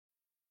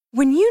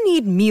When you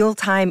need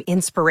mealtime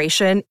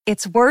inspiration,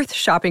 it's worth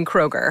shopping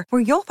Kroger,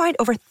 where you'll find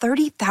over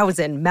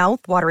 30,000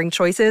 mouth-watering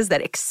choices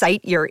that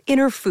excite your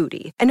inner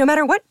foodie. And no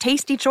matter what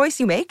tasty choice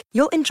you make,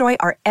 you'll enjoy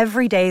our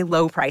everyday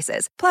low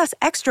prices, plus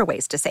extra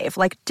ways to save,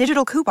 like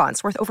digital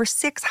coupons worth over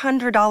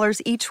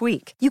 $600 each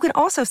week. You can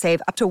also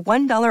save up to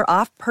 $1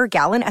 off per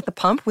gallon at the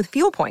pump with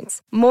fuel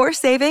points. More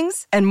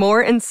savings and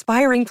more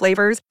inspiring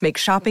flavors make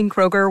shopping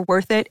Kroger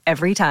worth it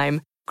every time.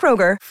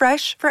 Kroger,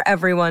 fresh for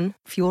everyone.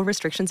 Fuel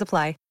restrictions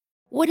apply.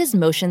 What does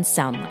motion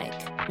sound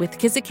like? With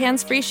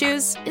Kizikans free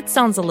shoes, it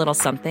sounds a little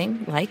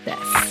something like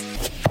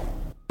this.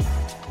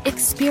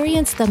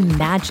 Experience the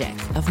magic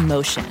of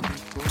motion.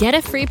 Get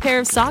a free pair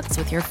of socks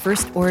with your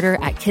first order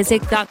at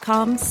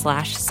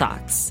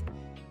kizik.com/socks.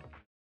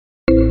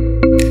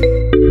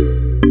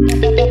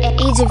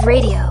 Age of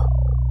Radio.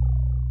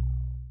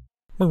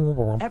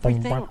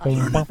 Everything I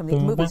learned from these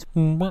movies.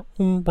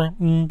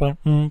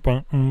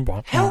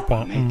 Help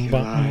make your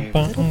life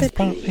a little bit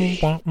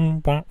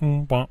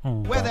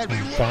where that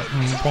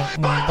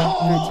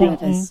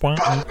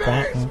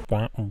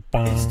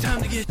it's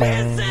time to get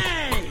dancing.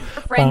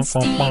 Friend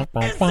Steve.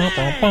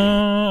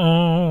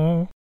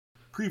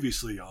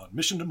 Previously on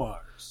Mission to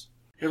Mars.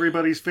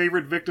 Everybody's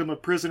favorite victim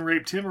of prison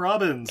rape, Tim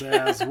Robbins,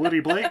 as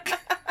Woody Blake.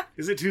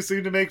 Is it too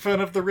soon to make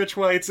fun of the rich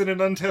whites in an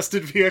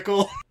untested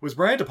vehicle? Was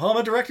Brian De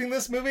Palma directing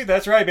this movie?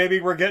 That's right,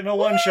 baby. We're getting a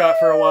one-shot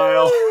for a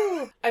while.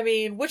 I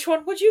mean, which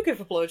one would you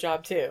give a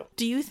blowjob to?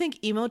 Do you think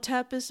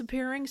Emotep is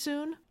appearing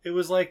soon? It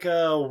was like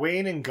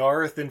Wayne and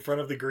Garth in front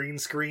of the green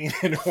screen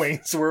in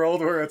Wayne's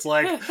World, where it's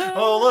like,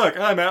 oh, look,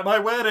 I'm at my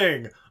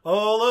wedding.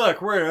 Oh,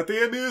 look, we're at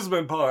the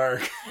amusement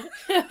park.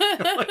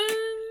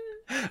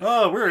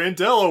 Oh, we're in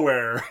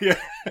Delaware. Yeah.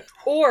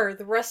 Or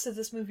the rest of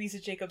this movie's a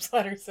Jacob's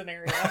Ladder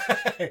scenario.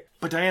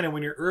 But Diana,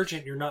 when you're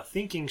urgent, you're not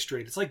thinking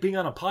straight. It's like being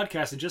on a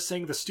podcast and just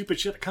saying the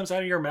stupid shit that comes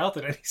out of your mouth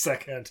at any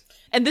second.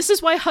 And this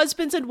is why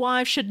husbands and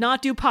wives should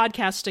not do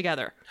podcasts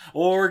together.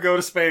 Or go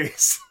to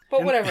space.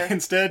 But whatever.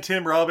 Instead,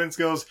 Tim Robbins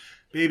goes,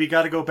 baby,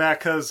 gotta go back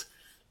because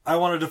I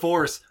want a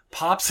divorce.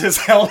 Pops his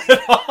helmet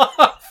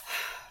off.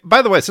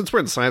 By the way, since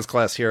we're in science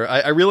class here,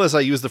 I realize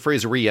I used the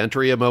phrase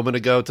re-entry a moment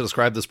ago to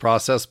describe this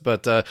process,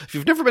 but if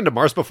you've never been to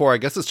Mars before, I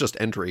guess it's just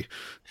entry.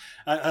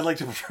 I'd like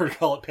to prefer to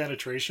call it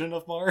penetration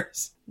of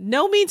Mars.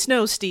 No means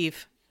no,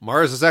 Steve.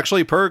 Mars is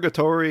actually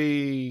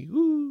purgatory.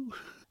 Woo.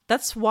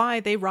 That's why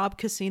they rob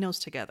casinos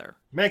together.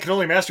 Man can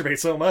only masturbate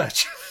so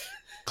much.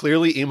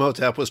 Clearly,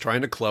 Emotep was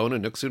trying to clone a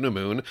Nuxuna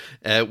Moon.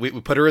 We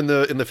put her in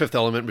the Fifth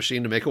Element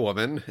machine to make a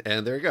woman,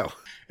 and there you go.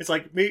 It's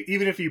like,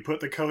 even if you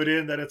put the code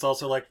in, then it's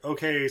also like,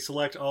 okay,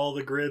 select all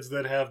the grids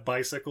that have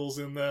bicycles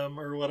in them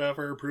or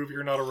whatever, prove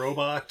you're not a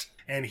robot.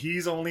 And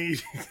he's only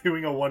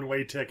doing a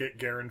one-way ticket,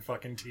 Garen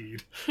fucking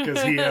Teed,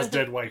 because he has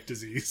dead wife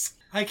disease.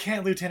 I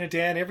can't, Lieutenant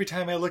Dan. Every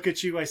time I look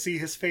at you, I see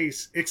his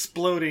face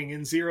exploding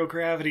in zero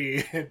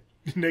gravity.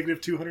 Negative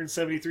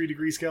 273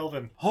 degrees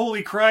Kelvin.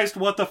 Holy Christ,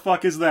 what the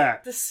fuck is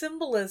that? The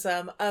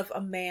symbolism of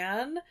a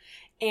man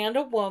and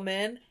a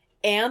woman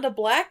and a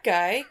black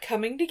guy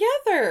coming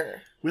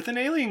together. With an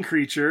alien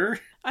creature.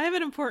 I have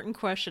an important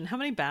question. How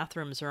many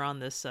bathrooms are on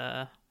this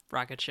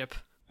rocket ship?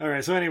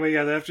 Alright, so anyway,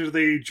 yeah, after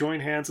they join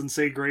hands and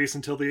say grace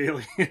until the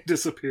alien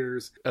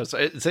disappears. Oh,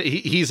 so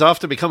he's off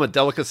to become a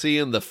delicacy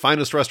in the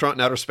finest restaurant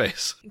in outer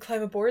space. And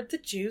climb aboard the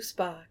juice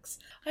box.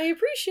 I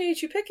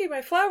appreciate you picking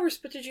my flowers,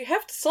 but did you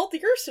have to salt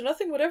the earth so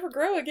nothing would ever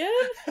grow again?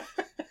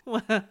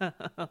 Well,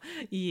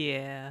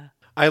 yeah.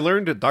 I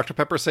learned that Dr.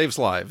 Pepper saves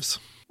lives.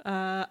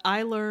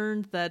 I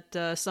learned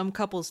that some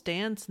couples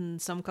dance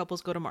and some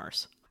couples go to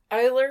Mars.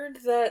 I learned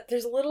that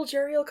there's a little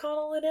Jerry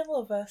O'Connell in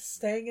all of us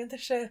staying in the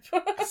ship.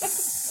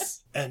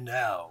 And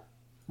now,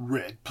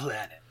 Red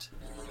Planet.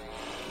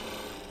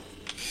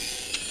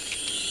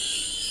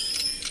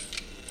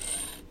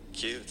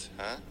 Cute,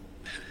 huh?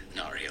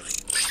 Not really.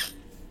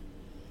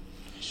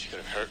 She could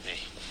have hurt me.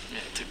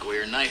 It took away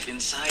her knife.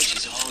 Inside,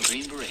 she's all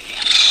Green Beret.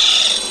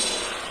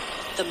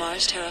 The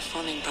Mars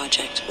Terraforming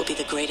Project will be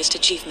the greatest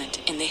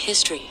achievement in the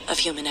history of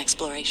human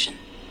exploration.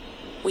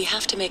 We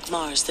have to make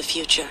Mars the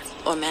future,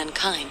 or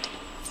mankind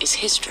is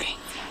history.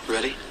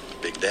 Ready?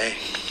 Big day.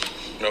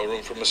 No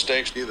room for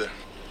mistakes either.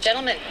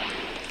 Gentlemen,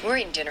 we're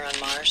eating dinner on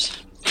Mars.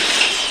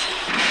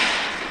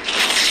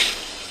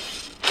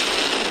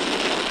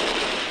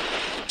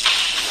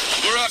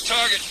 We're off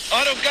target.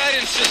 Auto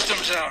guidance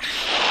systems out.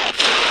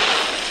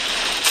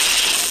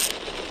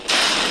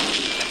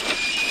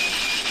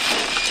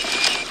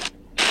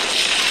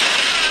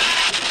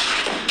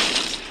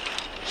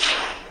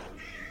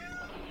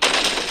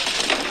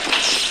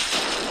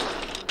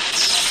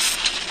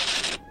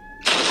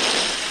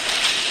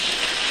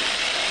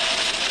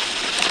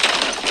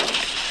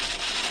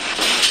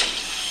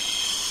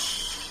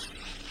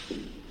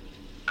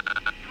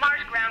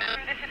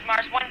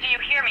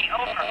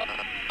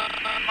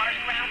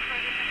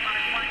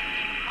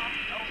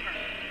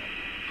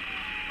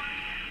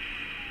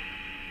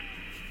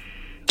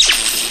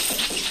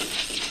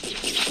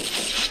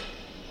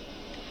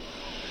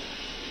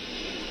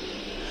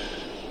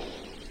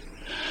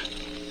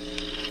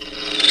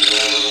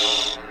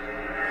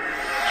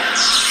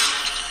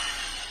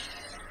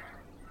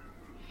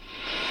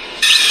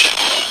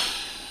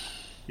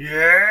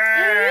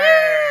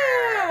 Yeah!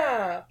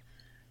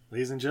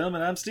 Ladies and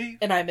gentlemen, I'm Steve.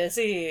 And I'm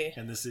Izzy.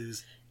 And this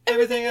is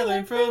Everything I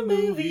Learned from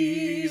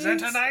Movies. And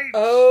tonight...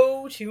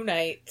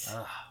 tonight.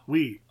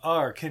 We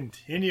are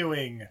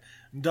continuing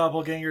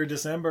Doppelganger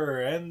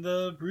December and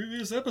the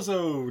previous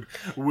episode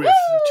with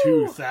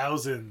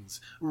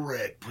 2000's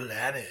Red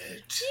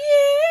Planet.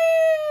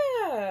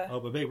 Yeah! Oh,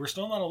 but babe, we're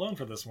still not alone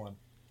for this one.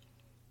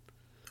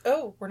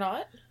 Oh, we're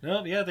not?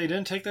 No, yeah, they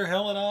didn't take their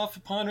helmet off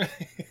upon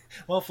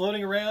while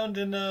floating around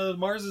in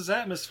Mars's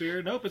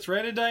atmosphere. Nope, it's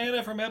Red and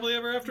Diana from Happily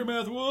Ever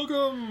Aftermath.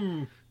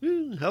 Welcome!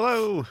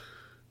 Hello.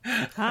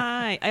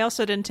 Hi. I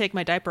also didn't take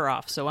my diaper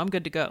off, so I'm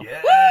good to go.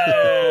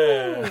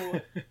 Yeah!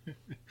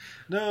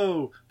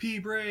 No, pee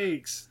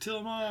breaks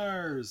till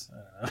Mars.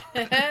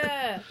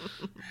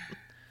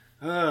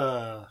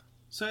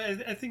 So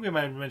I think we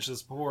might have mentioned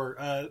this before.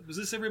 Was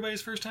this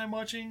everybody's first time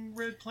watching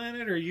Red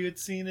Planet, or you had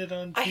seen it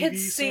on TV? I had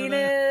seen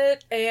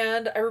it,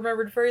 and I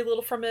remembered very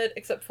little from it,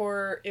 except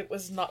for it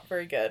was not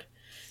very good.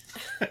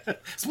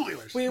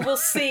 Spoilers. We will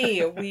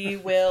see. We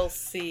will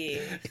see.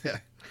 Yeah.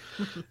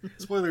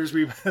 Spoilers.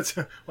 That's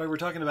why we're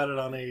talking about it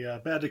on a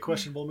Bad to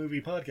Questionable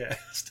Movie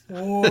podcast.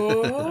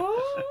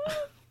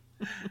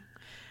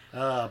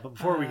 But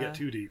before we get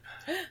too deep,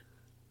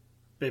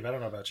 babe, I don't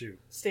know about you,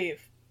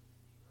 Steve.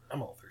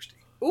 I'm all thirsty.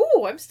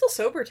 Ooh, I'm still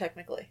sober,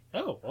 technically.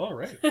 Oh, all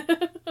right.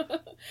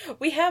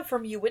 We have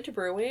from You Winter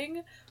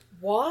Brewing,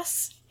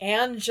 Was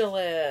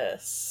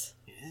Angeles.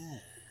 Yeah.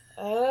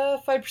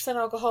 5%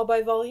 alcohol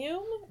by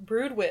volume,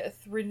 brewed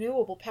with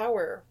renewable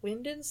power,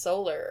 wind and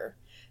solar.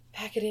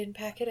 Pack it in,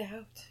 pack it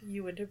out.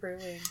 You Winter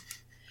Brewing.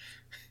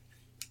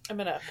 I'm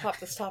gonna pop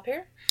this top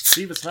here.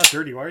 Steve, it's not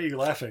dirty. Why are you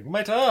laughing?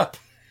 My top!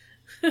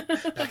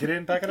 Pack it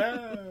in, pack it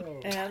out.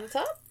 And the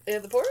top,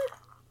 and the pour.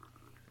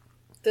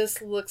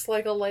 This looks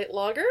like a light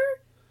lager.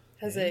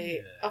 Has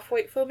a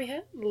off-white foamy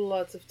head,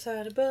 lots of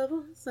tiny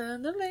bubbles,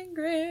 and a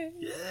lingering.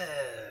 Yeah.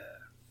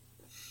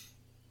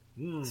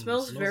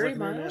 Smells very like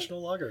mild.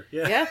 International lager.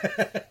 Yeah.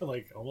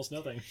 Like almost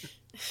nothing.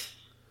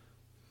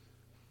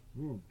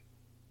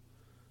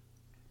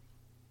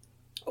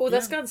 Oh,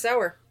 that's gone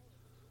sour.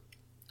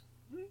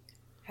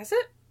 Has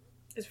it?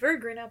 It's very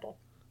green apple.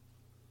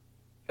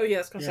 Oh yeah,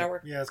 it's gone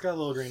sour. Yeah, it's got a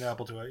little green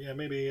apple to it. Yeah,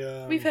 maybe...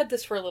 We've had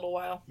this for a little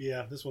while.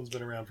 Yeah, this one's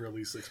been around for at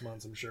least 6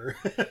 months, I'm sure.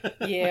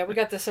 Yeah, we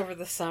got this over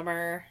the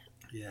summer.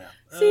 Yeah.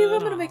 See, I'm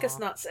going to make us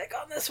not sick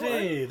on this one.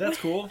 Hey, that's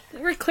cool.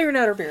 We're clearing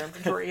out our beer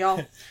inventory,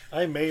 y'all.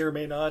 I may or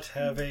may not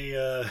have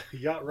a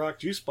Yacht Rock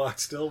juice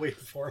box still waiting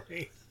for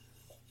me.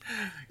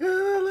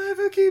 Oh, life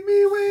will keep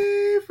me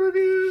away from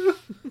you.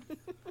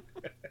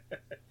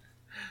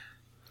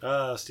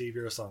 Steve,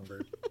 you're a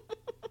songbird.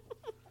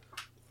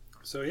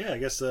 So yeah, I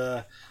guess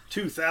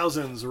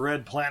 2000's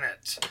Red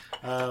Planet,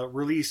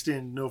 released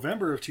in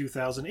November of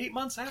 2000, 8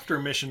 months after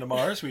Mission to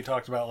Mars, we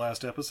talked about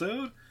last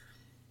episode.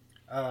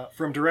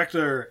 From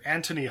director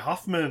Anthony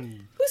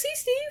Hoffman. Who's he,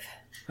 Steve?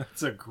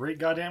 That's a great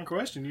goddamn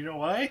question. You know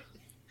why?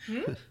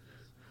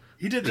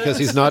 He did because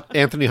he's not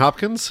Anthony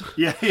Hopkins.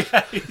 Yeah.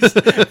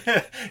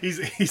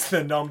 He's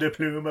the nom de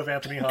plume of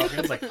Anthony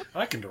Hopkins. Like,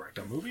 I can direct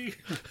a movie.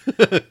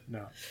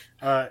 No,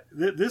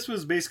 this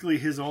was basically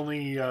his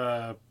only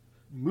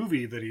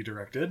movie that he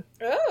directed.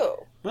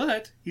 Oh,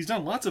 but he's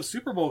done lots of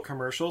Super Bowl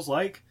commercials,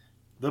 like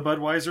the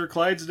Budweiser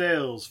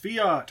Clydesdales,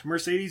 Fiat,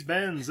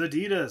 Mercedes-Benz,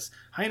 Adidas,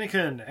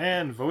 Heineken,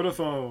 and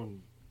Vodafone.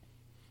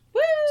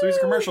 Woo! So he's a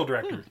commercial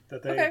director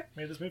that they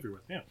made this movie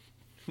with. Yeah.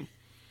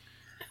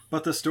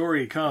 But the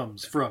story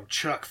comes from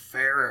Chuck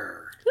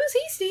Ferrer. Who's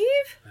he,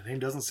 Steve? That name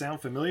doesn't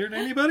sound familiar to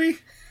anybody?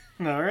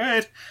 All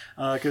right.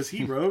 Because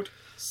he wrote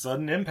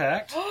Sudden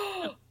Impact,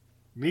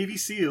 Navy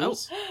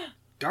SEALs,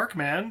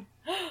 Darkman,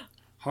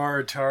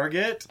 Hard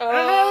Target.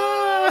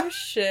 Oh,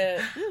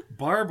 shit.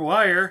 Barbed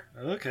Wire.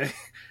 Okay.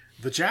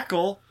 The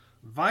Jackal,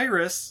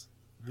 Virus,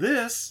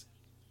 This,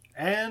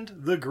 and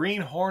The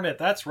Green Hornet.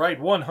 That's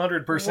right,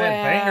 100%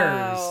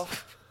 bangers.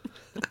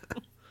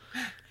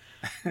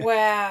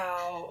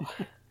 Wow.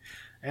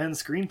 And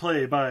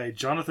screenplay by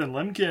Jonathan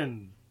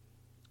Lemkin.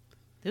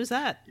 Who's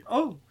that?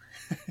 Oh,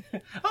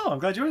 I'm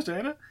glad you asked,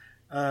 Diana.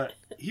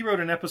 He wrote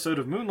an episode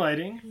of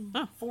Moonlighting,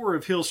 4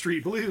 of Hill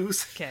Street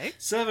Blues,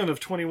 7 of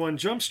 21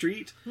 Jump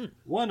Street,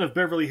 1 of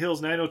Beverly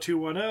Hills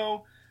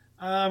 90210,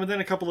 and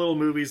then a couple little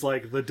movies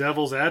like The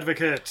Devil's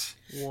Advocate.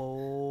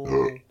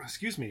 Whoa.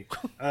 Excuse me.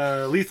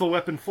 Lethal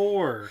Weapon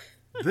 4,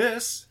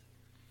 This,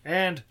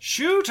 and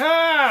Shooter!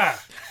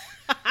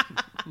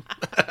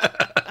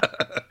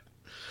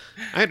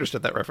 I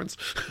understood that reference.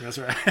 That's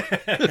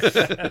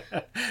right.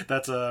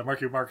 That's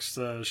Marky Mark's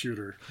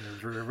Shooter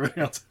for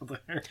everybody else out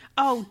there.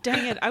 Oh,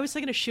 dang it. I was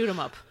thinking to Shoot 'em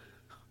Up.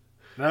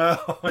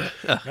 No,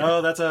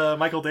 that's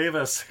Michael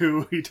Davis,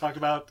 who we talked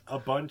about a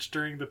bunch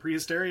during the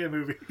Prehysteria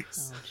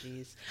movies. Oh,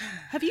 jeez.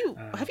 Have you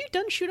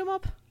done Shoot 'em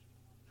Up?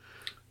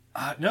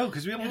 No,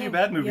 because we only do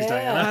bad movies,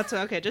 Diana. That's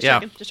okay. Just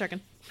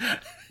checking.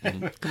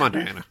 Come on,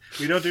 Diana.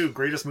 We don't do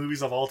greatest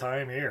movies of all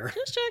time here.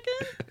 Just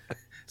checking.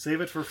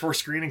 Save it for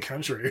Screen and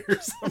Country or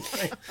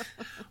something,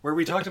 where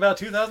we talked about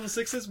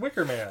 2006's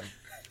Wicker Man.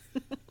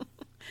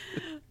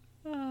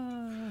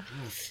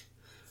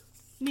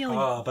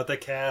 Neil. But the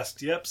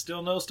cast, yep,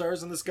 still no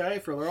stars in the sky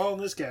for they're all in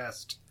this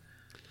cast.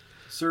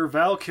 Sir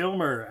Val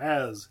Kilmer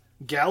as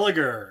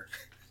Gallagher.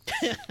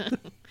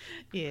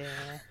 Yeah,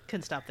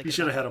 couldn't stop thinking. He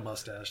should have about had a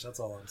mustache. That's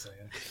all I'm saying.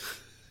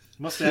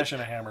 Mustache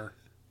and a hammer.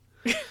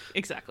 it.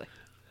 Exactly.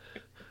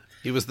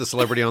 He was the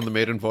celebrity on the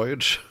maiden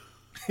voyage.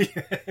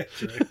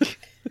 That's right.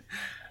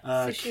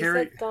 So she's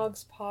Carrie. that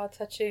dog's paw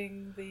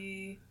touching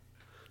the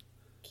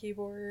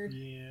keyboard.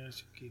 Yeah,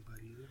 it's okay,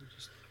 buddy.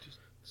 Just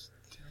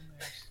down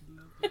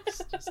there.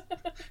 Just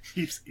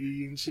keeps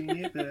inching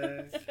it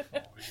back. Oh,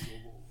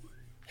 good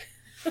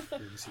boy.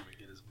 Let me see if I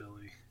get his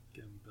belly.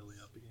 Get him belly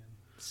up again.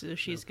 So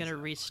she's gonna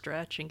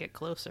re-stretch and get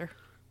closer.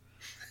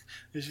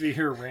 If you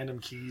hear random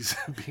keys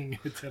being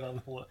hit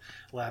on the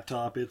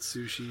laptop, it's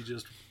Sushi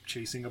just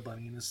chasing a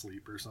bunny in his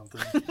sleep or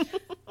something.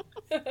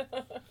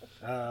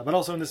 But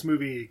also in this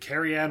movie,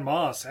 Carrie Ann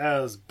Moss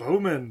as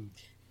Bowman.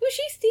 Who's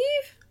she,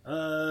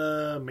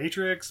 Steve?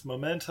 Matrix,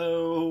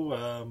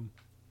 Memento,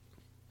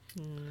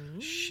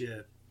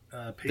 shit.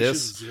 Patient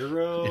This?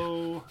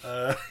 Zero,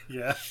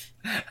 yeah.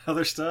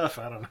 Other stuff,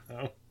 I don't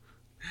know.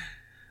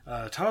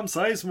 Tom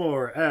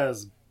Sizemore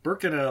as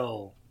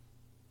Birkenell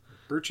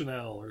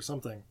or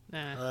something.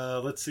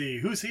 Let's see,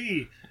 who's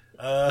he?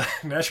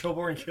 Natural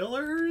Born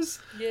Killers?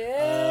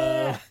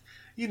 Yeah.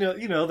 You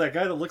know that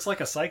guy that looks like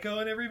a psycho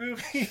in every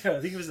movie? I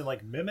think he was in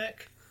like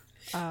Mimic.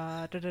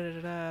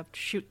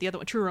 Shoot, the other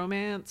one, True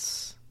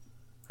Romance.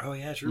 Oh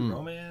yeah, True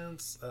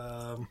Romance.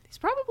 He's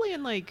probably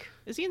in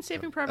is he in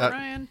Saving Private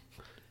Ryan?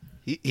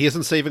 He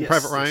isn't Saving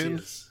Private Ryan.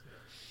 Yes,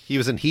 He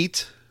was in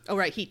Heat. Oh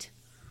right, Heat.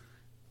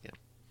 there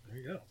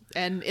you go.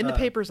 And in the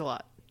papers a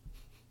lot.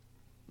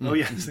 Oh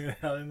yes,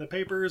 in the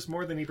papers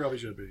more than he probably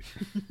should be.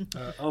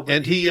 But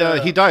And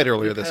he died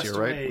earlier this passed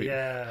year, right? away. We-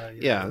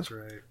 Yeah, that's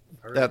right.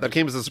 That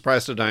came as a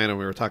surprise to Diana when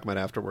we were talking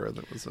about afterward.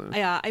 That was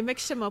Yeah, I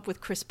mixed him up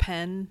with Chris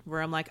Penn, where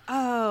I'm like,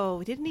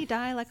 oh, didn't he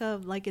die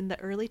like in the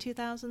early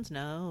 2000s?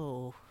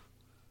 No.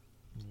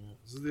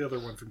 This is the other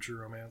one from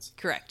True Romance.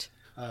 Correct.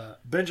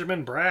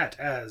 Benjamin Bratt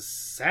as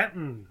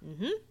Satin.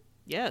 Mm-hmm.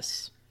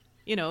 Yes.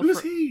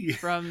 Who's he?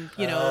 From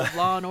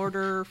Law and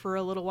Order for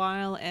a little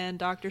while, and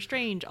Doctor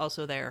Strange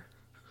also there.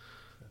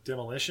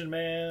 Demolition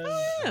Man.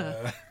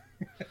 Yeah.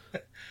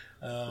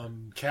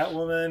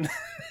 Catwoman.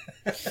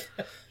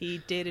 He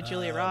dated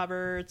Julia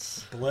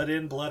Roberts. Blood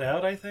In, Blood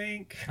Out, I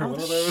think. Or one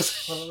of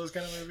those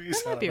kind of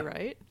movies. That might be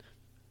right.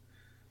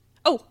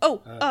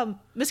 Oh,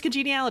 Miss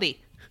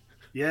Congeniality.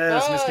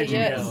 Yes, Miss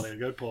Congeniality. Yes.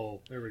 Good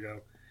pull. There we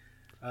go.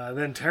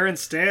 Then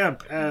Terrence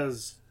Stamp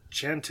as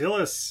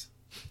Chantillis.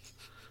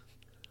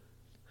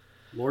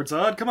 Lord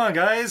Zod, come on,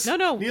 guys.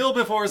 No. Kneel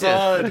before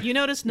Zod. You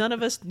notice none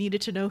of us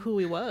needed to know who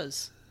he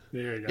was.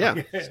 There you go.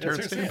 Yeah, it's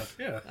Terrence Stamp.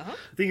 Yeah. I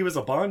think he was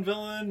a Bond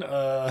villain.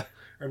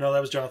 Or no,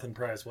 that was Jonathan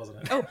Pryce, wasn't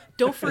it? Oh,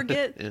 don't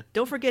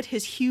forget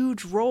his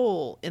huge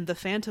role in The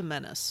Phantom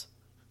Menace.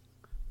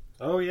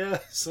 Oh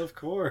yes, of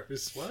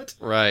course. What?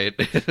 right.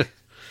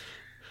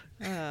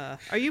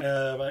 Are you?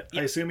 I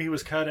assume he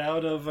was cut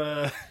out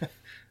of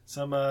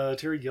some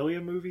Terry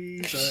Gilliam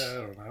movies. I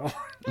don't know.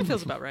 That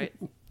feels about right.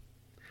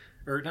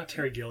 Or not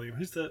Terry Gilliam.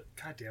 Who's the?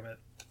 God damn it!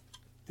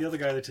 The other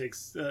guy that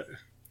takes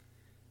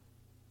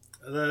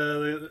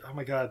oh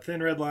my god,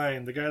 Thin Red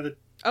Line. The guy that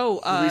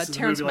releases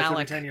Terrence the movie like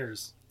every Malick. 10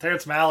 years.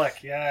 Terrence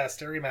Malick. Yes,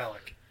 Terry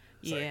Malick.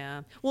 Sorry.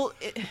 Yeah. Well,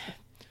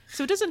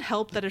 so it doesn't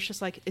help that it's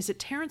just like, is it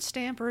Terrence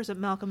Stamp or is it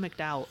Malcolm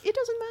McDowell? It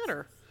doesn't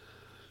matter.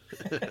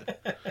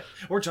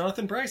 Or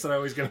Jonathan Pryce that I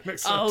always get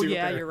mixed up Oh too. yeah,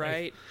 apparently. you're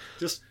right.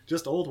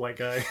 Just old white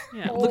guy.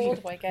 Yeah,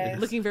 Old white guys.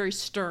 looking very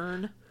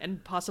stern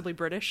and possibly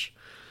British.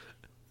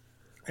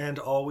 And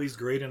always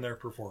great in their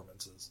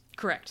performances.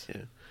 Correct.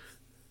 Yeah.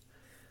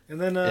 And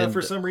then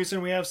for some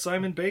reason we have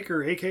Simon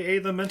Baker, aka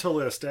the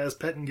Mentalist, as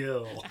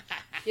Pettingill.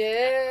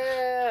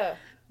 Yeah.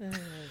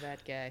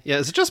 That guy. Yeah,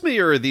 is it just me,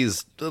 or are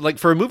these, like,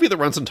 for a movie that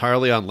runs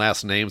entirely on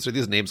last names, are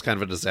these names kind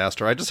of a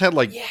disaster? I just had,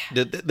 like,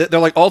 they're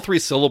like all three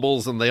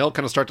syllables, and they all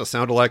kind of start to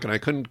sound alike, and I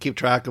couldn't keep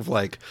track of,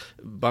 like,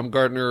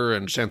 Baumgartner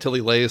and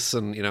Chantilly Lace,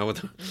 and,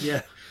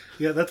 Yeah,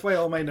 that's why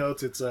all my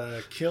notes, it's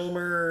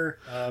Kilmer,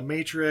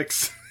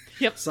 Matrix,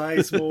 Yep.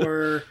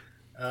 Sizemore,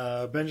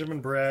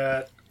 Benjamin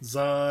Bratt,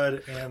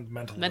 Zod, and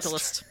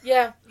Mentalist.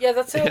 Yeah,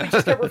 that's how we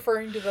just kept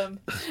referring to them.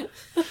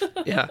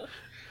 Yeah.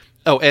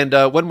 Oh, and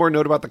one more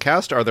note about the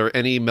cast. Are there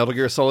any Metal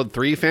Gear Solid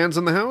 3 fans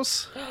in the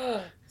house?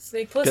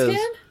 Snake Plissken?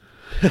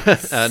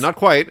 Not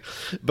quite,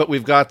 but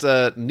we've got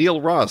Neil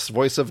Ross,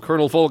 voice of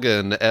Colonel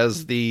Volgan,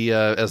 as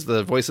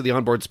the voice of the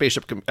onboard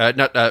spaceship,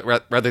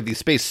 rather the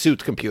space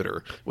suit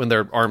computer when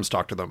their arms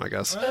talk to them, I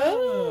guess.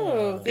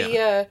 Oh,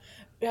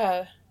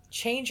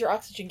 change your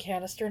oxygen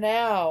canister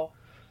now.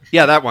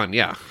 Yeah, that one,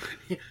 yeah.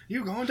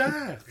 You gonna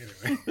die.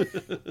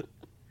 Anyway.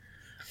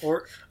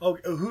 Or,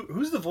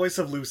 who's the voice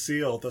of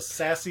Lucille? The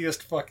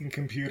sassiest fucking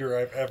computer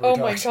I've ever Oh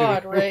talked my god,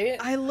 to. right?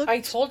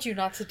 I told you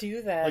not to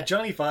do that. Like,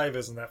 Johnny Five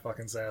isn't that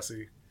fucking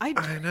sassy. I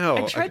know.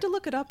 I tried to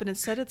look it up, and it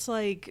said it's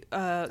like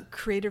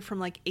created from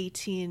like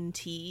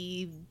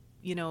AT&T,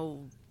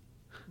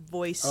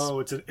 voice. Oh,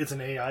 it's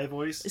an AI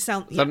voice? Is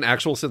that an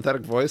actual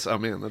synthetic voice? Oh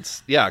man,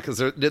 that's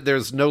because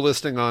there's no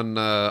listing on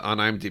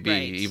IMDb,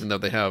 Right. even though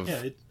they have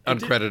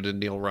uncredited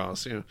Neil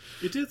Ross. Yeah,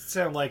 it did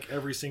sound like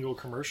every single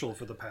commercial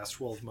for the past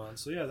 12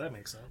 months. So yeah, that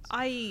makes sense.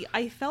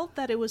 I felt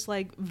that it was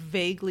like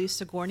vaguely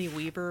Sigourney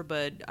Weaver,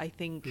 but I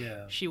think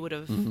she would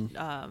have.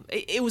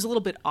 It was a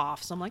little bit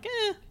off, so I'm like,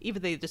 either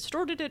they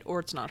distorted it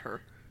or it's not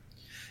her.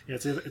 Yeah,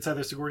 it's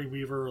either Sigourney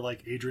Weaver or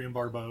like Adrienne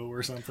Barbeau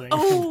or something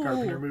Oh, from the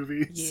Carpenter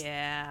movies.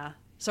 Yeah.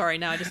 Sorry,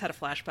 now I just had a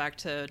flashback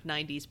to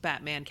 90s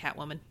Batman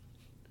Catwoman.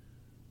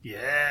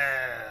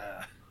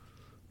 Yeah.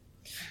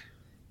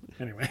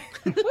 Anyway.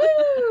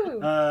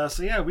 Woo!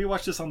 So yeah, we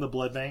watched this on the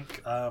Blood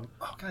Bank. Oh,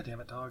 god damn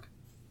it, dog.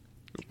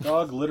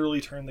 Dog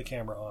literally turned the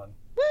camera on.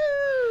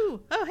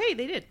 Woo! Oh, hey,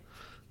 they did.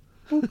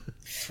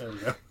 There we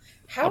go.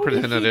 How I'll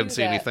pretend did I he didn't do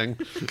see that? anything.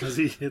 Because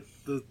he hit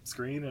the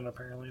screen and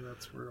apparently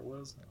that's where it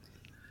was.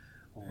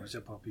 Oh, it's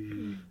a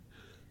puppy.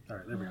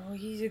 Alright, there we go. Oh,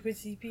 he's a good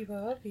sleepy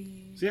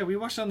puppy. So yeah, we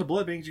watched it on the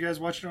Blood Bank. Did you guys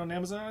watch it on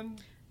Amazon?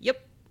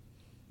 Yep.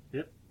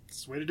 Yep.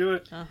 It's the way to do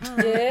it.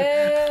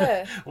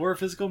 Yeah. Or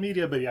physical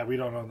media, but yeah, we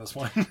don't own this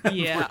one.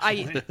 Yeah, I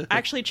unfortunately.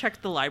 actually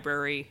checked the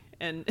library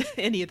and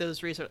any of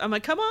those resources. I'm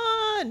like, come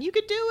on, you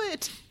could do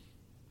it.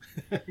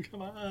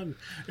 Come on.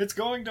 It's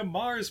going to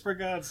Mars, for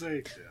God's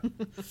sake.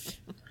 Yeah.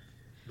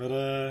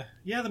 But,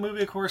 yeah, the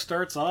movie, of course,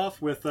 starts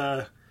off with,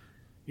 by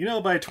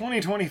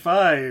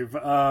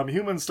 2025,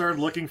 humans started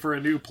looking for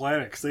a new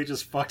planet because they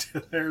just fucked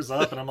theirs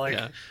up. And I'm like,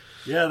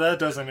 yeah, that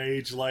doesn't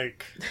age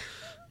like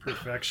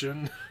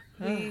perfection.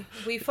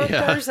 We fucked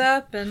ours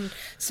up, and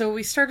so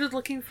we started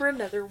looking for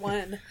another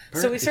one.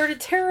 So we started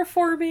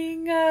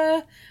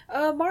terraforming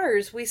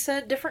Mars. We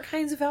sent different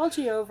kinds of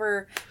algae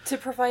over to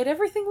provide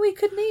everything we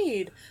could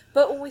need.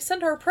 But when we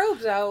sent our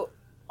probes out,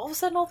 all of a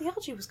sudden all the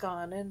algae was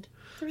gone, and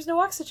there was no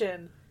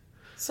oxygen.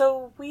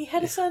 So we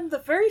had to send the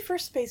very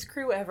first space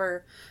crew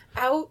ever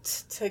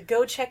out to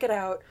go check it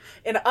out.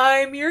 And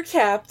I'm your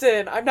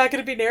captain. I'm not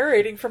going to be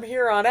narrating from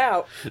here on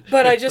out,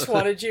 but I just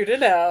wanted you to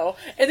know.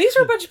 And these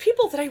are a bunch of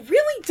people that I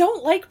really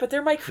don't like, but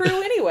they're my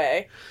crew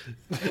anyway.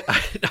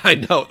 I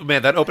know,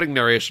 man. That opening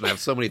narration, I have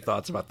so many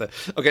thoughts about that.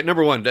 Okay,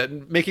 number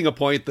one, making a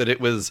point that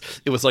it was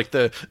like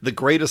the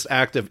greatest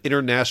act of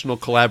international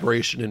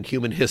collaboration in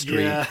human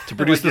history to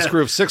produce this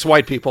crew of 6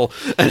 white people.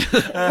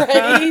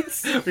 Right?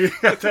 We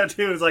got that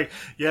too. It's like,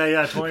 yeah,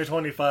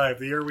 2025,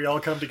 the year we all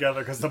come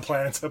together because the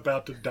planet's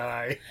about to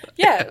die.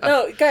 Yeah,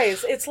 no,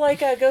 guys, it's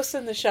like Ghost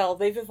in the Shell.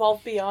 They've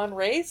evolved beyond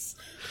race.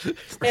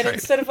 And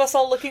instead of us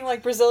all looking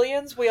like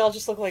Brazilians, we all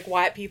just look like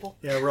white people.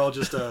 Yeah, we're all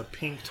just a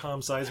pink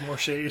Tom Sizemore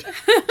shade.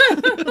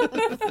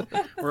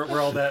 we're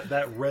all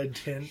that red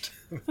tint.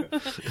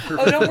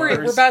 Oh, don't worry,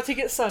 we're about to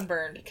get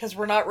sunburned because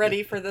we're not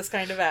ready for this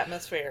kind of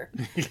atmosphere.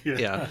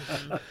 Yeah.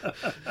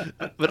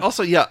 But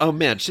also, oh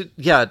man,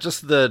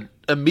 just the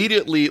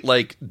immediately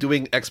like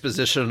doing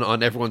exposition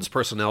on everyone's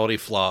personality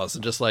flaws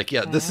and just like,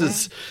 this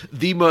is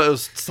the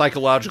most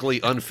psychologically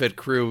unfit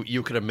crew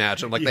you could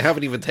imagine. Like they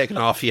haven't even taken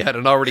off yet,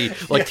 and already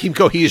like team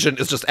cohesion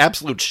is just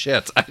absolute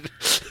shit.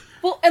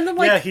 Well, and then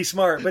like, he's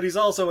smart, but he's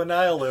also a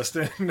nihilist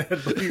and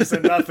believes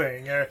in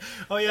nothing.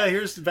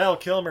 Here's Val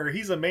Kilmer.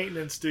 He's a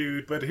maintenance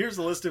dude, but here's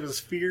a list of his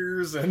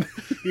fears, and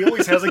he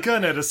always has a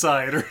gun at his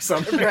side or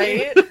something.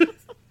 Right?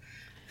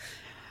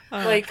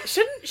 Like,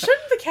 shouldn't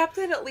the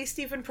captain at least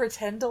even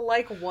pretend to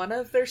like one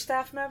of their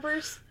staff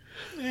members?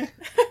 Yeah.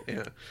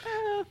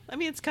 I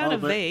mean, it's kind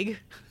of vague.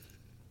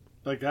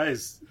 But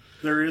guys,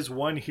 there is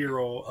one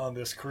hero on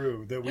this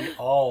crew that we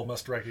all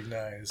must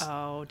recognize.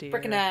 Oh, dear.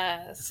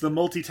 Recognize. It's the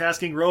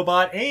multitasking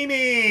robot,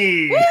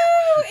 Amy! Woo!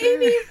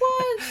 Amy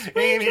won!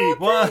 Amy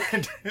won!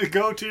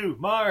 Go to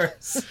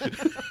Mars!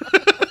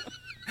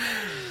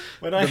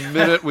 The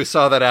minute we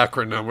saw that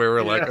acronym, we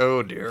were like,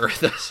 oh dear. We're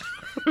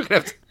gonna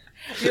have to...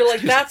 You're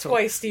like, that's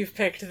why Steve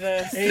picked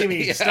this.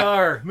 Amy,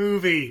 star,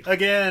 movie,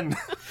 again!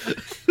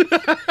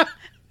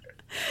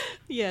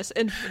 Yes,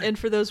 and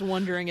for those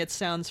wondering, it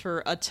stands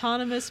for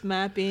Autonomous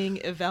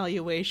Mapping,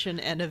 Evaluation,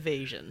 and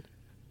Evasion.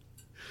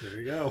 There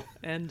you go.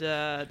 And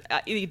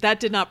that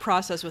did not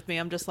process with me.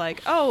 I'm just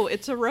like, oh,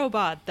 it's a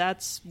robot.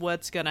 That's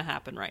what's going to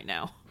happen right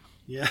now.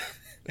 Yeah.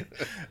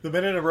 The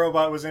minute a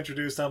robot was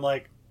introduced, I'm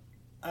like,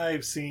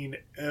 I've seen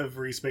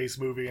every space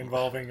movie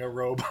involving a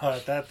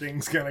robot. That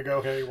thing's going to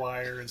go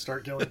haywire and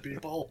start killing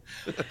people.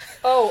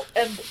 Oh,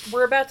 and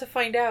we're about to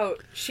find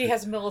out she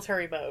has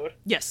military mode.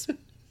 Yes.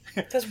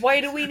 Because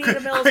why do we need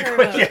a military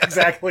mode? Yeah,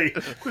 exactly.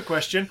 Quick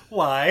question.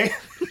 Why?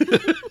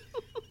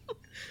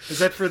 Is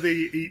that for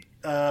the...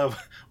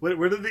 what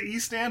did the E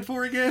stand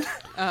for again?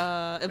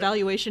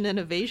 Evaluation and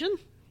evasion?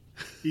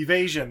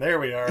 Evasion.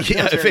 There we are.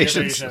 Yeah,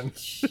 evasion.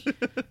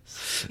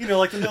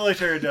 Like the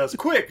military does.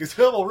 Quick,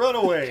 double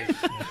runaway.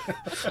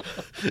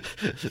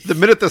 The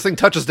minute this thing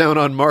touches down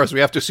on Mars, we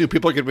have to assume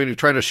people are going to be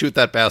trying to shoot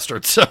that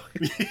bastard. So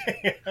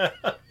yeah.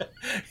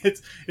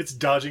 It's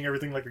dodging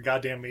everything like the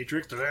goddamn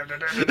Matrix.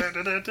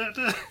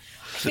 I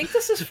think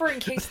this is for in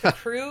case the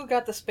crew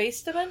got the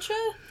space dementia.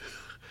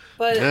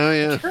 But Oh,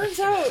 yeah. it turns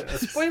out,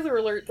 spoiler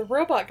alert, the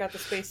robot got the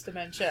space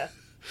dementia.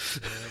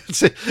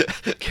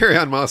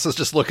 Carry-On Moss is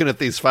just looking at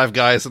these 5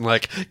 guys and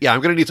like, yeah,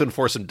 I'm going to need to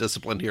enforce some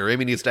discipline here.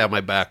 Amy needs to have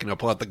my back, and I'll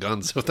pull out the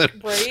guns.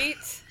 Right?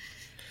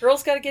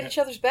 Girls got to get each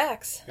other's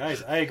backs.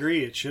 Guys, I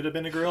agree. It should have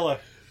been a gorilla.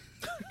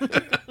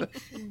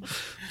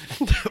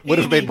 Would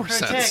have made more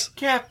sense.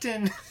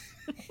 Captain.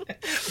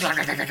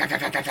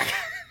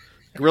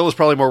 Gorilla's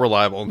probably more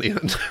reliable in the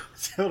end.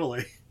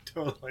 Totally.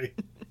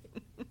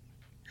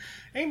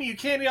 Amy, you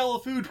can't eat all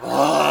the food.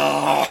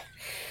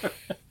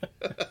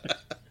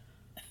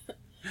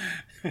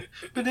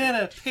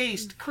 Banana,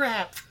 paste,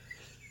 crap.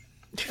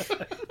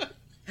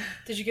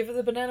 Did you give it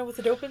the banana with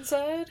the dope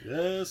inside?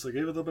 Yes, I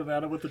gave it the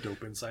banana with the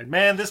dope inside.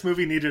 Man, this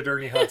movie needed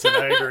Ernie Hudson,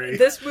 I agree.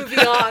 This movie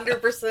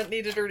 100%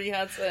 needed Ernie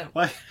Hudson.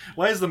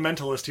 Why is the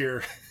Mentalist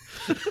here?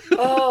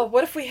 Oh,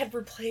 what if we had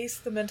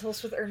replaced the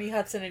Mentalist with Ernie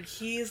Hudson and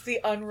he's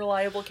the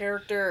unreliable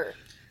character?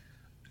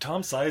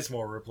 Tom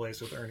Sizemore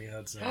replaced with Ernie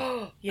Hudson.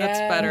 Yes.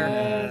 That's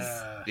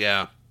better.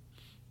 Yeah.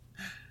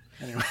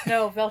 Anyway.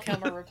 No, Val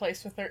Kilmer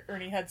replaced with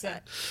Ernie Hudson.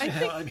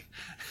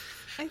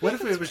 What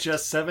if it was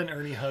just 7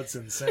 Ernie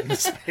Hudsons sent into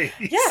space?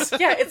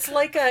 Yeah. It's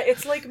like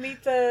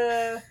Meet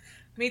the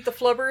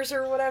Flubbers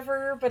or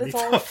whatever, but it's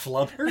all the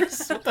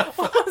Flubbers. What the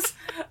fuck?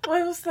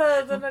 What was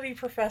the Nutty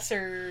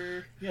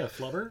Professor? Yeah,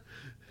 Flubber.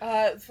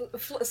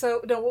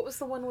 What was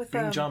the one with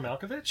John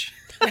Malkovich?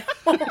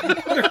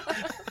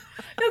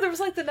 No, there was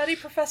like the Nutty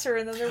Professor,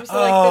 and then there was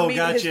the Meet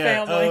gotcha. His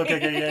Family. Oh,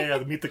 okay, yeah,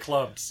 the Meet the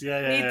Clubs.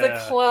 Yeah. Meet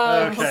the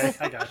Clubs. Okay,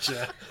 I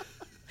gotcha.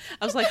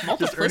 I was like,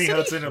 just Ernie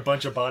Hudson and a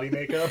bunch of body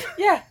makeup.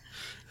 Yeah.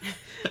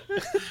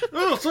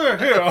 Oh, sir,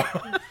 here.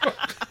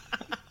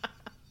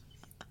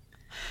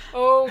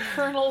 Oh,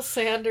 Colonel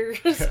Sanders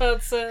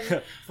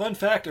Hudson. Fun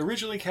fact,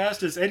 originally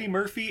cast as Eddie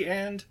Murphy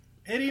and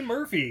Eddie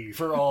Murphy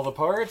for all the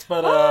parts,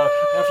 but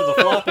after the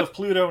flop of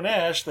Pluto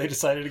Nash, they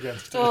decided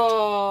against it.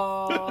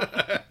 Oh.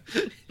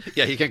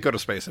 Yeah, he can't go to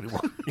space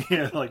anymore.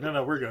 Yeah, like,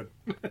 no, we're good.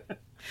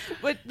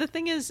 But the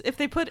thing is, if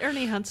they put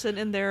Ernie Hudson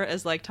in there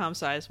as like Tom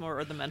Sizemore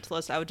or the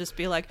Mentalist, I would just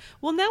be like,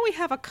 well, now we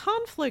have a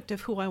conflict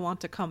of who I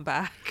want to come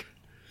back.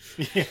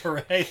 Yeah,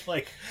 right?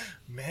 Like,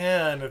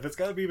 man, if it's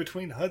got to be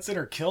between Hudson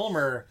or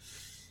Kilmer,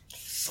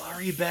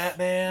 sorry,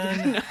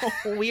 Batman.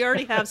 No, we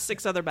already have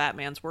 6 other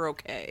Batmans. We're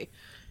okay.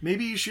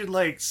 Maybe you should,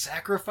 like,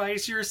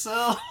 sacrifice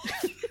yourself?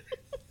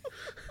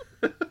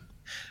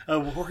 A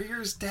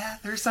warrior's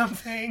death or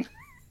something?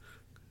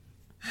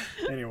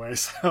 Anyway,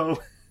 so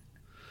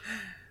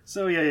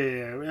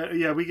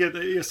yeah, we get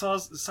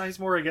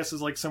Sizemore, I guess,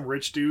 is like some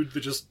rich dude that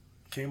just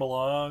came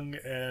along,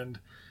 and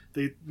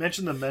they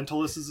mentioned the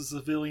Mentalist is a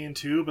civilian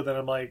too, but then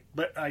I'm like,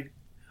 but I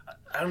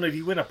don't know, did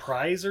he win a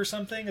prize or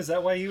something? Is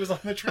that why he was on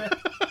the trip?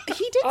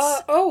 He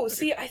did.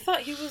 See, I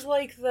thought he was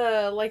like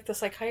the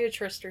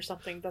psychiatrist or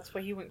something. That's why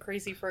he went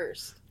crazy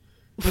first.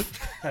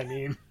 I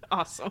mean,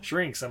 awesome.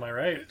 Shrinks, am I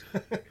right?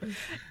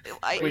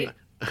 Wait,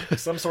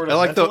 some sort of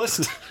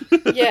mentalist?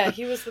 Yeah,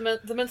 he was the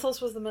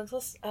Mentalist was the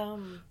Mentalist.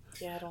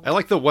 Yeah, I don't know. I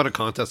like the won a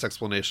contest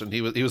explanation.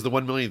 He was the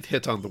 1 millionth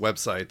hit on the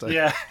website.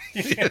 Yeah.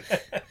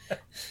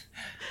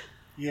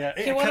 Yeah,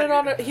 he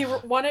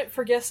won it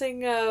for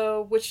guessing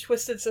which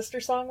Twisted Sister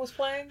song was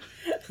playing.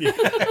 Yeah.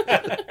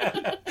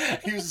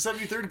 He was the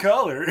 73rd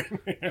caller.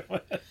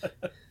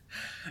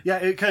 Yeah,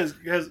 because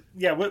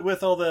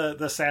with all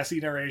the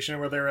sassy narration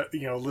where they're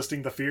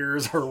listing the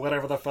fears or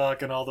whatever the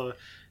fuck and all the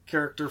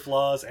character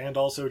flaws and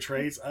also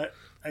traits,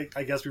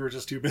 I guess we were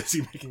just too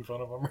busy making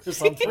fun of him or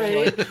something.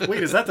 Right. Like,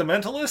 wait, is that the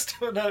Mentalist?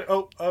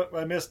 No,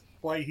 I missed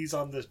why he's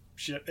on the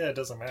ship. It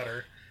doesn't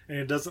matter, and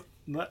it doesn't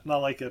not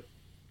like it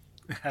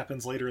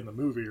happens later in the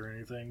movie or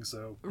anything.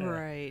 So yeah.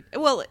 Right.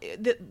 Well,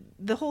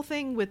 the whole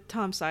thing with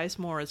Tom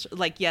Sizemore is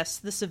like, yes,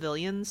 the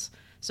civilians.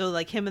 So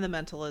like him and the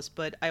Mentalist,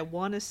 but I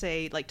want to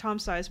say like Tom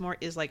Sizemore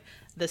is like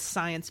the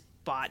science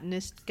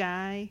botanist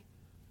guy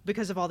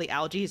because of all the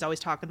algae. He's always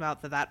talking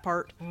about that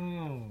part.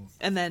 And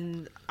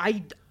then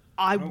I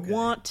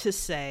want to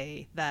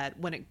say that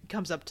when it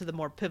comes up to the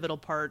more pivotal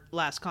part,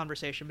 last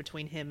conversation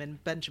between him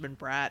and Benjamin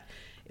Bratt,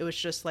 it was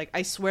just like,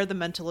 I swear the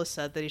Mentalist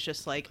said that he's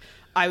just like,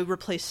 I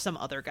replaced some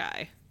other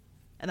guy,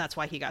 and that's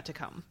why he got to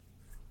come.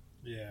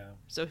 Yeah.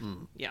 So,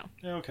 yeah.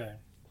 Okay.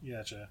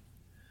 Gotcha.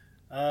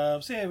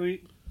 So yeah,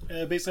 we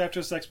basically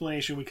after this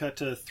explanation, we cut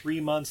to 3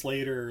 months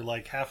later,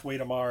 like halfway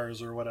to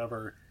Mars or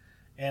whatever,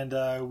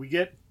 and we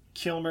get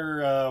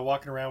Kilmer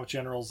walking around with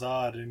General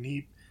Zod, and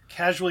he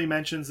casually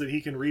mentions that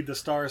he can read the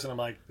stars, and I'm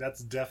like, that's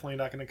definitely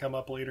not going to come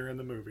up later in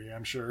the movie,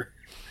 I'm sure.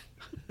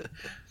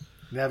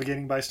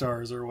 Navigating by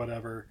stars or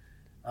whatever.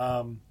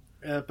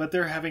 But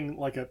they're having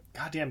like a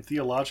goddamn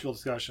theological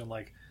discussion,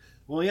 like,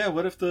 well, yeah,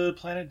 what if the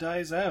planet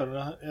dies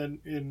out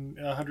in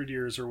 100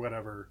 years or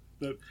whatever?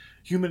 The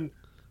human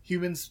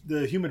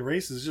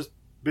race has just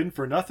been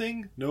for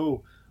nothing.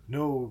 No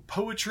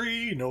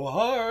poetry, no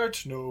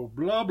art, no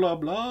blah blah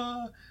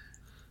blah.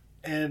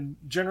 And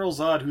General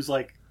Zod, who's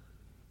like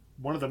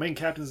one of the main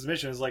captains of the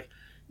mission, is like,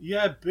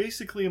 yeah,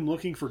 basically I'm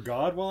looking for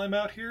God while I'm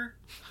out here.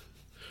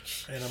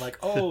 And I'm like,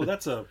 oh,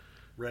 that's a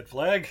red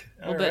flag.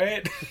 All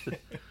right.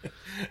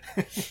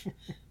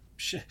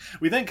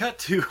 we then cut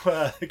to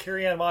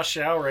Carrie-Anne Moss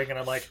showering, and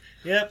I'm like,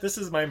 yep, this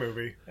is my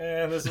movie.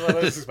 And this is what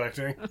I was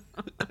expecting.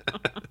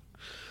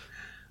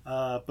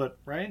 But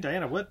Ryan,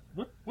 Diana,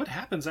 what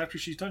happens after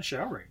she's done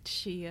showering?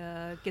 She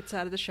gets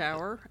out of the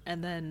shower,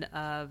 and then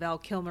Val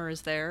Kilmer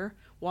is there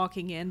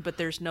walking in, but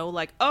there's no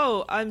like,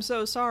 oh, I'm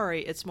so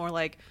sorry. It's more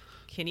like,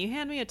 can you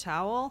hand me a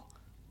towel?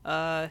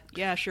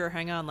 Yeah, sure.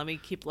 Hang on. Let me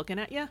keep looking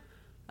at you.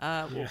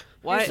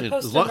 Why? You're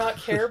supposed to not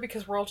care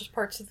because we're all just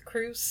parts of the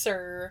crew,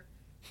 sir.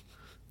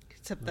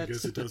 Except I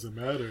guess it doesn't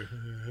matter.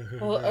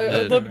 Well,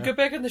 let me get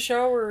back in the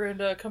shower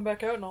and come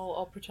back out, and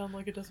I'll pretend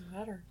like it doesn't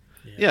matter.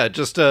 Yeah,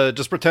 just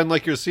pretend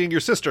like you're seeing your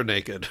sister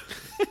naked.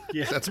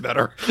 Yeah, that's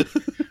better.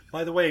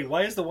 By the way,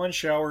 why is the one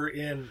shower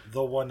in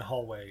the one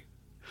hallway?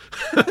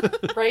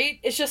 Right?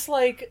 It's just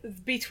like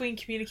between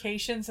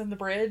communications and the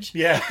bridge.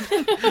 Yeah.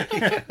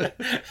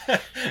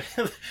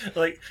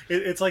 Like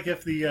it's like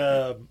if the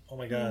oh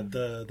my god,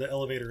 the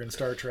elevator in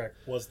Star Trek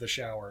was the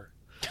shower.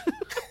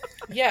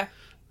 Yeah.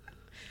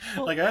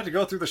 Like I have to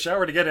go through the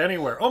shower to get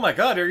anywhere. Oh my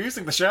god, are you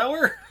using the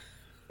shower?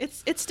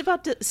 It's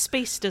about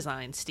space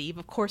design, Steve.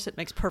 Of course, it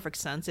makes perfect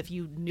sense if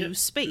you knew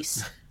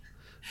space.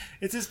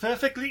 It is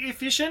perfectly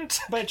efficient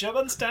by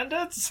German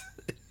standards.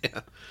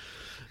 Yeah.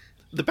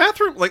 The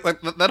bathroom, like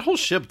that whole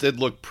ship did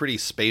look pretty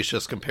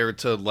spacious compared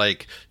to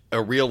like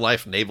a real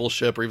life naval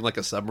ship or even like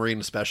a submarine,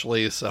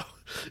 especially. So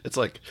it's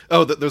like,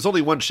 oh, there's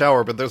only one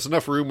shower, but there's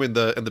enough room in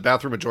the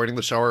bathroom adjoining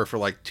the shower for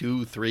like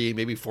 2, 3,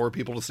 maybe 4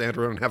 people to stand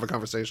around and have a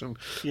conversation.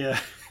 Yeah,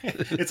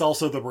 it's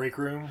also the break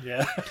room.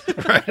 Yeah,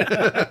 right.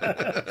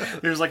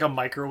 There's like a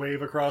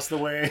microwave across the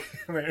way.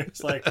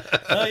 It's like,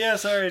 oh yeah,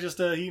 sorry, just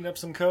heating up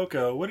some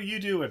cocoa. What are you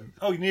doing?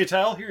 Oh, you need a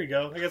towel? Here you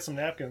go. I got some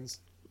napkins.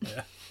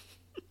 Yeah.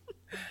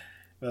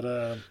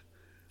 But,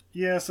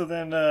 yeah, so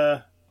then,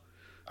 I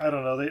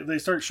don't know, they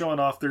start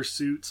showing off their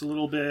suits a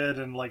little bit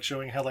and, like,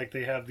 showing how, like,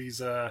 they have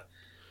these, I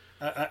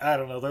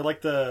don't know, they're like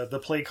the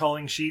play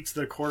calling sheets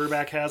the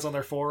quarterback has on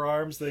their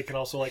forearms. They can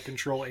also, like,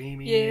 control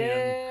Amy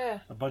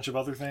and a bunch of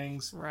other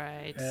things.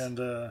 Right. And,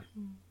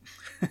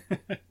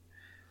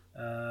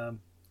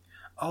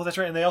 oh, that's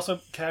right. And they also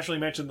casually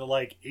mentioned that,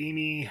 like,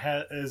 Amy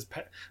is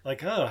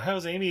like, oh,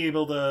 how's Amy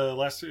able to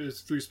last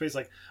through space?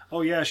 Like,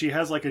 oh, yeah, she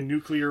has, like, a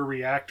nuclear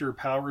reactor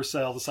power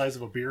cell the size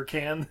of a beer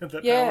can that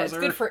powers her. It's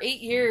good for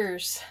 8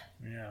 years.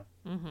 Yeah.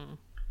 Mm-hmm.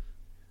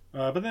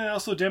 But then they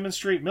also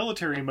demonstrate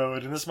military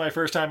mode, and this is my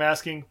first time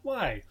asking,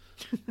 why?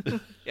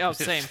 Oh,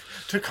 same.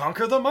 To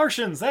conquer the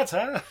Martians, that's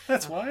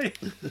why.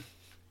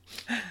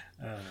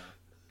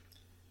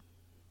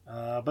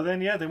 But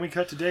then, yeah, then we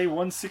cut to day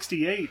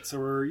 168, so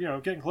we're,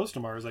 getting close to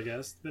Mars, I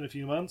guess. It's been a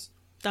few months.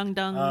 Dung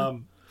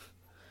dung.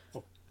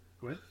 Go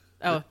ahead.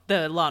 Oh,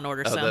 the Law and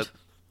Order sound.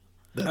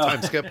 The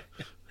time skip.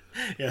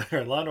 Yeah,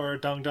 Law and Order,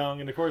 dong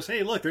dong, and of course,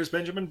 hey, look, there's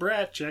Benjamin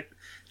Bratt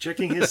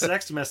checking his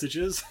sext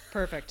messages.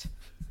 Perfect.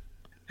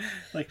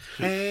 Like,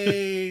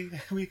 hey,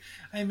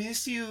 I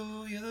miss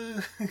you.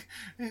 You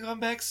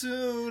come back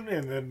soon.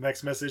 And then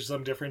next message,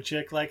 some different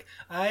chick like,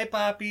 hi,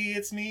 Poppy,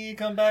 it's me.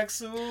 Come back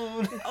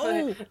soon.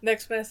 Oh,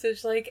 next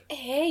message like,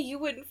 hey, you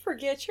wouldn't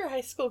forget your high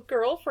school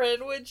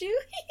girlfriend, would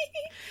you?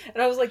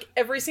 And I was like,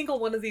 every single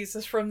one of these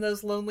is from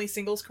those Lonely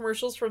Singles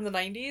commercials from the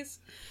 90s.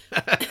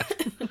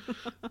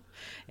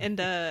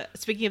 And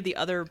speaking of the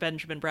other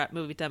Benjamin Bratt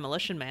movie,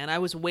 Demolition Man, I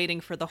was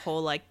waiting for the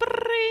whole like,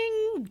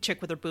 bring, chick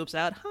with her boobs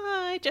out.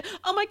 Hi,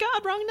 oh my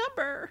god, wrong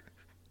number.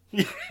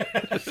 Yeah,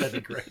 that'd be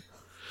great.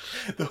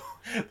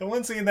 The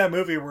one scene in that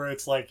movie where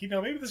it's like,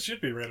 maybe this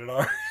should be rated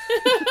R.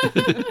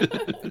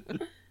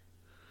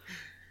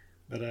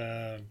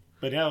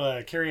 But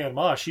now Carrie-Anne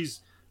Moss,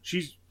 she's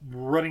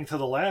running to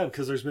the lab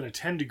because there's been a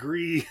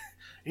 10-degree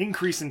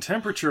increase in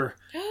temperature.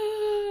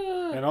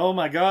 And oh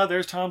my god,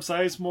 there's Tom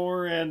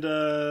Sizemore and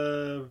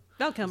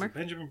Val Kilmer.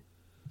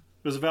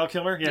 Was it Val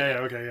Kilmer? Yeah,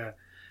 okay, yeah.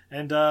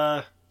 And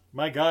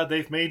my god,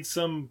 they've made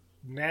some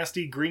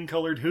nasty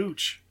green-colored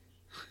hooch.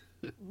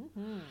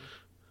 Mm-hmm.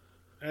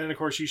 And of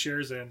course she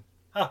shares in.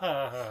 Ha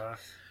ha ha.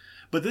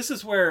 But this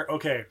is where,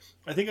 okay,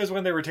 I think it was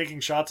when they were taking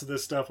shots of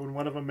this stuff when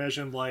one of them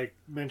mentioned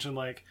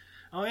like,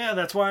 oh yeah,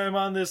 that's why I'm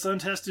on this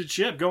untested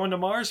ship going to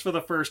Mars for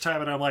the first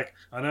time. And I'm like,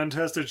 an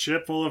untested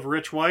ship full of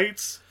rich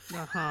whites?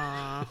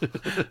 Uh-huh.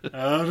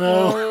 Oh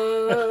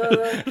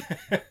no.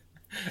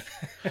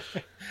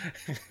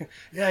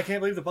 Yeah, I can't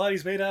believe the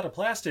body's made out of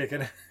plastic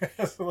and it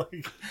has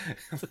like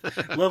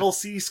level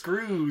C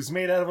screws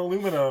made out of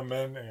aluminum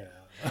and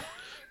yeah.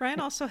 Ryan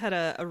also had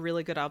a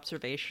really good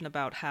observation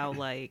about how,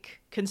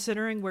 like,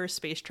 considering where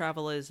space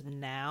travel is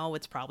now,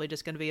 it's probably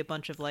just going to be a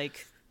bunch of,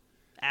 like,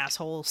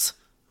 assholes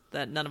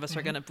that none of us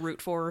are going to root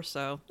for,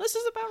 so this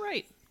is about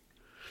right.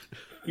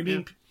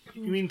 You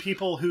mean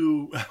people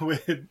who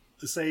would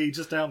say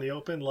just out in the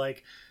open,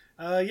 like,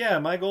 yeah,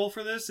 my goal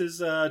for this is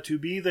to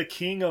be the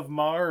king of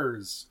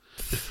Mars.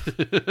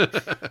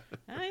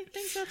 I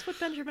think that's what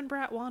Benjamin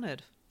Bratt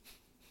wanted.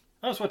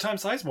 Oh, that's what Tom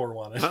Sizemore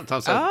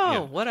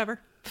wanted.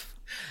 Whatever.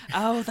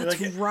 Oh, that's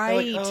like,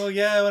 right. Like, oh,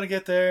 yeah, I want to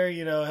get there,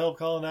 help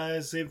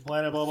colonize, save the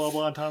planet, blah, blah,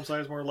 blah. And Tom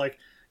Sizemore, like,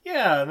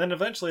 yeah, and then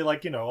eventually,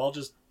 like, I'll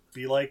just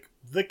be, like,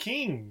 the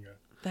king.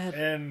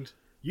 And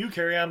you,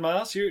 Carrie-Anne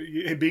Moss,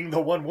 you being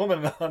the one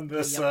woman on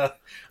this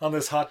on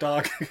this hot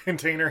dog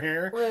container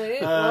here,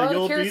 right?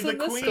 You'll be the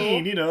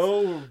queen. You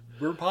know,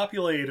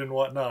 repopulate and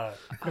whatnot,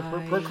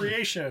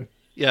 procreation.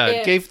 Yeah,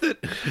 it gave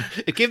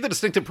the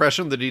distinct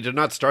impression that he did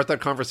not start that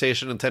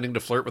conversation intending to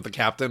flirt with the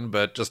captain,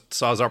 but just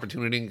saw his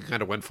opportunity and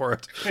kind of went for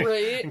it.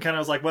 Right. And kind of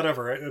was like,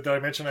 whatever. Did I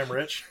mention I'm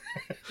rich?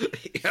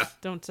 Yeah.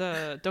 Don't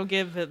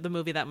give the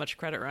movie that much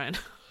credit, Ryan,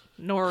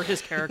 nor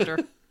his character.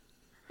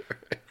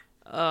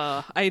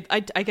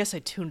 I guess I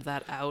tuned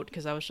that out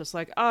because I was just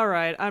like, all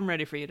right, I'm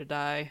ready for you to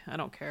die. I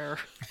don't care.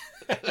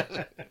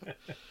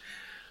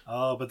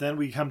 But then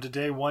we come to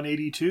day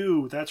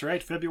 182. That's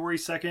right, February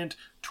 2nd,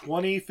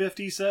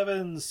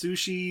 2057.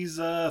 Sushi's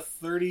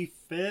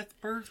 35th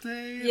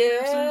birthday.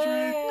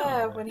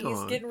 Yeah, when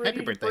he's getting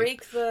ready to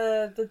break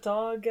the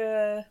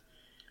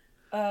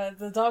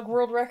dog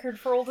world record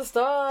for oldest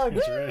dog.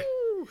 That's right.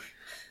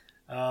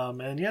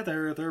 And yeah,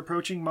 they're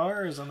approaching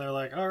Mars, and they're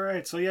like, all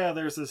right, so yeah,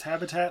 there's this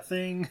habitat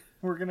thing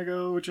we're gonna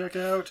go check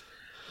out.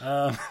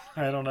 I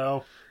don't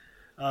know.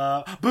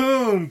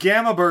 Boom!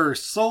 Gamma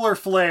burst, solar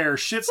flare,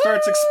 shit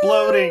starts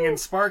exploding and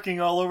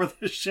sparking all over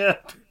the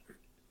ship.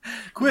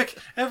 Quick,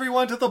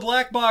 everyone to the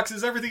black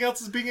boxes, everything else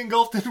is being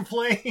engulfed in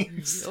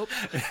flames. Yep.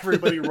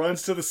 Everybody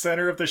runs to the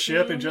center of the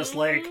ship and just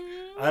like,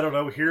 I don't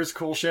know, here's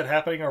cool shit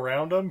happening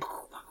around them.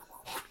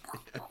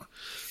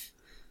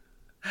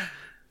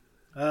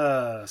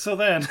 So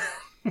then,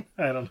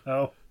 I don't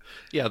know.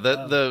 Yeah,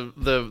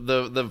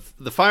 the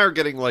fire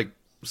getting like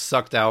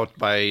sucked out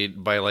by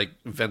like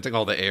venting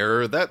all the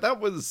air. That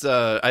was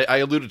I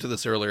alluded to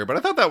this earlier, but I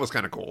thought that was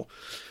kind of cool.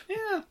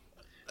 Yeah.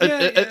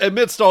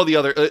 Amidst all the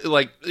other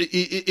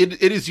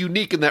it is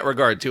unique in that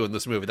regard too in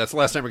this movie. That's the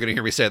last time we're going to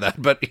hear me say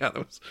that. But yeah, that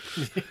was.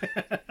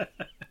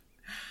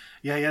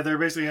 yeah. They're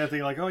basically going to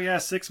think like, oh yeah,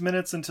 6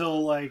 minutes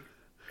until like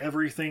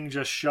everything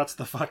just shuts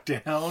the fuck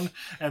down,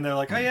 and they're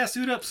like, oh yeah,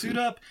 suit up,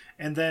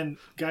 and then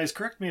guys,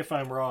 correct me if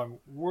I'm wrong.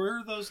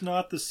 Were those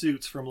not the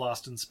suits from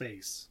Lost in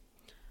Space?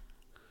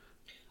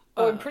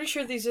 Oh, I'm pretty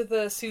sure these are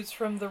the suits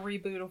from the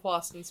reboot of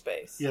Lost in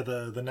Space. Yeah,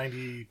 the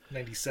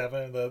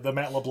 97, the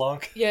Matt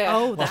LeBlanc. Yeah.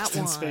 Oh, Lost that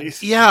in one.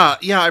 Space. Yeah,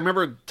 I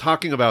remember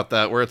talking about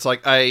that, where it's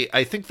like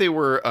I think they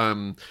were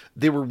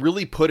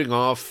really putting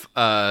off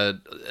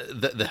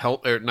the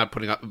help, or not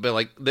putting off, but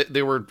like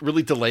they were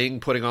really delaying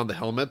putting on the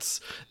helmets,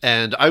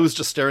 and I was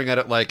just staring at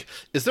it like,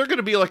 is there going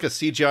to be like a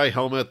CGI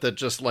helmet that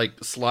just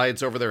like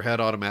slides over their head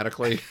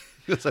automatically?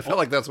 Because I felt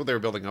like that's what they were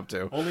building up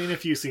to. Only in a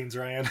few scenes,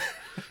 Ryan.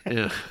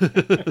 Yeah.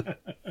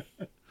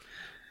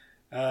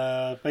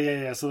 But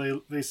yeah,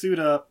 so they suit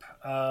up.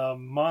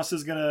 Moss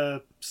is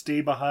gonna stay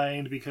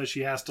behind because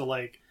she has to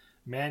like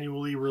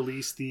manually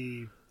release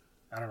the,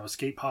 I don't know,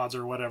 escape pods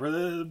or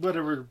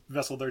whatever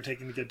vessel they're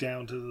taking to get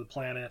down to the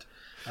planet.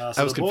 So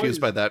I was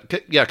confused by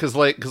that. Yeah, because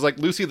like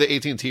Lucy, the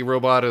AT&T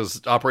robot,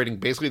 is operating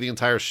basically the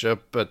entire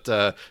ship, but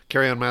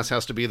Carrie-Anne Moss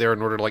has to be there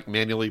in order to like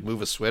manually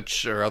move a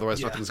switch, or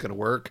otherwise nothing's going to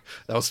work.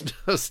 That was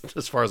just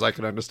as far as I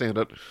could understand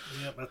it.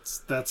 Yeah,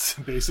 that's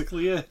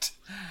basically it.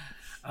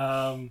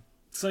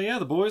 So yeah,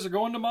 the boys are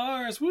going to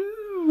Mars.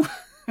 Woo!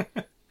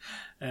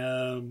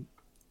 And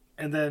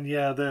then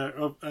yeah,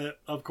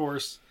 of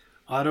course,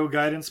 auto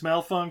guidance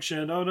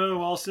malfunction. Oh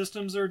no, all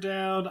systems are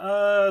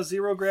down.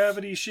 Zero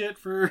gravity shit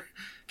for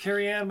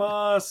Carrie-Anne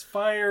Moss.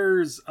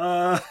 Fires.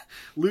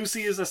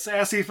 Lucy is a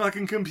sassy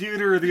fucking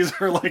computer. These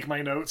are like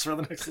my notes for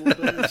the next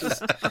little bit. It's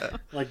just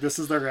like, this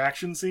is their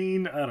action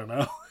scene. I don't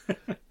know.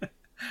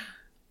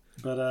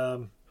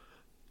 But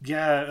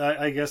yeah,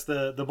 I guess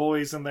the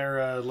boys in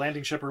their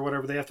landing ship or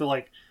whatever, they have to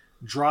like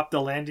drop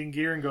the landing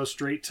gear and go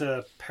straight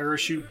to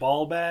parachute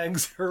ball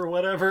bags or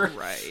whatever.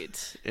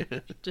 Right.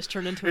 Just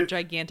turned into a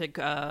gigantic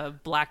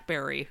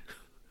blackberry.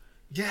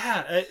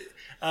 Yeah.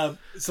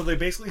 So they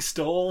basically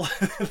stole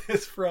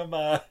this from,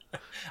 I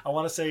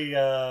want to say,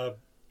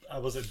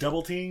 was it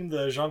Double Team,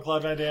 the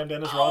Jean-Claude Van Damme,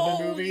 Dennis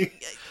Rodman movie?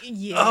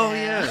 Yeah. Oh,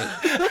 yeah.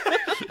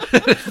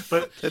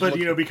 but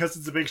you know, because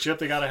it's a big ship,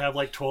 they gotta have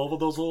like 12 of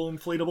those little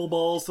inflatable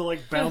balls to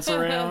like bounce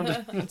around.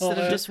 Instead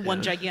of just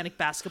one gigantic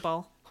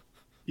basketball.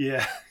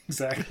 Yeah,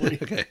 exactly.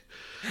 Okay.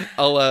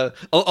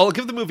 I'll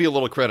give the movie a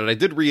little credit. I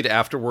did read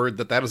afterward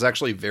that is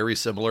actually very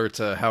similar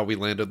to how we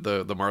landed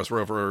the Mars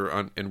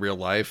rover in real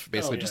life.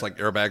 Basically, just like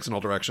airbags in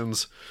all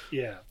directions.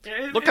 Yeah.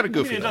 Look kind of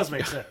goofy. It does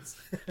make sense.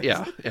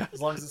 Yeah.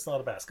 As long as it's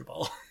not a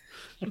basketball.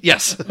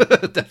 Yes,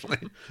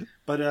 definitely.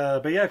 But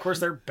yeah, of course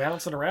they're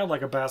bouncing around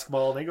like a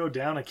basketball. And they go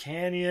down a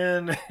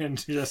canyon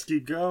and just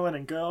keep going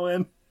and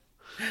going.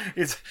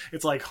 It's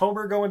like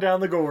Homer going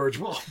down the gorge.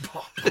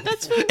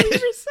 That's what we were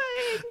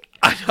saying.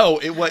 I know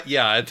it. What?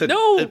 Yeah.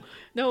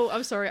 No.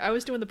 I'm sorry. I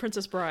was doing The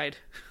Princess Bride.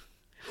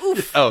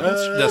 Oof. Oh,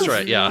 that's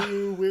right. Yeah.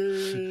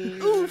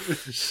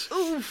 Oof.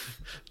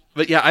 Oof.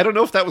 But yeah, I don't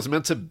know if that was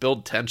meant to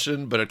build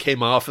tension, but it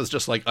came off as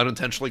just like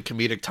unintentionally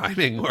comedic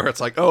timing, where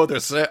it's like, oh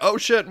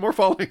shit, more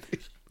falling.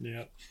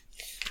 Yeah.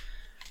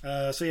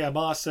 So yeah,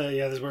 Moss.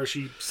 This is where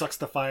she sucks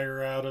the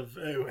fire out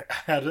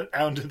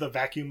into the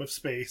vacuum of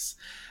space,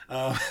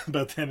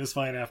 but then is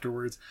fine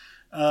afterwards.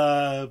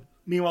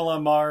 Meanwhile,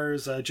 on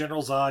Mars,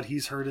 General Zod,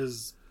 he's hurt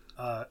his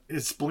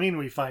spleen.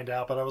 We find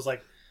out, but I was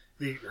like,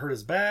 he hurt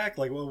his back.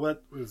 Like,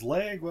 what his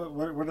leg? What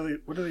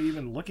are they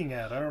even looking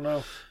at? I don't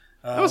know.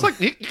 I was like,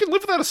 you can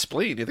live without a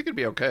spleen. You think it'd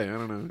be okay? I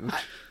don't know.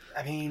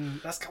 I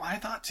mean, that's what I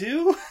thought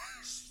too.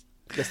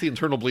 I guess the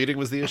internal bleeding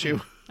was the issue.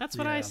 That's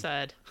what I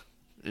said.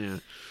 Yeah.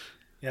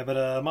 Yeah,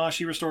 but Ma,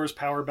 she restores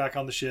power back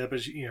on the ship.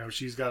 As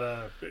she's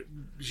got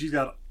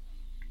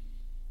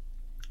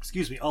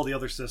all the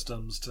other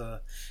systems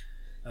to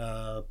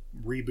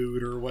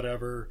reboot or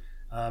whatever.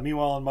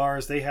 Meanwhile, on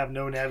Mars, they have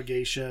no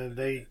navigation.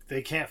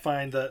 They can't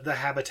find the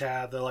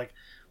habitat. They're like,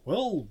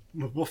 well,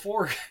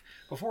 before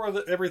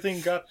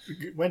everything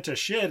went to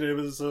shit, it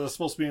was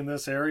supposed to be in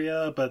this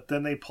area. But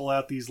then they pull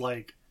out these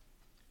like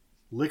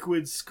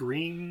liquid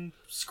screen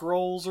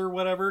scrolls or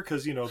whatever,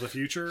 because the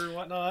future and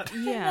whatnot.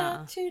 Yeah,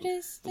 not too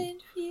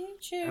distant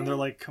future. And they're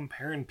like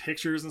comparing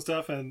pictures and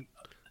stuff, and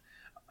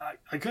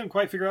I couldn't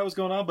quite figure out what was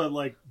going on, but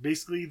like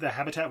basically the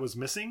habitat was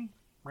missing,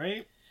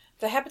 right?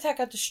 The habitat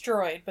got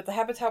destroyed, but the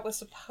habitat was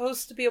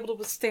supposed to be able to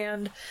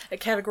withstand a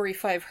Category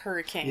 5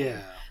 hurricane.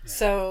 Yeah.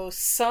 So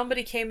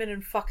somebody came in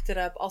and fucked it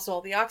up. Also, all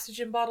the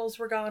oxygen bottles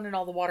were gone and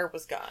all the water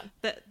was gone.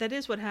 That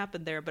is what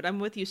happened there, but I'm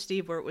with you,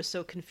 Steve, where it was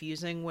so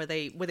confusing, where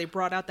they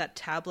brought out that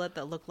tablet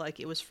that looked like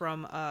it was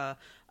from a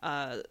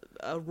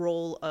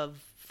roll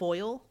of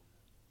foil.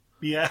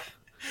 Yeah.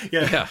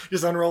 Yeah.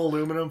 Just unroll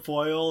aluminum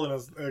foil and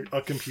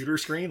a computer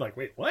screen. Like,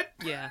 wait, what?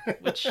 Yeah,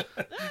 which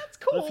that's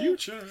cool. The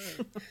future.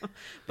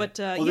 But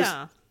they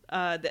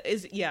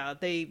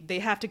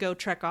have to go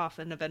trek off,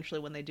 and eventually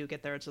when they do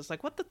get there, it's just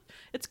like, what the?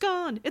 It's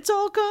gone. It's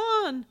all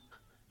gone.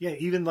 Yeah,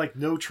 even like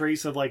no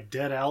trace of like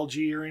dead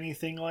algae or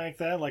anything like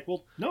that. Like,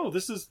 well, no,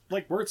 this is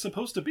like where it's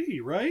supposed to be,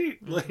 right?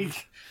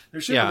 Like,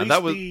 there should at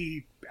least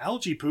be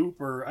algae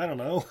poop or I don't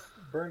know,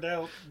 burned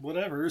out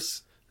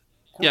whatever's.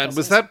 Yeah, and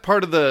was that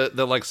part of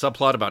the like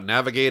subplot about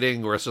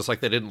navigating, where it's just like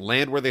they didn't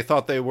land where they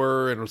thought they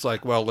were, and it was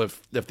like, well,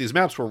 if these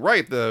maps were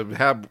right,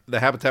 the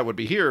habitat would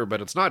be here,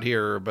 but it's not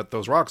here, but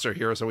those rocks are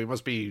here, so we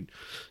must be,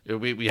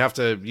 we have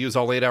to use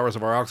all 8 hours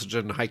of our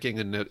oxygen hiking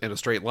in a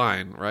straight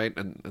line, right?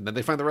 And then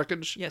they find the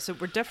wreckage. Yeah, so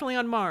we're definitely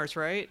on Mars,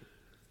 right?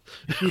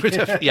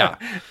 Yeah.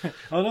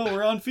 Oh no,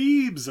 we're on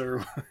Phoebes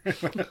or.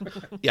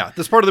 Yeah,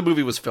 this part of the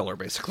movie was filler,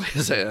 basically.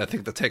 Is I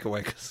think the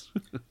takeaway.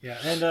 Yeah,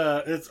 and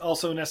it's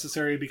also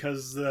necessary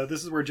because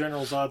this is where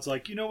General Zod's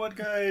like, you know what,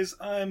 guys,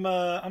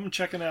 I'm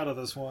checking out of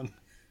this one.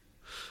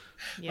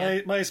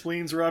 Yeah. My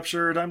spleen's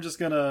ruptured. I'm just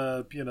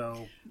gonna,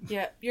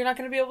 Yeah, you're not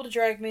gonna be able to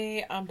drag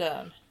me. I'm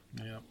done.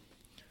 Yeah.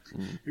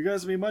 You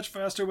guys will be much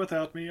faster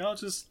without me. I'll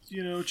just,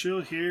 chill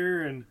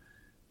here and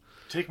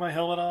take my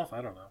helmet off.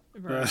 I don't know.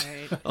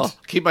 Right. I'll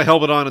keep my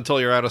helmet on until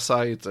you're out of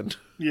sight, and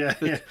yeah.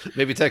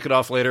 maybe take it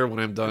off later when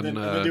I'm done. And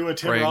then do a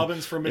Tim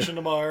Robbins for Mission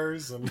to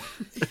Mars. And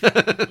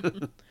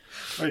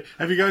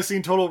have you guys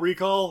seen Total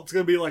Recall? It's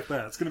gonna be like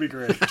that. It's gonna be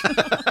great.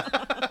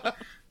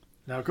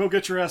 Now go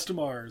get your ass to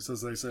Mars,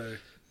 as they say.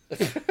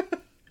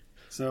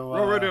 So we're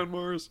already on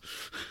Mars.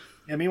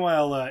 And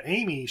meanwhile,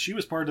 Amy, she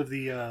was part of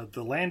the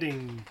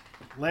landing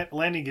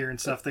gear and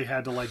stuff they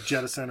had to like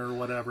jettison or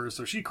whatever.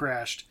 So she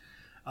crashed.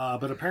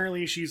 But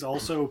apparently she's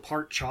also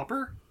part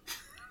chopper.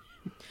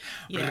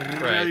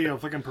 Yeah.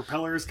 Right. Fucking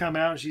propellers come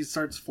out and she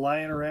starts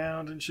flying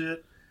around and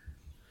shit.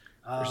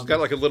 She's got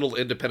like a little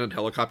independent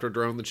helicopter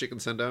drone that she can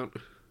send out.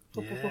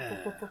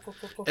 Yeah.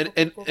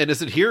 And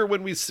is it here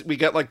when we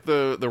get like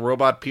the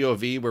robot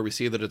POV where we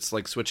see that it's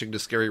like switching to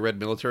scary red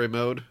military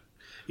mode?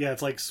 Yeah,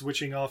 it's like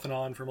switching off and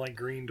on from like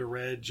green to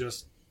red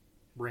just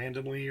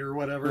randomly or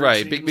whatever.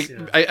 Right.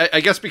 I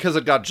guess because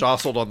it got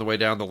jostled on the way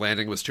down, the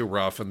landing was too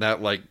rough, and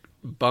that like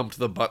bumped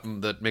the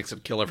button that makes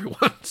it kill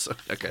everyone. So,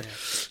 okay. Yeah.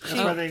 That's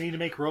why they need to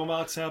make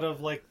robots out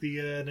of like the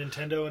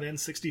Nintendo and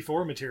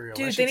N64 material.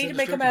 Dude, they need to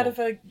make them out of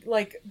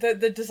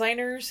the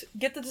designers.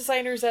 Get the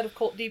designers out of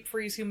Colt Deep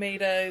Freeze who made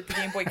the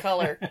Game Boy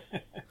Color.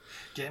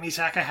 Jamie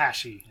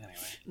Takahashi.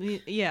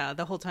 Anyway. Yeah,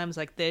 the whole time it's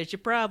like, there's your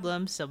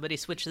problem. Somebody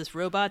switch this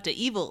robot to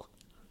evil.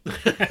 There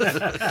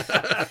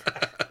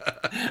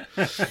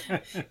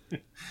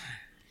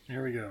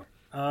we go.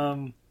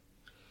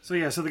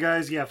 So the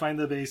guys, find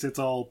the base. It's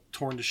all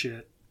torn to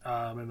shit.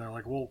 And they're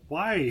like, well,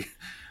 why?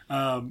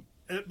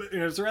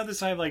 It's around this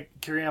time, like,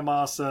 Carrie-Anne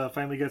Moss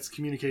finally gets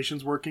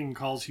communications working and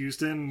calls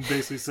Houston and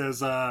basically says,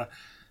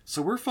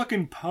 so we're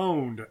fucking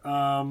pwned.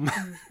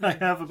 I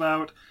have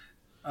about...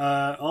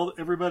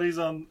 everybody's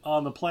on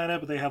the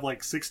planet, but they have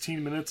like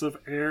 16 minutes of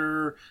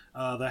air.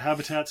 The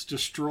habitat's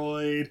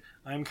destroyed.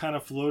 I'm kind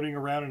of floating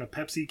around in a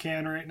Pepsi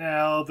can right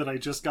now that I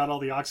just got all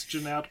the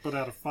oxygen out to put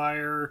out a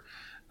fire.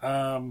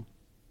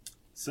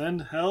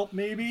 Send help,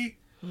 maybe?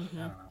 Mm-hmm.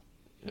 I don't know.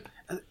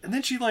 And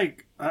then she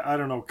like, I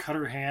don't know, cut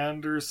her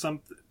hand or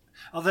something.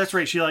 Oh, that's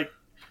right. She like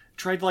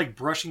tried like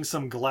brushing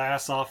some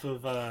glass off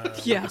of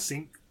like a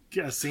sink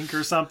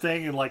or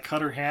something and like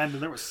cut her hand,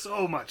 and there was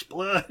so much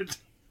blood.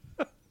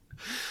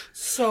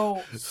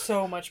 So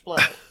much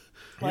blood.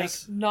 Like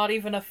Yes. not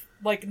even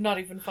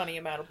funny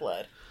amount of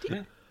blood.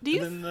 Yeah. Do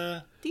you? And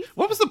then,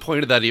 What was the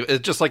point of that? Even?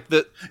 It's just like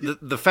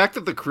the fact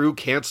that the crew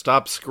can't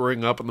stop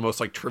screwing up in the most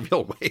like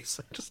trivial ways.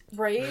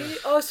 Right?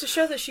 Oh, it's to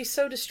show that she's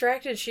so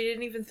distracted she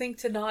didn't even think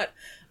to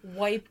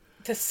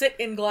sit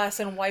in glass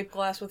and wipe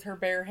glass with her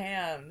bare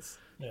hands.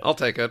 Yeah. I'll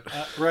take it.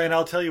 Ryan,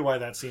 I'll tell you why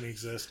that scene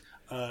exists.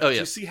 Did yeah.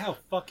 you see how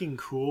fucking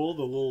cool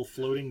the little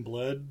floating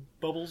blood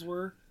bubbles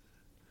were?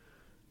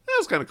 That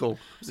was kind of cool.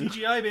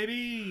 CGI,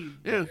 baby.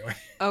 Yeah. Anyway.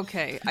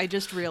 Okay, I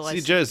just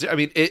realized. CGI. I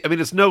mean,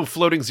 it's no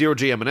floating zero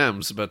G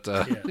M&Ms, but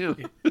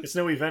It's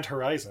no Event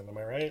Horizon. Am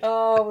I right?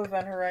 Oh,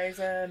 Event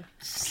Horizon.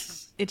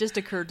 It just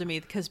occurred to me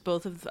because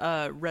both of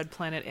Red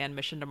Planet and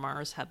Mission to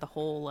Mars had the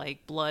whole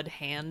like blood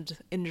hand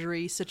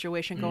injury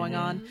situation going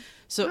on.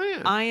 So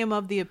I am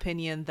of the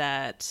opinion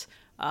that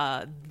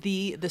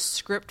the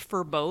script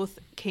for both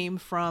came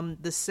from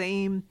the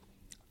same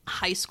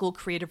high school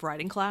creative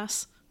writing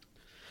class.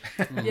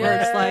 Where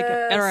it's like,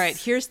 all right,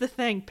 here's the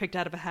thing picked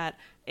out of a hat: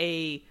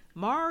 a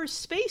Mars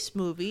space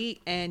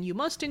movie, and you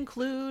must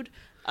include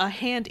a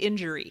hand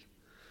injury.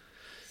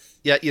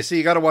 Yeah, you see,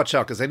 you got to watch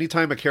out, because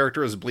anytime a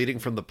character is bleeding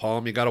from the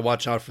palm, you got to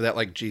watch out for that,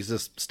 like,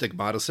 Jesus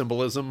stigmata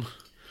symbolism.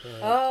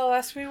 Oh,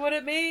 ask me what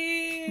it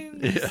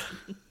means.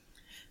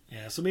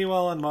 Yeah, so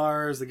meanwhile on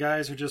Mars, the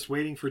guys are just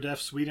waiting for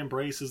Death's sweet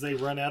embrace as they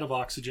run out of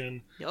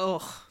oxygen.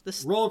 Oh,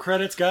 this... Roll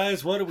credits,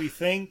 guys. What do we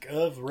think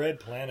of Red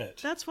Planet?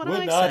 That's what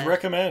Would I not said.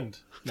 recommend.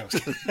 No.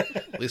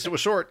 At least it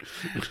was short.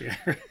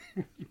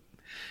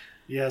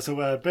 Yeah,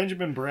 so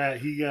Benjamin Bratt,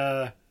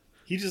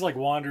 he just like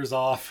wanders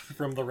off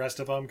from the rest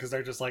of them because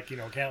they're just like,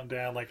 counting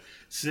down, like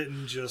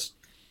sitting just,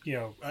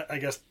 I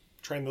guess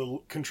trying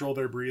to control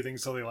their breathing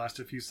so they last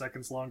a few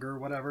seconds longer or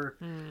whatever.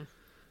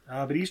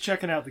 But he's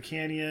checking out the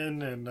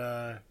canyon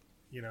and,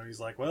 he's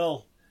like,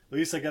 well, at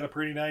least I got a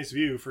pretty nice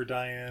view for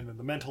Diane. And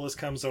the mentalist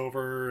comes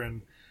over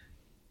and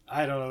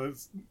I don't know,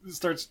 it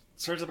starts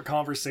up a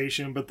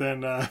conversation, but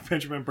then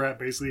Benjamin Bratt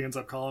basically ends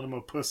up calling him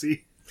a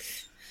pussy.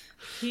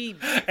 It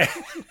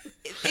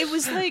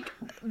was like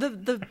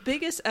the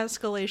biggest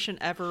escalation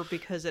ever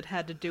because it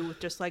had to do with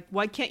just like,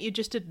 why can't you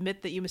just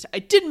admit that you I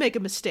did make a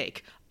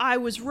mistake. I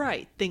was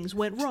right. Things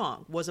went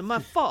wrong. Wasn't my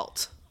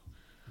fault.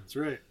 That's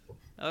right.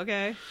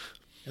 Okay.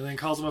 And then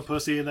calls him a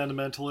pussy, and then the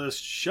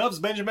mentalist shoves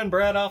Benjamin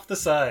Bratt off the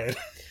side.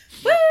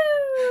 Woo!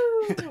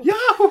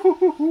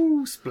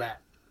 Yahoo! Splat.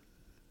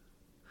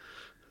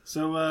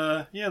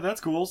 So,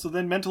 that's cool. So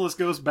then Mentalist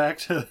goes back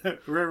to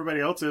where everybody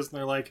else is, and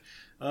they're like,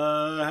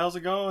 how's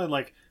it going?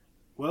 Like,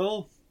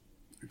 well,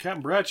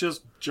 Captain Bratt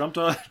just jumped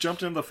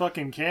in the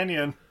fucking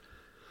canyon.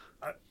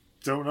 I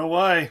don't know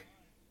why.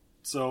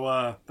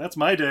 So, that's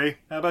my day.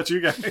 How about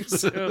you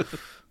guys?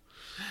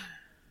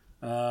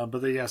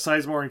 But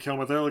Sizemore and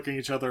Kilmer, they're looking at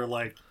each other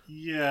like,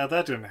 yeah,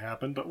 that didn't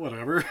happen, but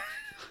whatever.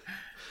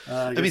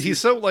 I mean, he's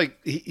so, like,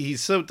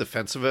 he's so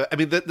defensive. I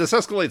mean, this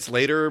escalates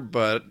later,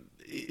 but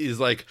he's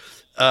like,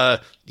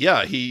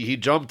 he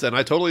jumped and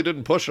I totally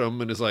didn't push him.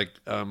 And he's like,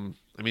 I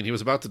mean, he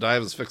was about to die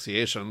of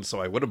asphyxiation,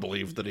 so I would have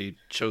believed that he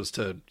chose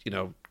to,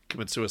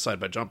 commit suicide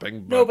by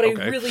jumping. But, no, but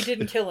I really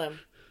didn't kill him.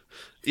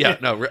 Yeah,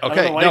 no, okay. I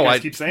don't know why you guys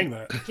keep saying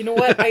that. You know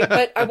what?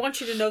 But I want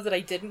you to know that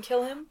I didn't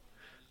kill him.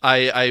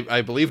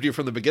 I believed you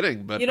from the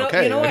beginning, but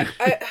okay. You know what?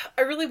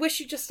 I really wish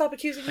you'd just stop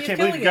accusing me of killing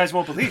him. I can't believe you guys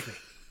won't believe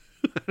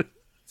me.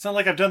 It's not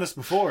like I've done this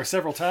before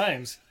several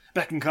times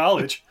back in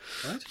college.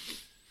 What?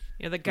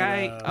 Yeah, the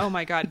guy... oh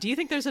my god. Do you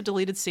think there's a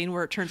deleted scene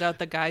where it turns out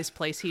the guy's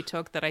place he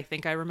took that I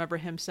think I remember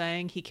him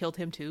saying he killed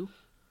him too?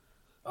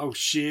 Oh,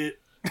 shit.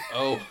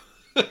 Oh.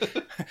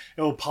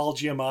 Paul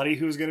Giamatti,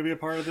 who's going to be a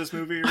part of this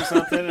movie or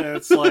something, and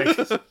it's like,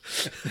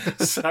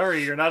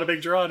 sorry, you're not a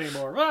big draw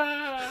anymore.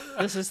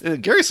 This is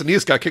Gary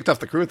Sinise got kicked off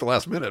the crew at the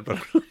last minute,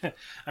 but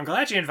I'm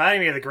glad you invited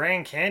me to the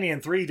Grand Canyon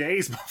 3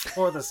 days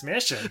before this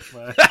mission.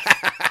 But...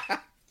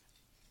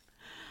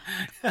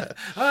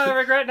 I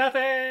regret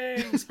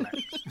nothing.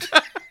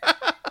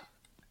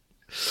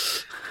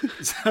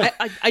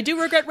 I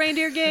do regret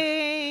reindeer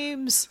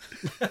games.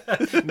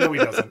 No, he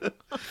doesn't.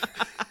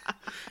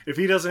 If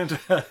he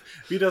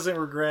doesn't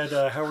regret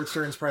Howard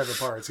Stern's Private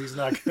Parts, he's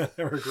not going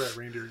to regret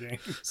Reindeer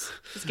Games.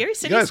 Is Gary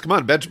Sinise... Guys, come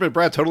on. Benjamin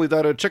Bratt totally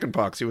died of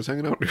chickenpox. He was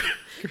hanging out with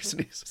Gary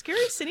Sinise. Is Gary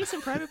Sinise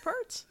in Private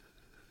Parts?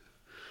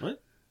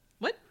 What?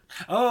 What?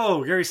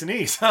 Oh, Gary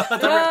Sinise. I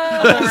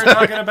thought we were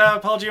talking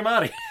about Paul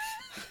Giamatti.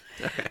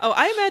 Oh,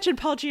 I imagine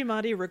Paul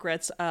Giamatti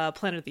regrets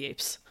Planet of the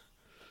Apes.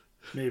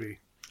 Maybe.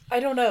 I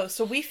don't know.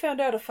 So we found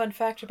out a fun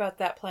fact about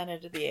that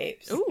Planet of the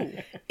Apes. Ooh.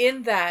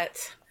 In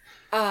that,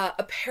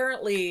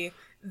 apparently...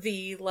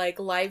 the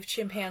live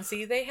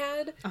chimpanzee they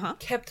had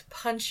kept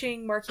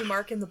punching Marky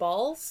Mark in the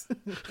balls,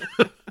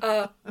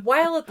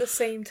 while at the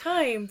same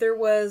time there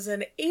was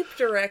an ape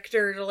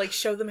director to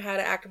show them how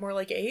to act more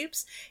like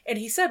apes, and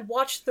he said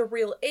watch the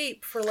real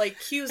ape for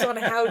cues on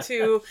how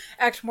to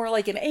act more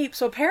like an ape.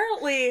 So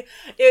apparently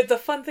the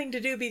fun thing to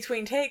do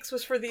between takes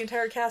was for the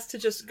entire cast to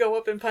just go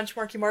up and punch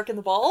Marky Mark in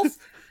the balls.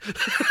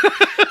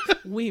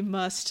 We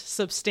must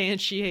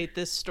substantiate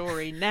this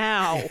story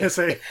now.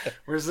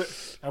 Where's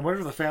it? I wonder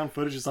if the found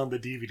footage footage on the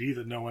DVD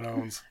that no one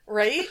owns.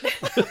 Right?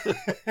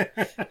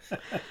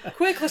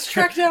 Quick, let's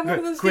track down one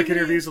of those Quick DVDs.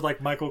 interviews with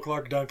like Michael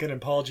Clark Duncan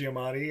and Paul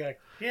Giamatti. Like,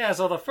 yeah,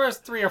 so the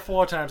first 3 or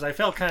 4 times I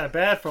felt kind of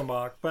bad for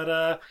Mark,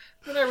 but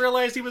then I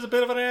realized he was a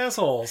bit of an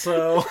asshole,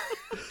 so...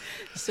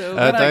 So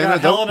then I Diana,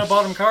 got Helena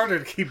Bonham Carter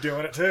to keep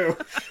doing it too.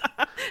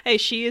 hey,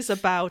 she is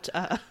about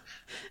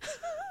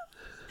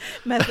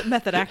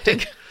method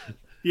acting.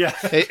 Yeah.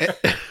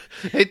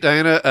 Hey,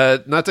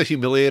 Diana, not to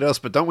humiliate us,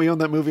 but don't we own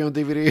that movie on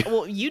DVD?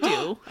 Well, you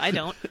do. I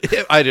don't.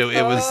 I do.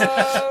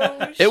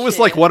 It was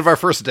like one of our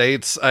first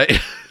dates.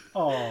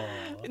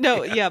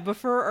 No, yeah,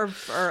 before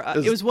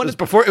it was one.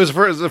 It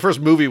was the first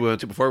movie we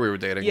went to before we were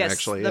dating. Yes,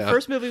 actually, the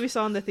first movie we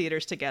saw in the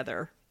theaters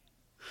together.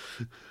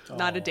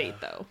 Not a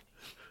date though.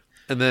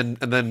 And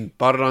then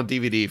bought it on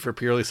DVD for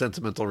purely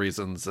sentimental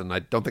reasons, and I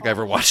don't think I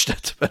ever watched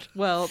it. But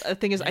well, the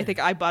thing is, I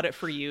think I bought it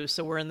for you,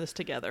 so we're in this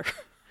together.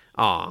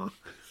 Aw.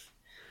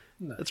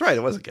 That's right,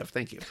 it was a gift.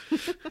 Thank you.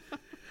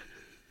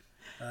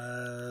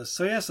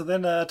 So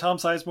then Tom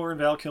Sizemore and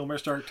Val Kilmer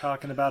start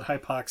talking about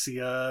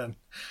hypoxia, and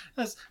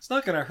it's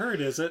not going to hurt,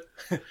 is it?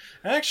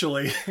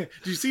 Actually, did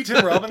you see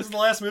Tim Robbins in the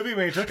last movie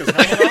when he took his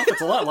helmet off?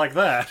 It's a lot like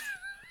that.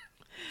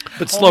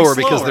 But slower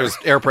because there's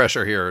air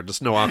pressure here,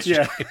 just no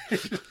oxygen. Yeah,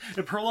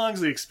 it prolongs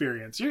the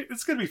experience.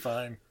 It's going to be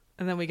fine.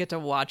 And then we get to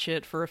watch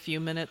it for a few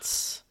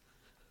minutes.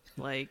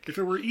 Like, if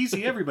it were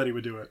easy, everybody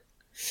would do it.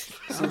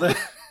 So then,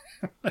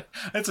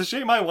 it's a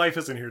shame my wife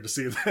isn't here to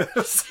see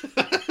this.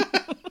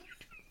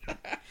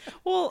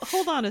 Well,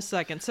 hold on a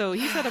second. So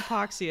he said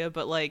hypoxia,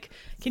 but like,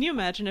 can you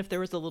imagine if there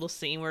was a little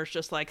scene where it's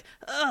just like,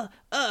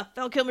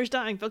 Val Kilmer's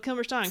dying, Val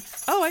Kilmer's dying.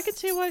 Oh, I can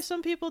see why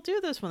some people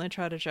do this when they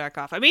try to jack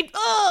off. I mean,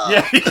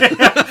 Yeah.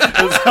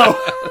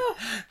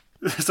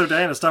 So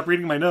Diana, stop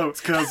reading my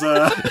notes, because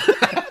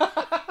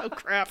oh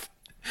crap.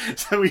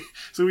 So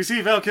we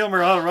see Val Kilmer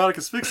autoerotic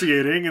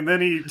asphyxiating, and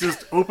then he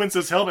just opens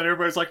his helmet, and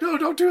everybody's like, no,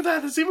 don't do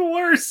that, it's even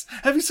worse.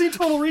 Have you seen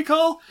Total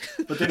Recall?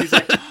 But then he's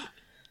like,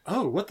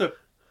 oh, what the...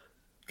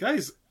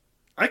 Guys,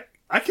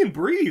 I can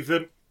breathe,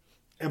 and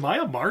am I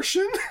a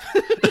Martian?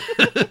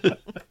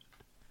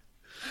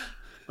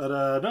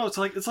 But no, it's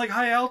like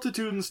high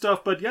altitude and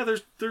stuff, but yeah,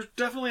 there's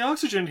definitely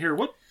oxygen here.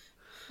 What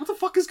the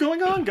fuck is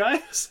going on,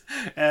 guys?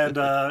 And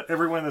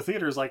everyone in the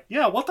theater is like,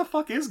 yeah, what the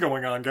fuck is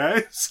going on,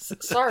 guys?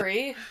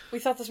 Sorry, we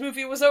thought this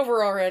movie was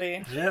over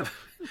already. Yeah,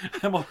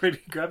 I'm already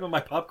grabbing my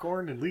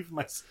popcorn and leaving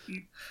my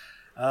seat.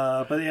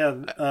 But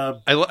yeah,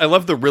 I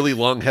love the really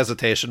long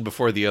hesitation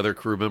before the other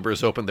crew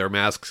members open their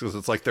masks, because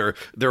it's like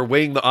they're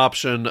weighing the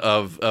option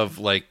of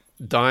like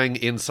dying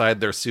inside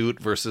their suit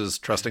versus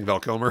trusting Val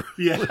Kilmer.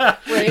 Yeah,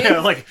 right?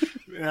 Yeah, like,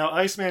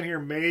 Iceman here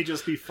may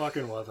just be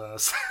fucking with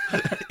us.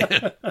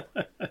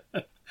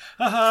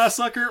 Haha,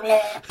 sucker.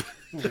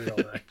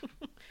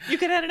 You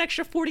could add an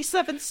extra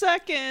 47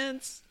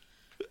 seconds.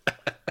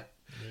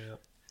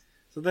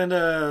 So then,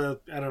 I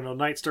don't know,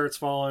 night starts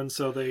falling,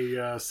 so they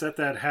set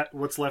that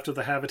what's left of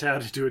the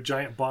habitat into a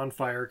giant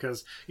bonfire,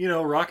 because,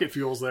 rocket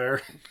fuel's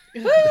there.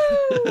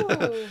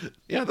 Woo!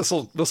 Yeah,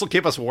 this'll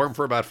keep us warm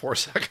for about 4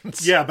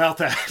 seconds. Yeah, about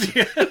that.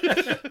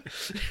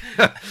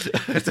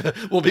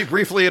 We'll be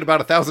briefly at about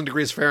 1,000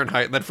 degrees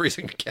Fahrenheit and then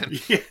freezing again.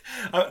 Yeah,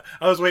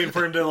 I was waiting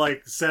for him to,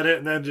 like, set it,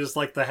 and then just,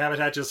 like, the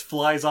habitat just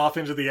flies off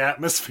into the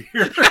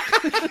atmosphere.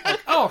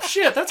 Like, oh,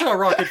 shit, that's how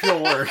rocket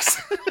fuel works.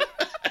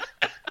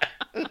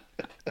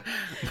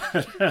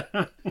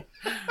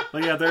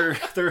 But yeah,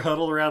 they're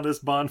huddled around this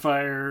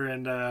bonfire,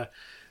 and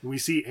we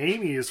see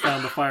Amy has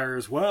found the fire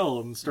as well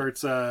and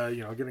starts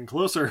getting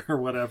closer or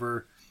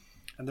whatever.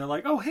 And they're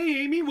like, "Oh,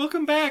 hey, Amy,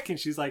 welcome back." And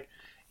she's like,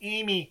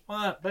 "Amy,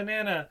 what?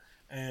 Banana?"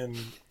 And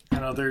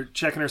they're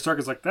checking her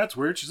circuits like, "That's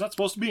weird. She's not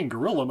supposed to be in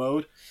gorilla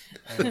mode."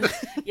 And,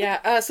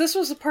 Yeah, so this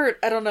was the part,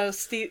 I don't know,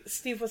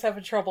 Steve was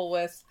having trouble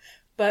with.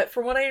 But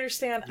from what I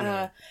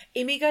understand,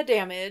 Amy got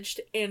damaged,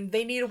 and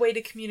they need a way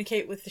to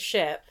communicate with the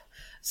ship.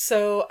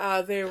 So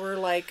they were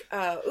like,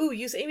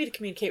 use Amy to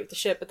communicate with the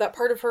ship. But that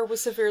part of her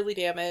was severely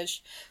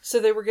damaged. So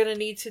they were going to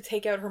need to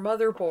take out her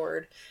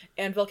motherboard.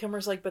 And Val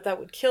Kilmer's like, but that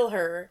would kill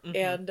her. Mm-hmm.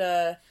 And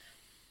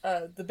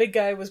the big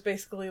guy was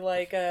basically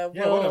like,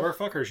 whatever,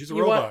 fuck her, she's a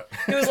robot.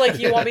 He was like,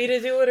 you want me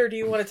to do it, or do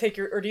you want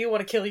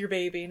to kill your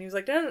baby? And he was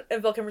like, no.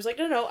 And Val Kilmer's like,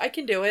 no, I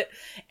can do it.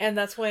 And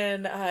that's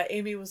when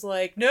Amy was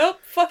like, nope,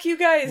 fuck you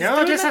guys.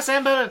 No,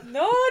 disassemble.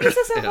 No,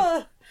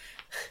 disassemble.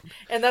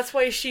 And that's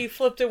why she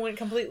flipped and went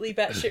completely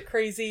batshit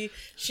crazy.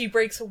 She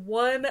breaks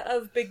one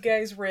of Big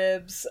Guy's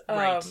ribs,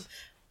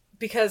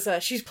 because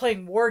she's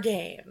playing war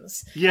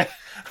games. Yeah.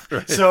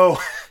 Right. So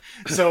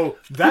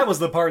that was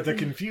the part that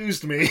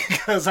confused me,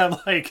 because I'm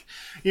like,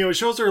 it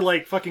shows her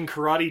like fucking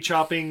karate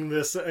chopping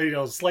this,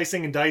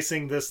 slicing and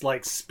dicing this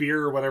like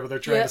spear or whatever they're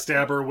trying to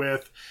stab her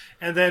with.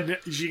 And then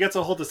she gets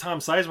a hold of Tom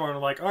Sizemore, and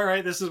I'm like, all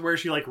right, this is where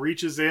she like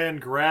reaches in,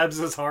 grabs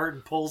his heart,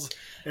 and pulls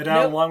it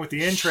out along with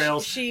the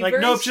entrails.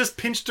 Nope, just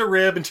pinched a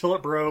rib until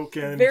it broke.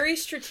 And very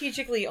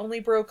strategically only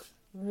broke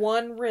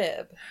one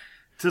rib.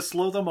 To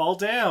slow them all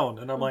down.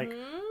 And I'm like,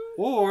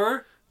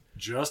 or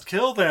just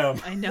kill them.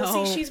 I know.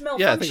 Well, see, she's malfunctioning,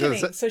 Yeah, I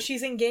think that's... so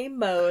she's in game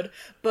mode,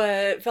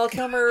 but Val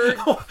Kilmer...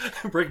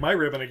 Break my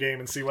rib in a game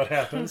and see what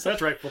happens.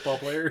 That's right, football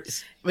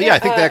players. But yeah, I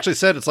think they actually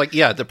said it's like,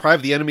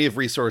 deprive the enemy of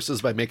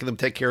resources by making them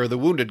take care of the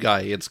wounded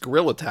guy. It's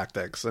guerrilla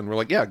tactics. And we're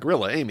like,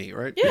 guerrilla, Amy,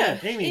 right? Yeah,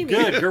 Amy.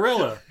 Good,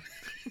 gorilla.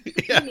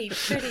 Amy,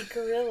 pretty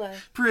gorilla.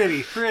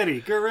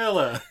 Pretty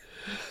gorilla.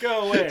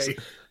 Go away.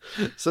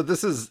 So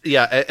this is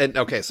and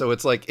okay, so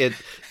it's like it's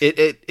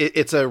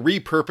a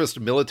repurposed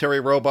military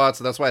robot,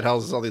 so that's why it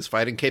houses all these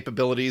fighting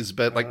capabilities,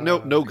 but like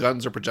no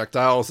guns or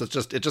projectiles. It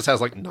just has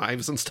like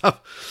knives and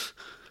stuff.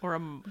 Or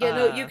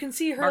you can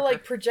see her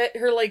marker.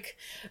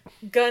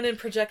 Gun and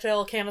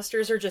projectile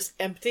canisters are just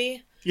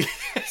empty.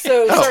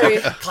 So sorry,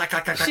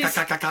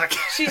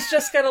 she's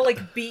just gotta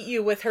like beat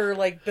you with her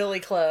like billy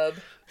club.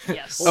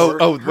 Yes.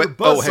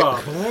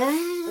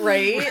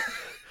 Right.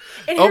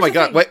 And oh my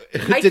god! Wait,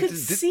 I could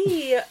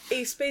see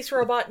a space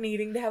robot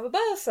needing to have a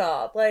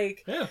buzzsaw.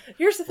 Like,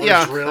 here's the thing: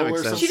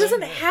 she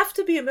doesn't have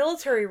to be a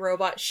military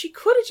robot. She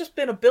could have just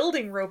been a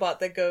building robot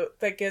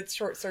that gets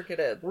short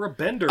circuited, or a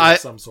bender of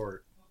some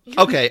sort.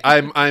 Okay,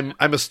 I'm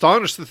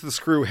astonished that this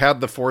crew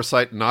had the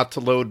foresight not to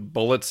load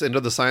bullets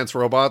into the science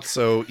robots.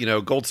 So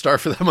gold star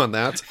for them on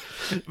that.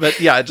 But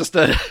yeah, just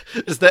that,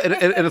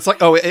 and it's like,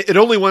 it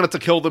only wanted to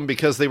kill them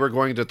because they were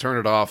going to turn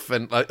it off.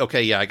 And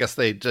I guess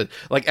they did,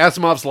 like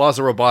Asimov's laws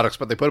of robotics,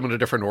 but they put them in a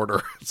different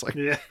order. It's like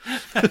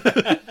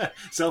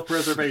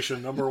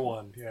self-preservation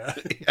 #1.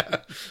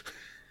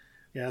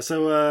 Yeah.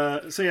 So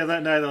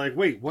that night they're like,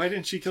 wait, why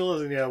didn't she kill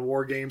us? And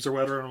war games or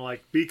whatever. And I'm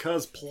like,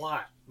 because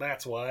plot.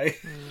 That's why.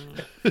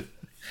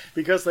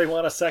 Because they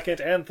want a second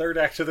and third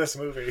act to this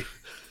movie.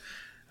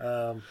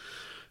 So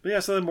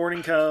the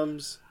morning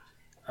comes.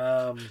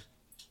 I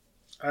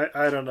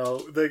don't know.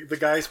 The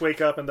guys wake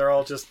up and they're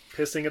all just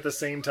pissing at the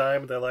same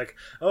time. They're like,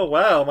 oh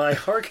wow, my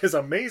arc is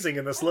amazing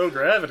in this low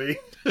gravity.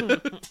 And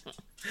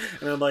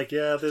I'm like,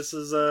 yeah, this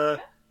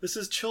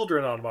is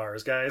children on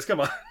Mars, guys.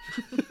 Come on.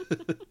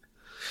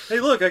 Hey,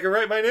 look, I can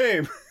write my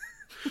name.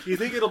 You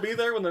think it'll be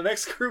there when the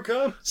next crew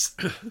comes?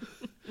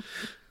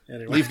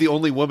 Anyway. Leave the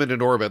only woman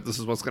in orbit. This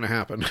is what's going to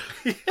happen.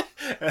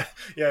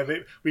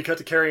 We cut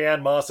to Carrie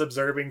Ann Moss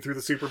observing through the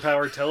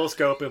superpowered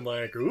telescope and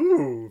like,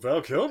 ooh,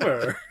 Val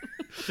Kilmer.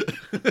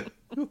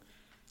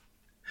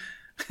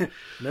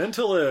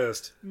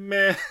 Mentalist.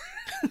 Meh.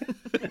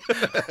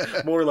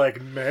 More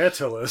like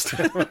mentalist.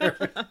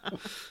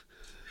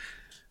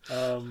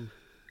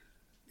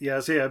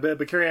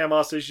 But Carrie Ann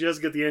Moss, she does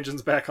get the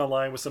engines back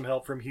online with some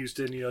help from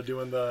Houston,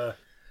 doing the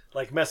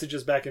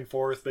messages back and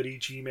forth, but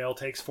each email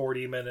takes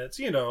 40 minutes,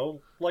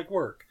 like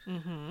work.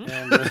 Mm-hmm.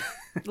 And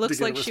looks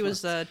like she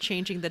was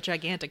changing the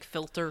gigantic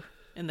filter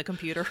in the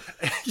computer.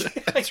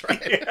 That's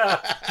right.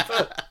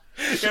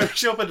 Yeah,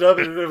 she opened it up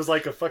and it was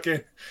like a fucking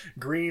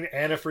green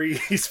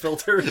antifreeze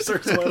filters or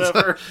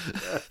whatever.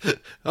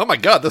 Oh my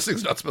god, this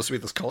thing's not supposed to be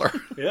this color.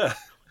 Yeah.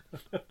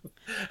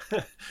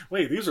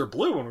 Wait, these are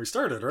blue when we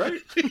started, right?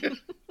 Are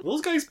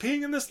those guys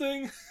peeing in this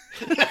thing?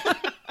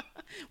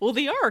 Well,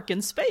 the Ark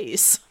in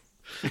space.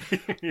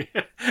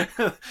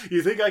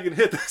 You think I can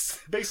hit this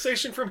base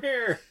station from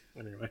here?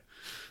 Anyway,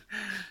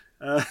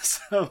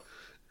 so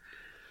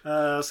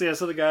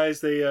the guys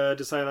they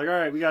decide like, all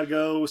right, we gotta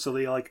go. So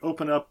they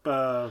open up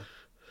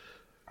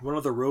one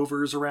of the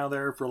rovers around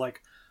there for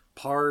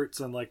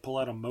parts and pull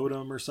out a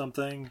modem or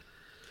something.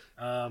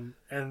 And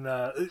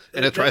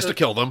it tries to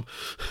kill them.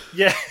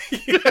 Yeah,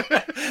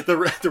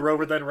 the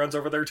rover then runs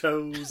over their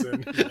toes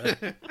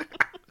and.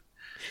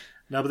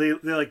 No,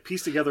 but they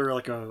piece together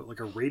like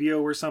a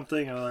radio or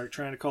something, and they're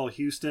trying to call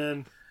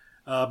Houston.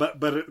 But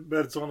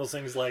it's one of those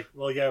things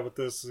with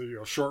this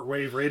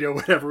shortwave radio,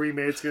 whatever we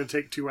made, it's going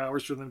to take 2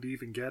 hours for them to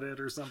even get it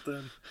or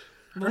something.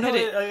 I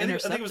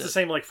think it was the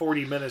same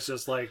 40 minutes.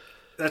 Just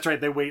that's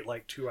right. They wait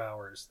 2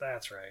 hours.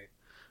 That's right.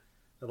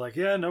 They're like,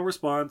 yeah, no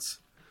response.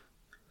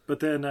 But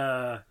then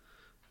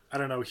I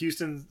don't know.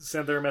 Houston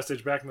sent their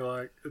message back and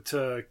they're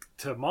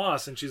to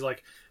Moss, and she's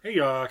like, "Hey,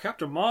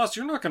 Captain Moss,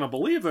 you're not gonna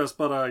believe this,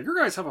 but your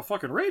guys have a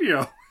fucking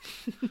radio."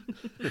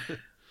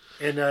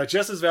 And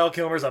just as Val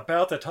Kilmer's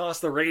about to toss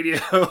the radio,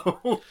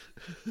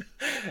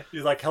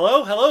 he's like,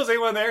 "Hello, is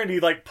anyone there?" And he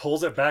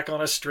pulls it back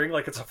on a string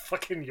like it's a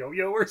fucking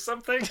yo-yo or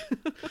something.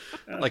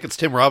 Like it's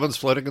Tim Robbins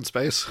floating in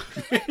space.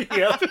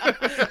 Yeah.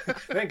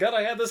 Thank God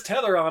I had this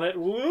tether on it.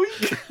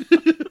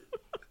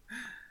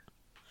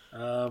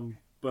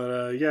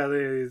 But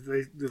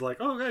they're like,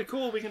 oh, okay,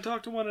 cool, we can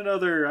talk to one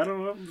another. I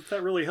don't know if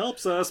that really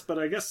helps us, but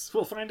I guess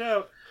we'll find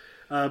out.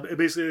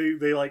 Basically,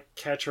 they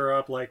catch her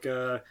up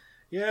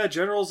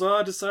General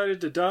Zod decided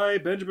to die.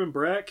 Benjamin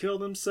Bratt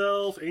killed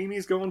himself.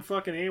 Amy's going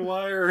fucking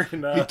haywire.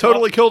 And, he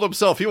totally killed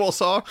himself. You all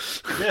saw.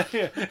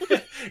 Yeah.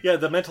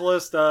 The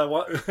mentalist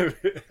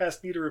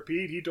asked me to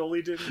repeat. He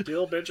totally didn't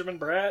kill Benjamin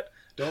Bratt.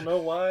 Don't know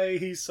why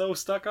he's so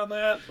stuck on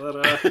that,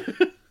 but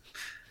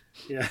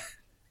yeah.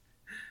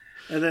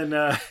 And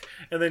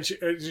then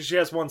she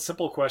has one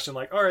simple question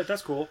all right,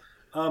 that's cool.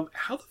 how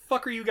the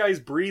fuck are you guys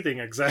breathing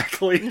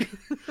exactly?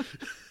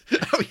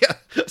 Oh, yeah.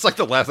 It's like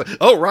the last thing.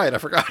 Oh, right. I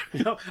forgot.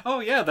 Oh,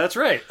 yeah, that's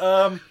right.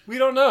 We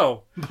don't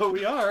know, but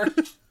we are.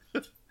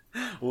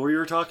 We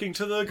are talking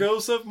to the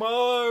ghosts of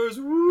Mars.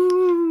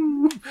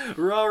 Woo!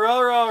 Rah, rah,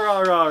 rah,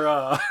 rah, rah,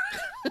 rah.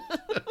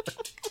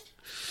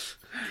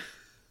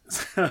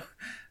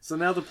 So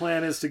now the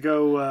plan is to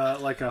go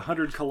like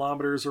 100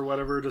 kilometers or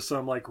whatever to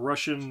some like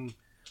Russian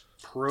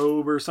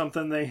probe or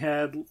something they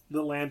had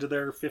that landed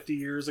there 50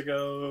 years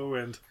ago,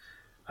 and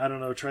I don't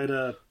know, try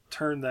to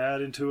turn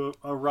that into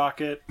a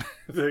rocket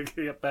to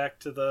get back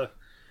to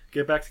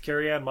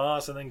Carrie Ann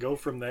Moss and then go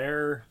from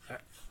there.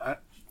 I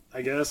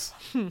guess.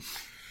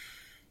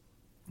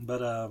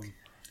 But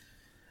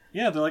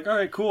yeah, they're like, all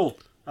right, cool.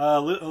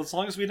 As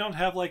long as we don't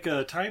have like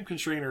a time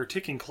constraint or a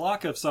ticking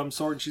clock of some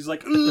sort. And she's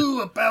like,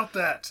 ooh, about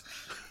that.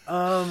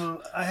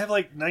 I have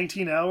like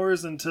 19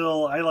 hours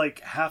until I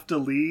like have to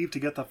leave to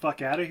get the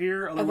fuck out of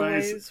here.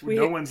 Otherwise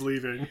no one's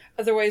leaving.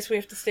 Otherwise we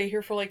have to stay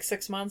here for like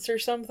 6 months or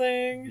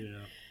something.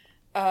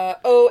 Yeah.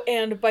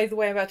 And by the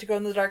way, I'm about to go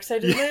on the dark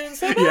side of the moon,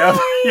 so Yeah.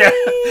 bye! Yeah.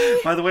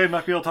 By the way, I'm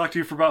not going to be able to talk to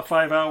you for about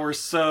 5 hours,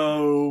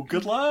 so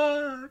good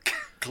luck.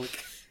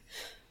 Click.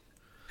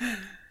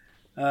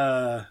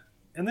 And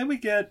then we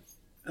get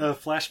a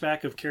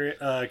flashback of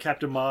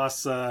Captain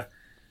Moss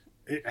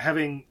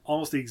having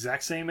almost the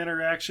exact same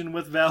interaction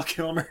with Val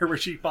Kilmer where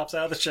she pops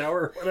out of the shower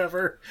or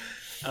whatever.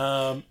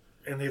 And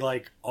they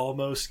like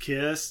almost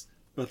kiss,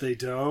 but they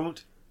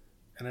don't.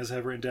 And as I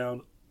have written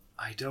down,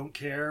 I don't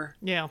care.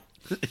 Yeah.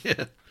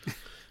 Yeah.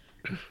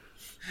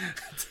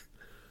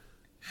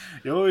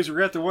 You always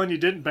regret the one you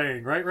didn't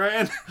bang, right,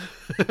 Ryan?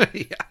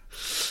 Yeah.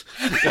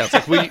 Yeah, it's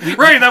like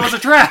Ryan, that was a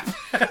trap!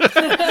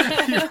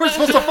 You were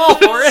supposed to fall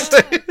for it!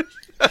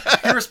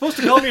 You were supposed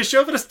to call me a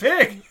chauvinist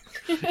pig!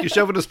 You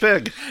chauvinist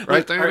pig,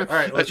 right there. All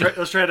right, let's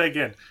try that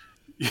again.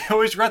 You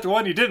always regret the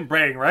one you didn't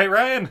bang, right,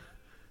 Ryan?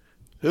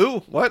 Who?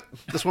 What?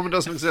 This woman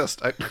doesn't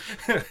exist.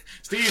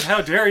 Steve,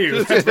 how dare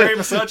you? That's very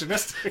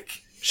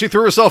misogynistic. She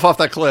threw herself off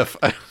that cliff.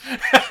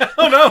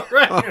 Oh no,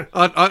 Ryan!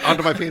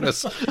 Onto my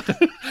penis.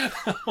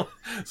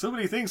 So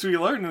many things we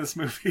learned in this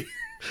movie.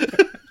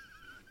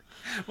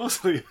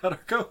 Mostly about our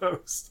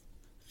co-host.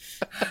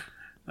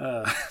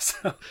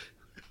 So.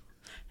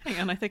 Hang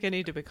on, I think I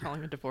need to be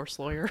calling a divorce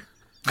lawyer.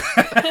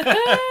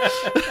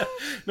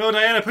 No,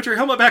 Diana, put your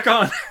helmet back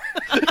on.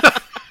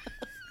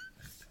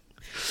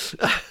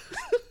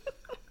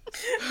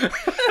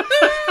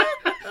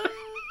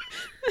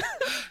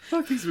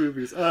 Fuck these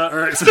movies. All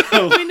right,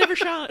 so We never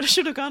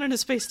should have gone into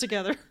space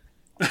together.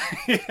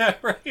 Yeah,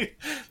 right.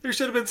 There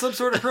should have been some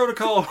sort of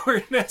protocol where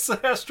NASA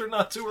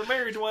astronauts who were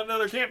married to one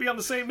another can't be on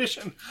the same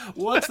mission.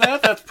 What's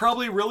that? That's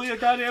probably really a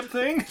goddamn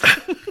thing.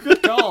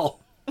 Good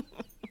call.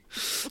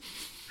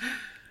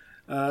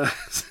 So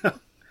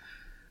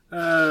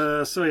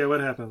yeah,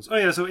 what happens? Oh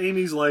yeah, so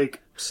Amy's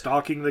like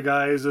stalking the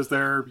guys as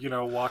they're,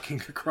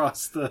 walking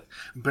across the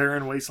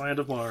barren wasteland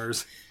of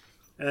Mars.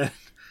 And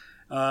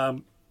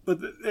but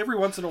every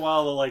once in a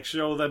while they'll like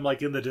show them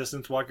like in the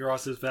distance walking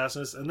across his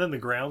fastness, and then the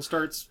ground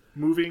starts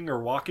moving or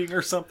walking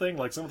or something,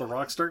 like some of the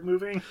rocks start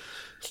moving.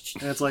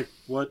 And it's like,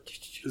 what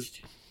is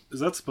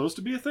that supposed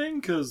to be a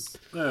thing? Because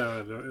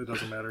it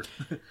doesn't matter.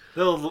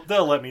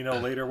 They'll let me know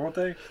later, won't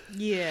they?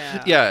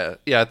 Yeah.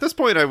 Yeah. At this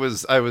point, I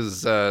was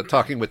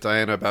talking with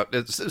Diana about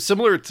it's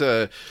similar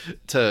to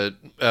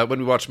when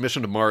we watched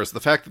Mission to Mars.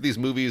 The fact that these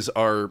movies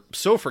are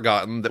so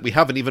forgotten that we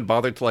haven't even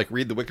bothered to like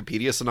read the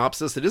Wikipedia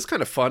synopsis. It is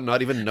kind of fun,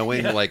 not even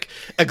knowing like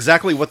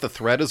exactly what the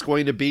thread is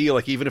going to be.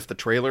 Like even if the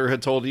trailer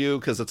had told you,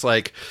 because it's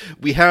like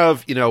we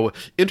have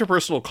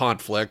interpersonal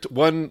conflict.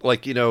 One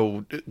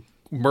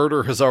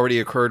murder has already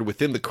occurred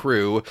within the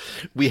crew.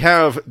 We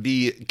have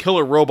the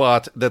killer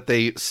robot that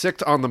they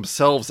sicked on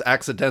themselves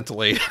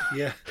accidentally.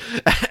 Yeah.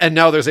 And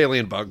now there's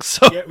alien bugs.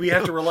 So. Yeah, we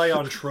have to rely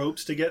on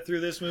tropes to get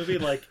through this movie.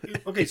 Like,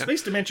 okay,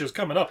 space dementia is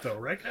coming up though,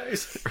 right,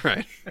 guys?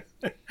 Right.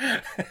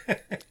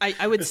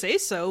 I would say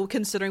so,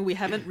 considering we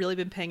haven't really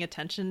been paying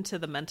attention to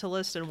the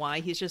mentalist and why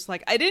he's just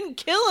like, I didn't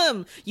kill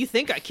him. You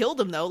think I killed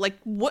him though? Like,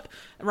 what?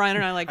 Ryan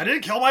and I like, I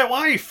didn't kill my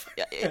wife.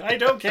 I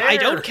don't care. I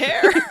don't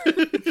care.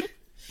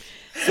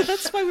 So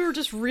that's why we were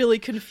just really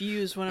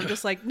confused when I'm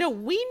just like, no,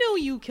 we know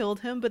you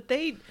killed him, but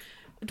you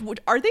think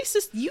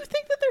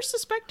that they're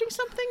suspecting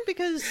something?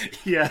 Because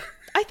yeah,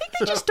 I think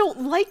they just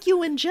don't like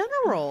you in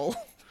general.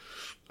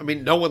 I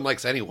mean, no one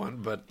likes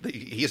anyone, but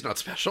he's not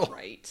special.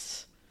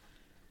 Right.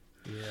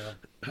 Yeah.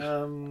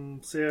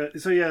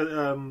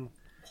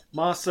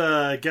 Moss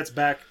gets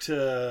back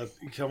to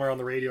Kilmer on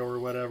the radio or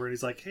whatever, and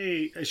she's like,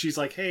 hey,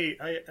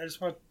 I just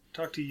want to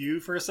talk to you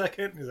for a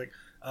second. And he's like,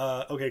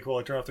 okay, cool.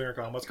 I turn off the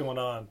intercom. What's going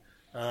on?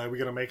 Are we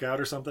gonna make out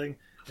or something?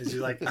 And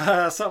she's like,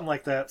 something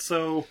like that.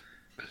 So,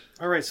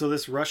 all right. So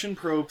this Russian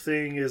probe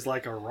thing is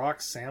like a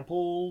rock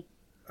sample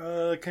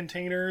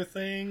container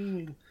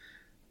thing,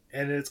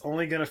 and it's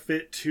only gonna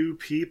fit 2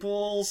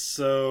 people.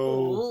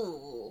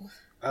 So,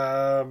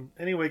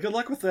 anyway, good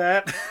luck with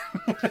that.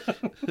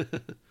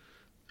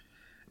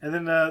 And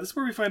then this is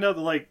where we find out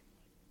that like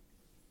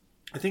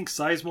I think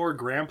Sizemore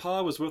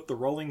grandpa was with the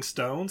Rolling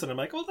Stones, and I'm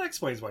like, well, that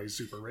explains why he's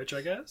super rich,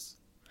 I guess.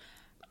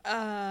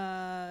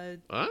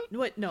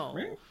 What? No.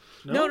 Right?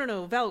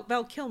 No.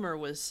 Val Kilmer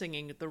was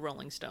singing the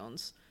Rolling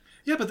Stones.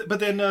 Yeah, but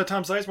then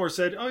Tom Sizemore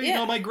said, oh, you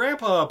know, my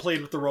grandpa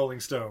played with the Rolling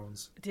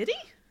Stones. Did he?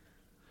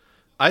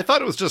 I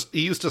thought it was just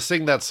he used to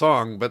sing that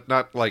song, but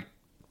not like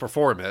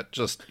perform it.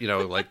 Just, you know,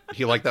 like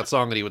he liked that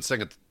song and he would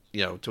sing it,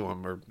 you know, to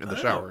him or in the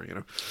shower, you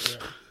know.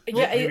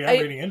 Yeah, Maybe I'm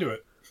reading into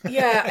it.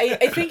 Yeah,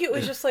 I think it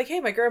was just like, hey,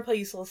 my grandpa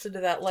used to listen to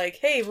that. Like,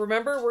 hey,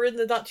 remember, we're in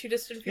the not too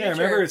distant future. Yeah,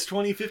 remember, it's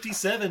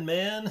 2057,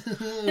 man.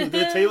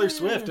 The Taylor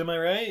Swift, am I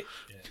right?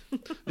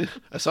 Yeah.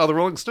 I saw the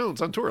Rolling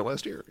Stones on tour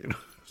last year, you know.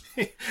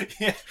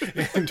 Yeah,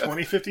 in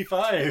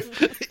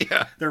 2055.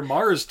 Yeah. Their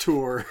Mars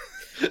tour.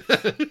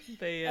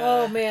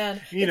 Oh, man.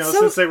 You know,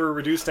 since they were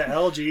reduced to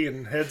algae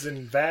and heads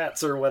in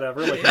vats or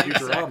whatever, like in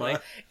Futurama. Exactly.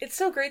 It's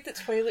so great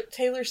that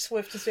Taylor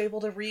Swift is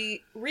able to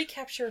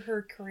recapture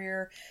her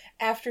career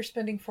after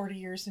spending 40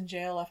 years in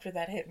jail after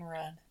that hit and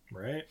run.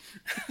 Right.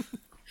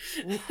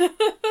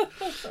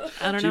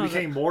 I don't she know. She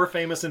became more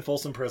famous in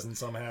Folsom Prison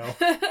somehow.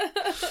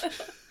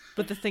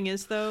 But the thing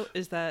is, though,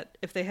 is that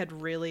if they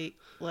had really,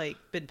 like,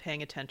 been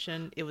paying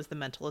attention, it was The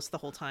Mentalist the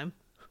whole time.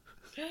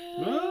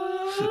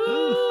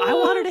 I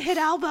wanted a hit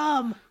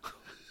album.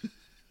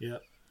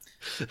 Yep.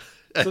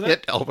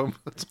 Hit album.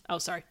 Oh,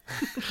 sorry.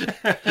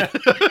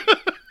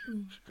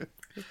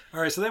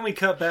 All right, so then we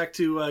cut back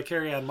to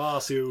Carrie-Anne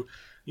Moss, who,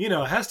 you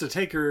know, has to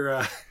take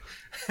her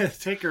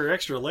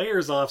extra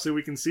layers off so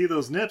we can see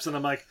those nips, and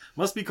I'm like,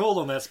 must be cold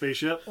on that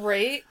spaceship.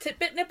 Right?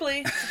 Tit-bit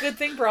nipply. It's a good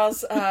thing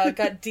bras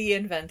got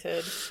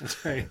de-invented.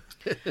 That's right.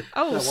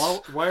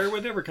 Oh, wire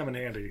would never come in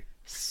handy.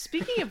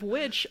 Speaking of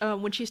which,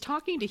 when she's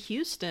talking to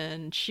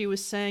Houston, she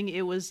was saying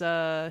it was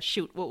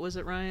what was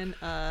it, Ryan?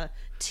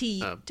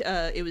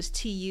 It was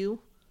TU.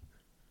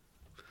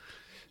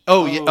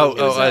 Oh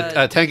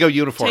yeah. Tango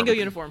uniform. Tango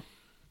uniform.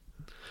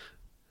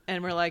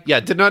 And we're like, yeah,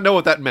 did not know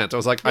what that meant. I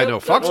was like, I know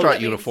Foxtrot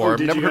uniform.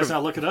 Did Never you heard guys of...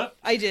 not look it up?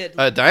 I did.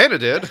 Diana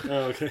did.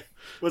 Oh, okay.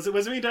 Was it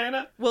me,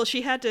 Diana? Well,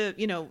 she had to,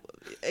 you know,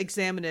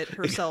 examine it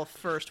herself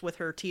first with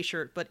her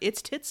T-shirt, but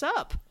it's tits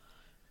up.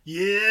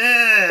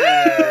 Yeah.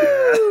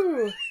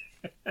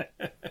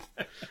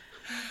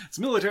 It's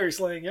military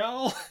slang,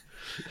 y'all.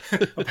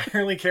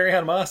 Apparently,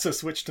 Carrie-Anne Moss has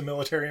switched to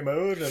military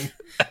mode, and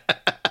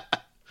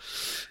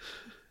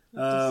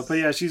but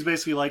yeah, she's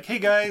basically like, "Hey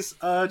guys,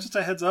 just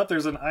a heads up,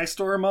 there's an ice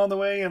storm on the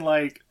way, and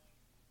like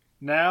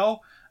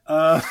now."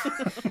 And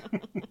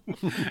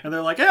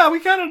they're like, "Yeah, we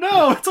kind of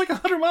know. It's like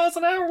 100 miles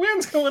an hour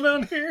winds going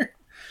on here."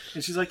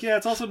 And she's like, "Yeah,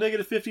 it's also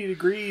negative 50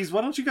 degrees.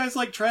 Why don't you guys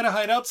like try to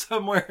hide out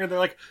somewhere?" And they're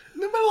like, "In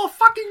the middle of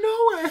fucking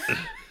nowhere."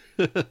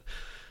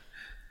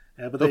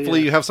 Yeah, but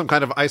hopefully you have some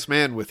kind of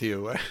Iceman with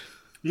you.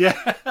 Yeah.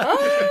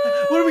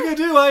 What are we gonna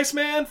do,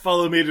 Iceman?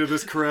 Follow me to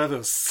this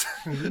crevice.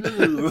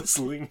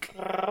 Slink.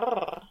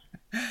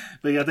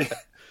 But yeah,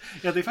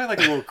 they find like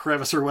a little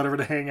crevice or whatever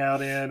to hang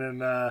out in,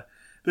 and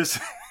this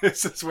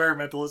is where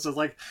Mentalist is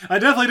like, "I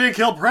definitely didn't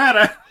kill Pratt.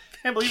 I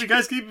can't believe you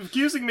guys keep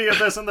accusing me of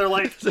this." And they're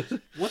like,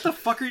 "What the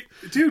fuck are you,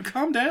 dude?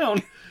 Calm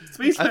down,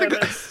 Space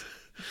Madness."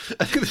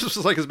 I think this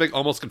was like his big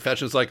almost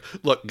confession. It's like,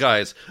 look,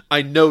 guys,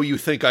 I know you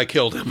think I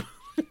killed him.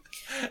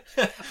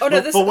 Oh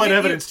no! But what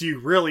evidence do you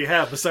really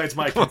have besides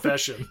my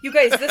confession? You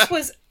guys, this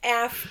was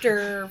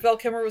after Val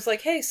Kilmer was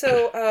like, "Hey,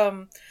 so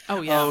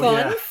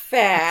fun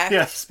fact."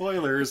 Yeah,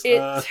 spoilers.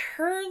 It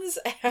turns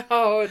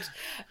out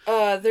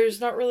there's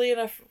not really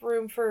enough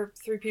room for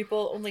 3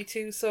 people, only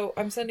 2. So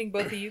I'm sending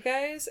both of you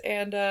guys,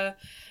 and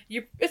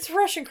it's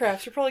Russian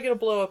crafts. You're probably gonna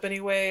blow up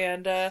anyway,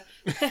 and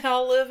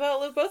I'll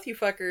live both you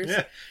fuckers.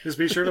 Yeah, just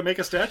be sure to make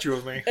a statue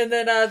of me. And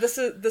then this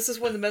is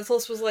when the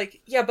Mentalist was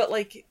like, "Yeah, but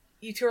like."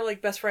 You two are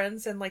like best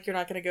friends and like you're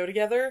not going to go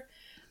together.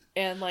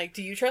 And like,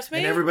 do you trust me?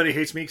 And everybody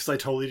hates me because I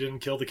totally didn't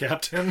kill the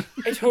captain.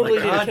 I totally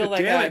didn't kill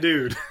that guy. It,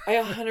 dude. I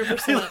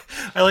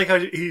 100%. I like how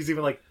he's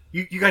even like,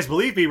 you guys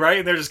believe me, right?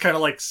 And they're just kind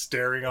of like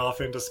staring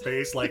off into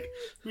space. Like,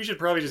 we should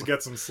probably just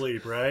get some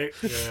sleep, right?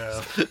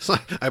 Yeah.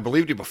 I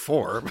believed you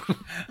before.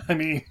 I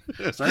mean,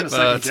 starting to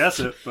second guess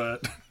it,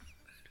 but.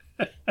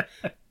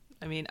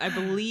 I mean, I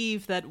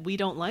believe that we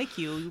don't like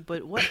you,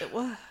 but what?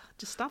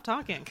 Just stop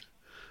talking.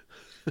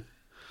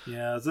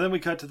 Yeah, so then we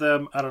cut to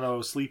them, I don't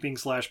know, sleeping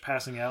 /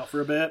 passing out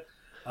for a bit.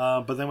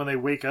 But then when they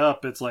wake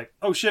up, it's like,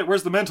 oh shit,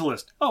 where's the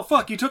Mentalist? Oh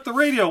fuck, you took the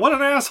radio, what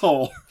an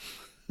asshole!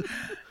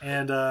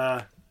 And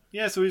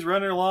yeah, so he's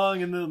running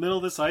along in the middle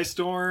of this ice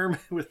storm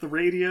with the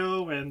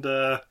radio, and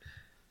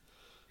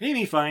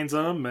Amy finds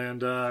him,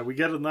 and we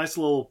get a nice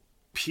little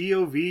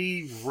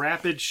POV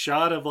rapid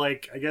shot of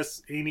like, I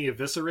guess Amy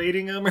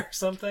eviscerating him or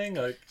something,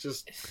 like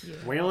just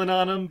wailing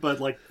on him, but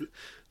like, I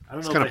don't know.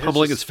 It's kind of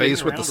pummeling his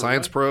face with the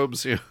science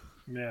probes, yeah.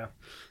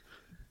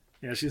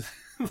 Yeah, she's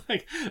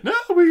like, "No,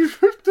 we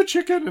hurt the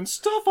chicken and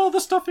stuff all the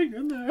stuffing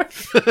in there."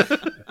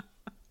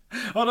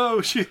 Oh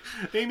no,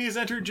 Amy's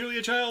entered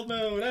Julia Child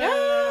mode.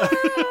 Ah!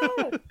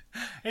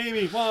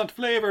 Amy, want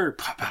flavor.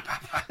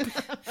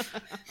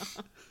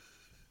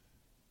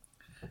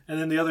 And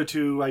then the other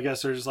two, I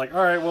guess, are just like,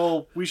 all right,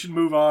 well, we should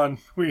move on.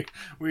 We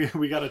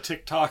got a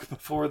TikTok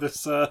before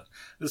this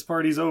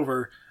party's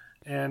over.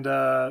 And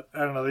I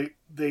don't know,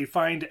 they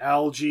find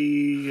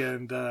algae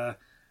and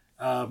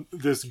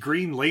this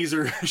green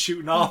laser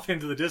shooting off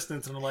into the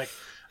distance, and I'm like,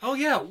 oh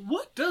yeah,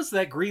 what does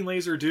that green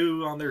laser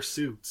do on their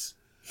suits?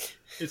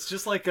 It's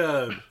just like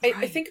I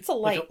think it's a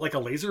light, like a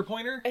laser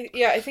pointer.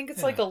 I think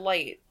it's like a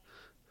light.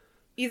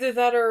 Either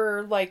that,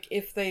 or like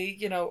if they,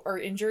 are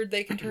injured,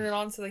 they can turn it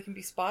on so they can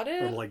be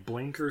spotted. Or like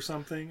blink or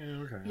something.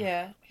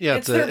 Okay. Yeah.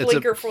 It's their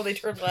blinker before they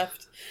turn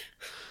left.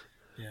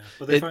 Yeah,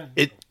 but they find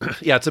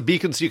it's a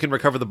beacon so you can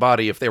recover the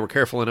body if they were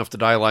careful enough to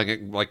die lying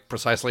it like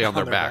precisely on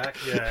their back.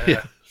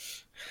 Yeah.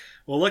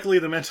 Well, luckily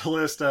the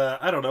mentalist,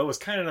 I don't know, was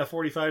kind of in a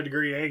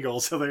 45-degree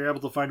angle, so they were able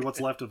to find what's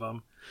left of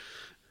him.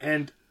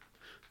 And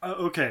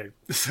okay,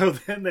 so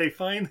then they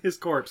find his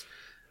corpse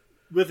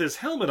with his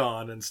helmet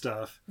on and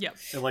stuff. Yep.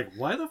 And like,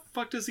 why the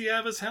fuck does he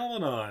have his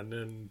helmet on?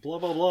 And blah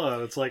blah blah.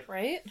 It's like,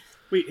 right?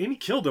 Wait, and he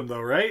killed him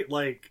though, right?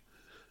 Like,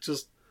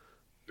 just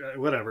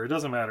whatever. It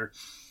doesn't matter.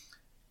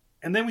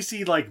 And then we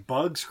see, like,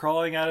 bugs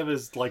crawling out of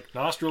his, like,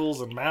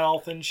 nostrils and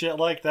mouth and shit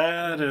like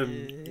that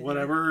and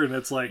whatever. And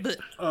it's like,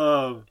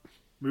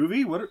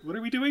 movie? What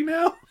are we doing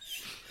now?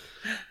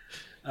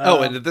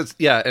 And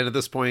at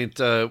this point,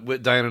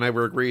 Diane and I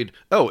were agreed,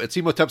 it's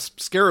Imhotep's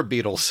scarab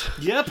beetles.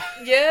 Yep.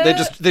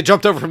 Yeah. They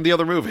jumped over from the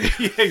other movie.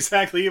 Yeah,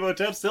 exactly.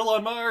 Imhotep's still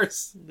on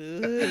Mars.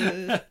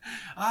 They're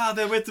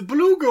with the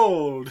blue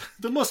gold.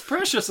 The most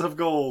precious of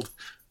gold.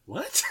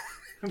 What?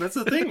 That's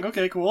the thing.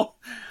 Okay, cool.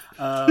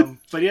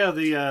 But yeah,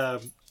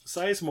 the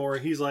Sizemore,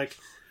 he's like,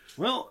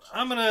 well,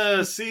 I'm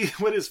gonna see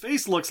what his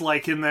face looks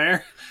like in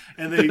there,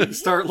 and they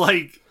starts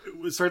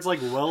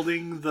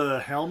welding the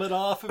helmet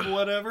off or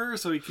whatever,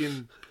 so he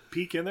can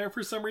peek in there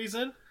for some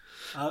reason.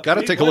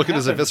 Gotta take a look at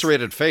his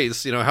eviscerated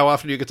face. How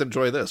often do you get to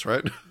enjoy this,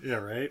 right? Yeah,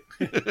 right.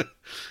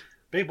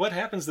 Babe, what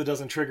happens that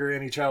doesn't trigger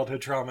any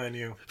childhood trauma in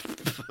you?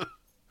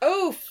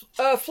 Oh,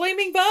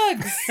 flaming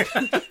bugs!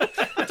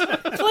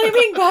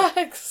 Flaming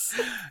bugs!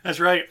 That's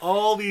right.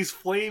 All these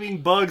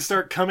flaming bugs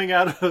start coming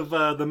out of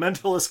the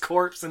mentalist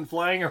corpse and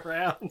flying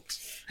around.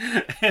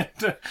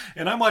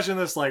 And I'm watching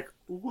this like,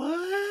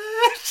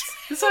 what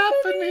is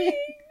happening?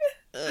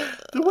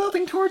 The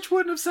welding torch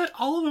wouldn't have set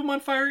all of them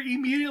on fire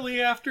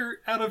immediately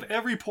after, out of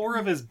every pore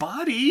of his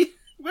body.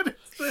 What is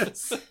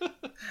this?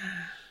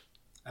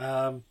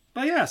 But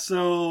yeah,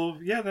 so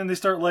yeah, then they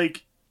start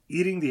like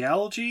eating the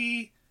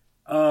algae.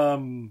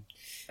 And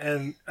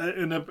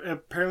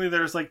apparently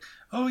there's like,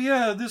 oh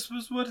yeah, this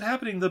was what's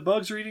happening. The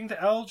bugs are eating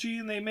the algae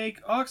and they make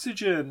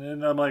oxygen.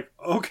 And I'm like,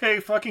 okay,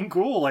 fucking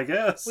cool, I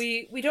guess.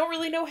 We don't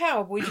really know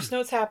how, but we just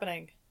know it's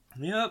happening.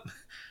 Yep.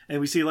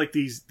 And we see like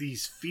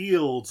these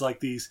fields,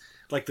 like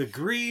the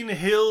green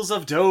hills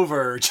of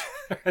Dover,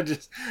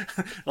 just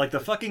like the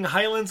fucking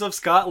highlands of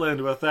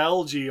Scotland with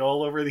algae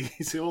all over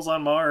these hills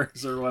on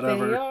Mars or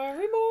whatever. They are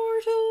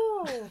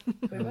immortal.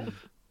 Wait, what?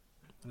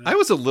 I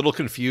was a little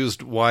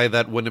confused why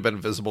that wouldn't have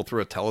been visible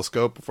through a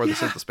telescope before they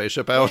sent the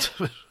spaceship out.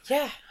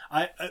 Yeah.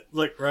 I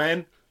look,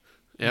 Ryan.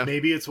 Yeah.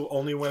 Maybe it's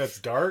only when it's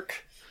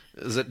dark.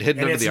 Is it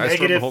hidden under the ice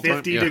storm the whole time?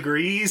 And it's -50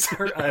 degrees?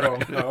 Or, I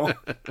don't know.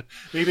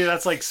 Maybe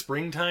that's like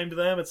springtime to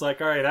them. It's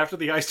like, all right, after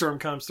the ice storm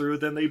comes through,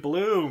 then they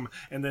bloom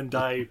and then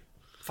die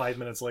 5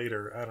 minutes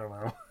later. I don't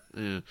know.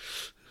 Yeah.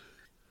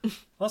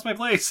 Lost my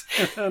place.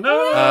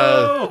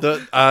 No.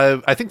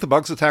 I think the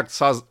bugs attacked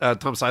Tom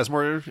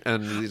Sizemore,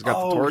 and he's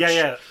got the torch.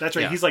 Yeah, that's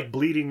right. Yeah. He's like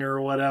bleeding or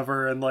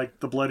whatever, and like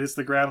the blood hits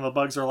the ground, and the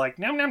bugs are like,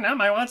 nom nom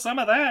nom, I want some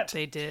of that.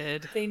 They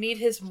did. They need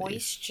his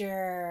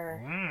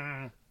moisture.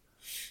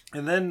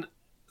 And then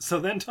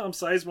Tom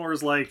Sizemore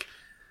is like,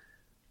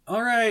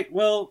 all right,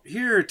 well,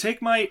 here,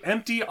 take my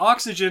empty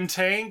oxygen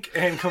tank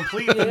and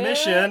complete the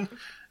mission.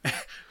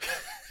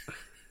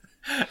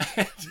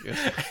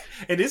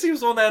 And Izzy was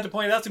the one that had to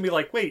point out to me,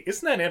 like, wait,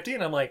 isn't that empty?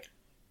 And I'm like,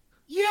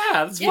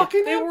 yeah, it's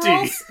fucking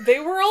empty. They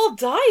were all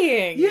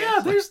dying.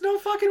 Yeah, there's no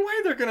fucking way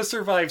they're going to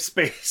survive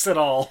space at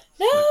all.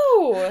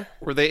 No.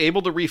 Were they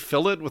able to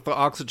refill it with the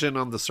oxygen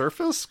on the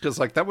surface? Because,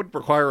 like, that would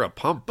require a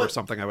pump or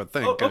something, I would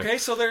think. Oh, okay,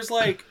 so there's,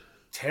 like,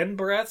 10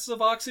 breaths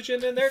of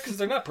oxygen in there? Because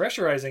they're not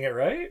pressurizing it,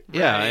 right?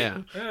 Yeah,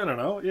 right. yeah. I don't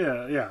know.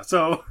 Yeah.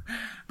 So,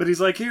 but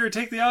he's like, here,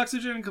 take the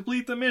oxygen and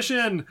complete the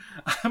mission.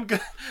 I'm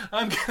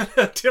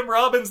gonna Tim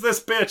Robbins this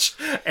bitch.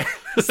 And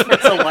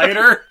starts a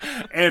lighter,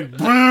 and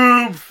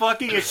boom,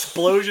 fucking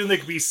explosion that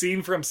can be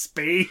seen from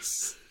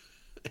space.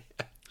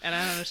 And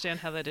I don't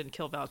understand how that didn't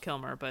kill Val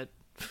Kilmer, but...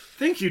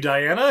 Thank you,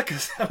 Diana,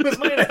 because that was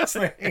my next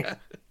thing.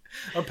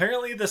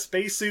 Apparently the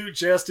spacesuit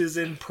just is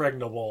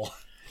impregnable.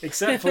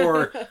 Except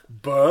for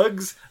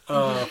bugs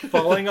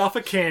falling off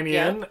a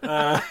canyon.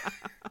 By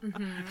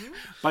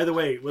the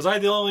way, was I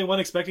the only one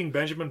expecting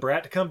Benjamin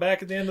Bratt to come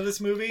back at the end of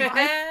this movie?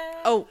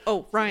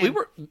 Oh, Ryan.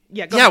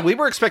 We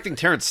were expecting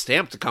Terrence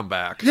Stamp to come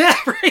back. Yeah,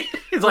 right.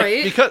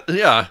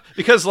 Right?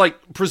 Because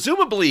like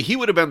presumably he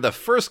would have been the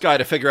first guy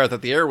to figure out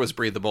that the air was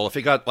breathable. If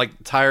he got like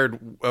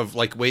tired of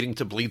like waiting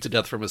to bleed to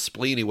death from his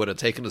spleen, he would have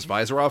taken his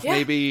visor off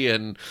maybe,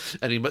 and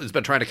he's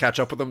been trying to catch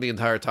up with them the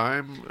entire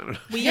time.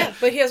 Well,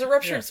 but he has a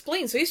ruptured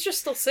spleen, so he's just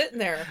still sitting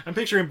there. I'm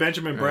picturing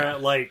Benjamin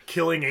Bratt like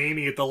killing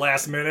Amy at the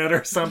last minute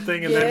or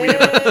something, and then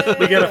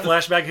we get a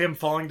flashback of him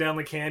falling down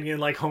the canyon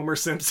like Homer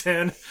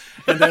Simpson,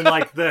 and then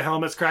like the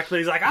helmet's cracked, but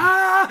he's like,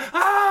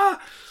 how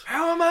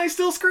am I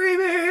still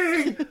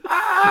screaming?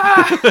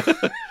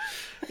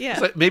 Yeah.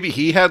 So maybe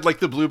he had like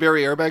the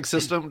blueberry airbag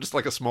system, just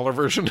like a smaller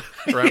version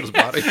around his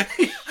body.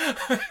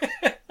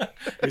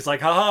 He's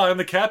like, haha, I'm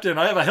the captain.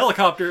 I have a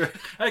helicopter.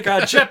 I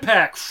got a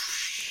jetpack.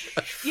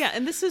 Yeah,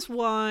 and this is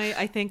why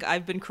I think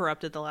I've been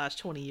corrupted the last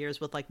 20 years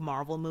with like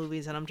Marvel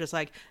movies, and I'm just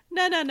like,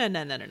 no.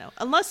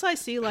 Unless I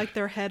see like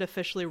their head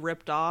officially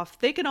ripped off,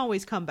 they can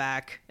always come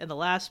back in the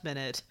last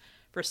minute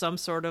for some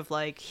sort of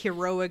like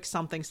heroic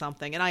something.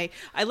 And I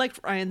liked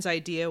Ryan's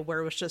idea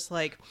where it was just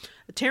like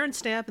Terrence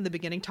Stamp in the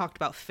beginning talked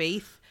about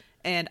faith.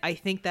 And I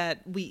think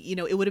that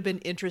it would have been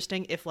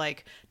interesting if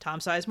like Tom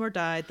Sizemore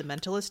died, the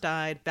Mentalist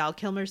died, Val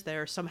Kilmer's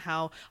there,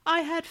 somehow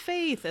I had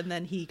faith. And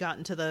then he got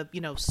into the,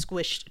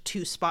 squished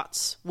 2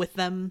 spots with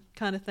them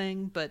kind of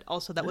thing. But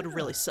also that would have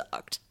really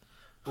sucked.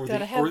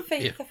 Gotta have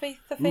faith, the faith.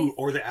 Ooh,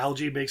 or the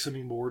algae makes him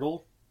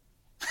immortal.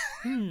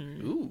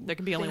 Ooh, there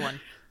can be only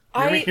one.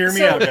 Hear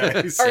me out,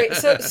 guys. All right,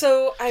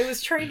 so I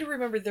was trying to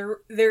remember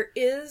there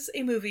is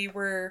a movie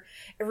where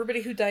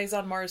everybody who dies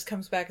on Mars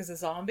comes back as a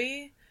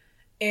zombie.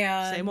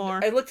 And say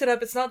more. I looked it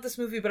up. It's not this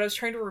movie, but I was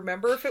trying to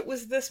remember if it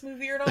was this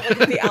movie or not.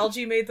 Like if the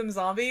algae made them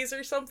zombies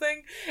or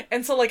something.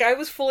 And so like I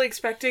was fully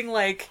expecting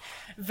like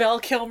Val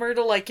Kilmer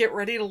to like get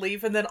ready to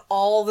leave, and then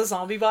all the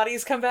zombie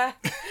bodies come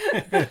back.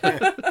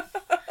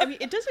 I mean,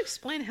 it does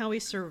explain how he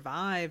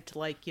survived.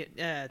 Like,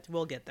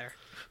 we'll get there.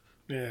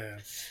 Yeah.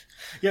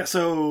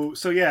 So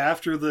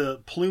after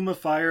the plume of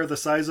fire the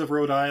size of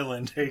Rhode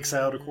Island takes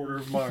out a quarter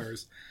of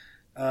Mars,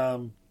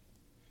 Kilmer's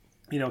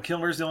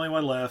the only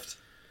one left,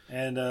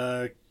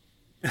 and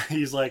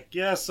he's like,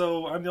 yeah,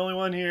 so I'm the only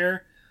one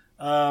here.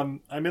 I'm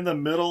in the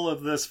middle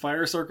of this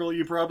fire circle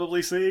you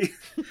probably see.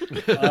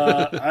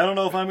 I don't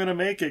know if I'm gonna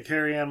make it,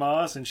 Carrie Ann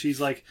Moss. And she's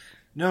like,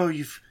 no,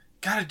 you've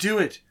got to do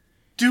it.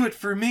 Do it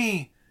for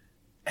me.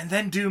 And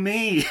then do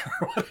me.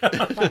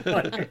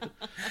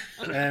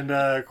 And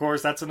of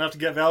course that's enough to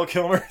get Val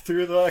Kilmer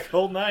through the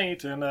whole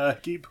night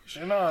and keep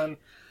pushing on.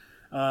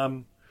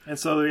 And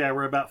so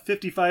we're about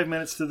 55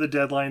 minutes to the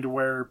deadline to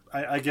where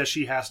I guess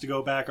she has to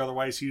go back,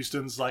 otherwise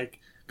Houston's like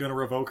gonna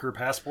revoke her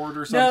passport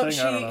or something.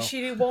 I don't know.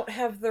 She won't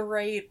have the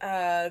right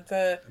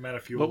the amount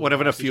of fuel. What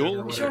amount of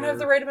fuel? She won't have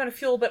the right amount of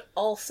fuel, but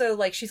also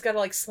like she's got to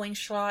like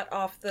slingshot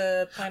off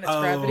the planet's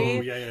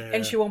gravity,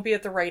 and she won't be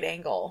at the right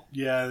angle.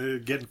 Yeah,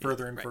 getting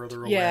further and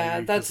further away.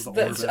 Yeah, that's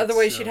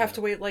otherwise she'd have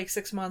to wait like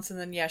 6 months, and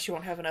then she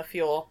won't have enough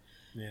fuel.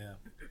 Yeah.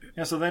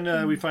 So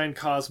then we find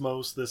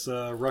Cosmos, this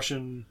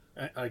Russian,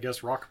 I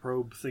guess, rock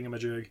probe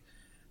thingamajig,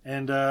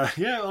 and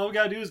all we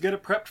gotta do is get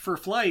it prepped for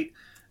flight.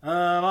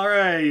 All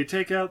right, you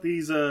take out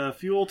these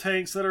fuel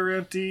tanks that are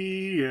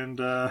empty and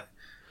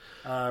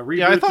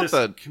reboot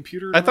this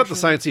computer. I thought the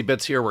sciencey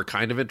bits here were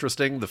kind of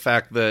interesting. The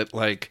fact that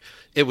like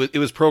it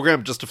was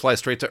programmed just to fly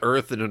straight to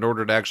Earth, and in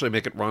order to actually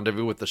make it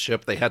rendezvous with the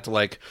ship, they had to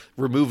like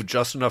remove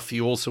just enough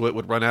fuel so it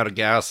would run out of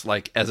gas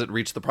like as it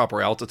reached the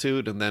proper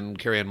altitude, and then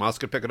Carrie Ann Moss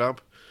could pick it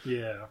up.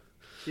 Yeah,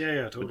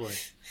 totally.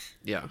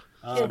 Yeah.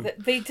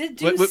 They did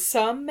do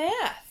some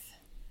math.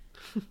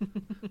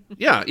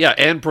 Yeah,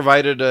 and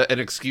provided an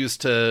excuse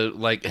to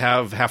like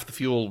have half the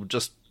fuel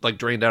just like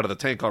drained out of the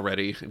tank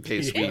already in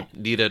case we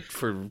need it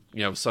for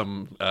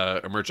some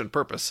emergent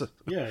purpose.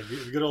 Yeah,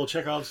 good old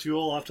Chekhov's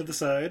fuel off to the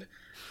side.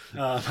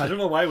 I don't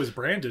know why it was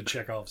branded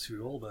Chekhov's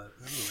fuel, but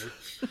anyway,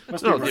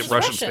 must be the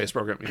Russian space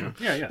program.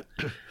 Yeah.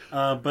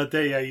 But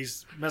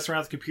he's messing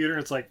around with the computer,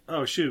 and it's like,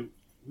 oh shoot,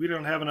 we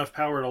don't have enough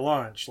power to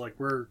launch. Like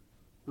we're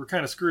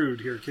kind of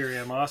screwed here, Carrie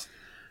Ann Moss.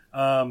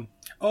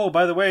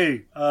 By the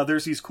way,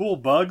 there's these cool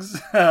bugs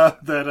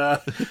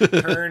that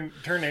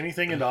turn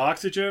anything into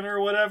oxygen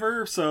or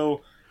whatever.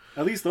 So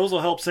at least those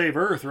will help save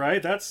Earth,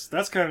 right?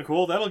 That's kind of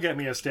cool. That'll get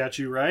me a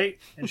statue, right?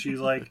 And she's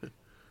like,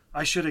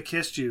 I should have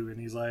kissed you. And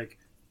he's like,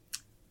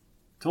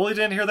 totally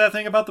didn't hear that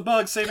thing about the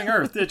bugs saving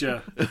Earth, did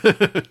you?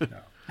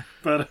 No.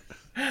 But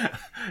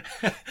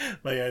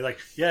like,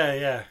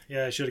 yeah,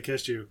 I should have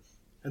kissed you.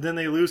 And then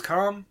they lose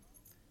comm.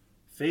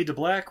 Fade to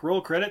black.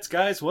 Roll credits,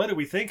 guys. What do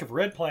we think of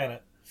Red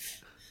Planet?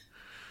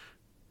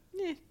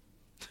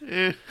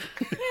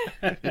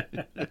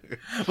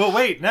 Well,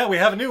 wait, now we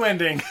have a new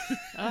ending.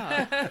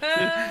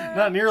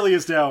 Not nearly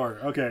as dour.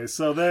 Okay,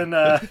 so then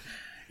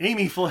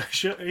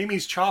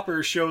Amy's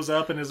chopper shows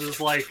up and is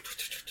just like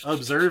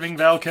observing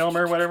Val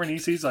Kilmer, whatever, and he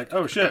sees like,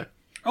 oh shit.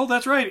 Oh,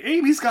 that's right.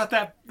 Amy's got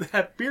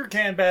that beer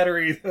can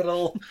battery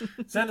that'll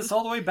send us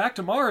all the way back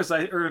to Mars,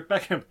 or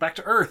back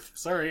to Earth.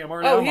 Sorry, I'm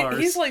already on Mars.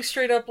 He's like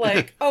straight up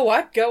like, oh,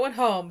 I'm going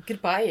home.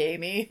 Goodbye,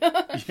 Amy.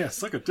 Yeah,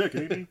 suck a dick,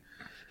 Amy.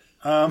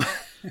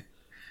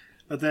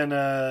 But then,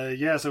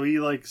 so he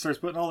like starts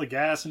putting all the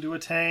gas into a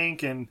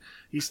tank, and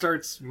he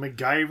starts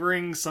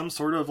MacGyvering some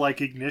sort of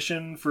like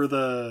ignition for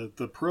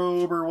the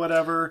probe or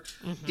whatever.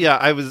 Yeah,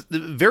 I was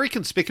very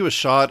conspicuous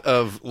shot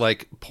of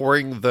like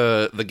pouring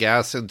the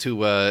gas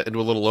into a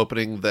little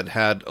opening that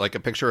had like a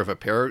picture of a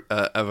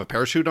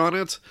parachute on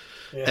it.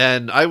 Yeah.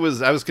 And I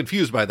was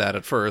confused by that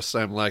at first.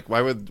 I'm like,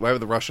 why would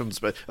the Russians?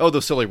 But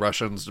those silly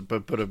Russians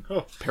put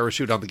a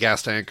parachute on the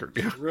gas tank.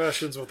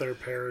 Russians with their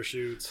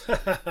parachutes.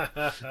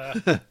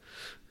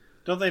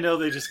 Don't they know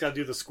they just got to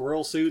do the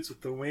squirrel suits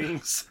with the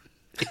wings?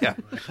 Yeah,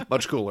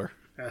 much cooler.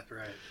 That's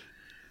right.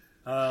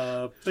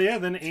 But yeah,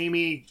 then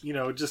Amy,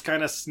 just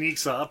kind of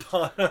sneaks up.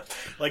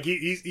 Like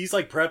he's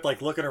like prepped,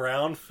 like looking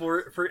around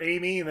for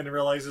Amy, and then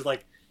realizes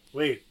like,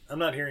 wait, I'm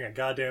not hearing a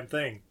goddamn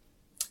thing.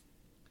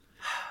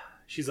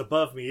 She's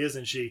above me,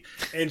 isn't she?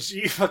 And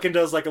she fucking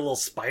does like a little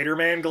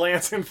Spider-Man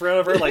glance in front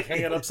of her, like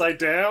hanging upside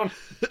down.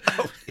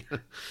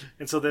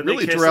 And so then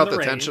really they kiss drew out in the the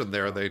rain. tension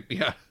there.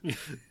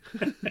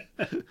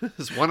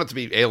 Just wanted to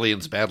be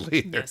aliens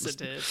badly. Yes, it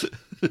did.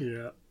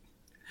 Yeah.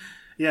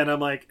 Yeah, and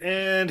I'm like,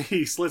 and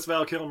Amy slits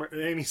Val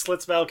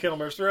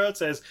Kilmer's throat,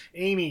 says,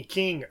 Amy,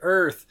 King,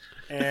 Earth,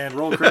 and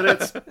roll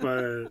credits,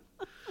 but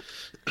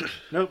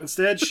nope,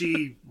 instead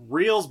she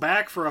reels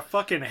back for a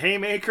fucking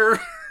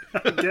haymaker,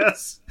 I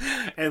guess,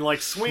 and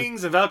like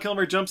swings, and Val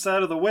Kilmer jumps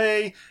out of the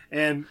way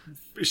and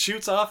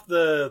shoots off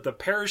the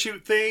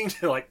parachute thing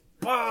to like,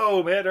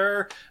 boom, hit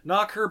her,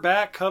 knock her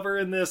back, cover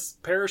in this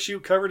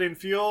parachute covered in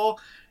fuel.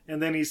 And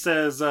then he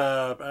says,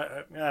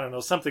 I don't know,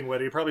 something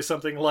witty. Probably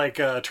something like,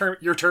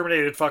 you're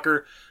terminated,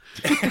 fucker.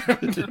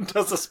 And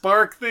does the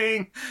spark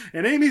thing.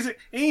 And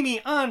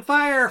Amy on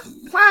fire.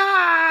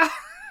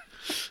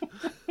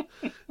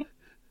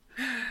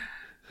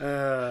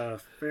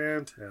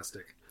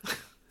 Fantastic.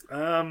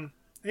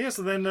 Yeah,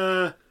 so then,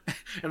 and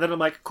then I'm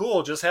like,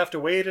 cool, just have to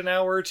wait an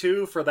hour or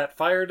two for that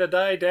fire to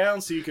die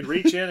down so you can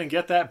reach in and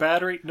get that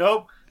battery.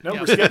 Nope,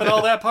 we're skipping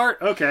all that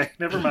part. Okay,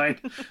 never mind.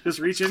 Just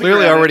reach in. He's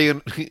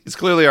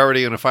clearly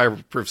already in a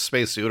fireproof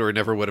spacesuit, or he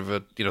never would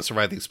have,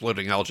 survived the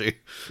exploding algae.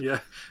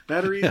 Yeah,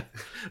 batteries,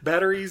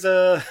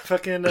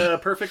 fucking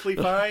perfectly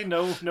fine.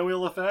 No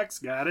ill effects.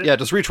 Got it. Yeah,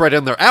 just reach right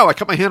in there. Ow! I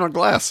cut my hand on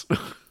glass.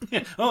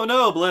 Yeah. Oh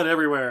no, blood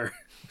everywhere.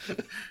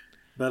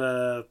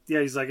 But, yeah,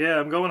 he's like, yeah,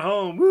 I'm going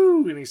home,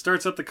 woo! And he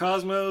starts up the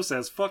Cosmos,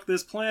 says, fuck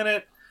this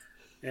planet,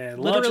 and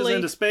launches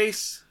into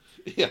space.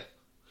 Yeah.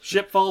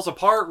 Ship falls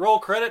apart, roll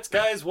credits,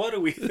 guys, what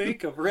do we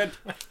think of Red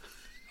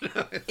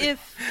Planet?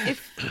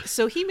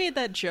 So he made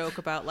that joke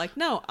about, like,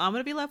 no, I'm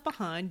going to be left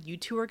behind, you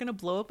two are going to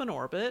blow up in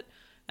orbit,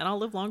 and I'll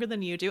live longer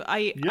than you do.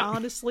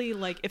 Honestly,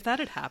 like, if that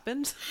had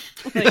happened,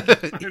 like...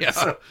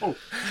 Yeah.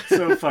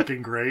 So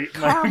fucking great.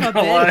 Karma,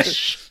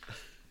 bitch!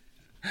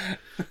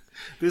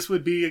 This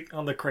would be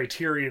on the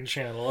Criterion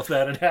channel if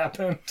that had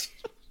happened.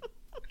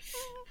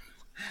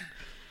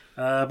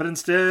 But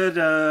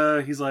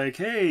instead, he's like,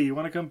 hey, you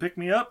want to come pick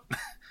me up?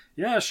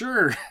 Yeah,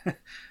 sure.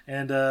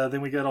 And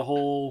then we get a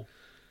whole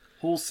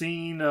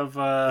scene of,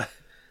 I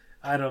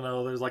don't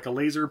know, there's like a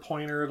laser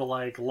pointer to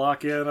like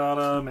lock in on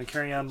him, and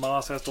Carrie-Anne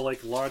Moss has to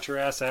like launch her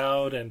ass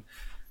out and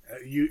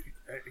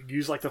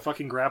use like the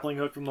fucking grappling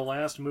hook from the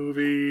last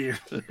movie.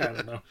 I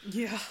don't know.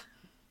 Yeah.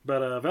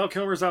 But Val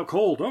Kilmer's out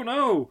cold. Oh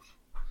no!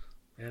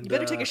 And, you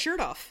better take a shirt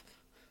off.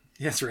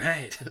 That's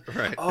right.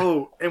 Right.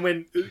 Oh, and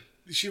when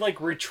she like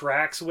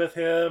retracts with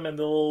him and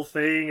the little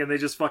thing, and they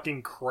just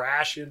fucking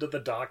crash into the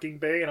docking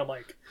bay, and I'm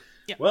like,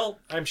 yeah. Well,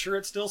 I'm sure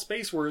it's still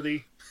space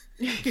worthy.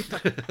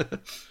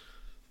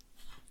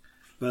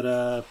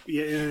 But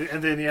yeah,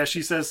 and then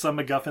she says some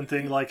MacGuffin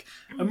thing like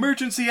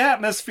emergency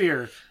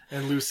atmosphere,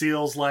 and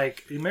Lucille's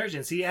like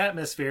emergency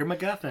atmosphere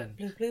MacGuffin.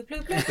 Bloop, bloop,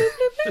 bloop, bloop,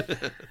 bloop,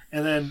 bloop.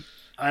 And then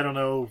I don't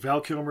know,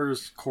 Val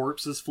Kilmer's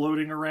corpse is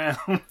floating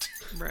around.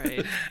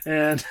 Right.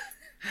 And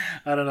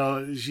I don't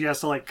know, she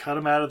has to like cut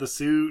him out of the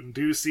suit and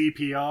do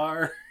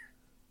CPR.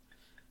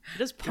 He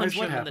does punch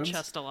him in the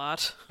chest a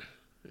lot.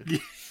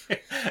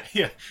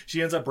 Yeah,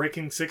 she ends up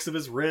breaking 6 of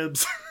his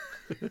ribs.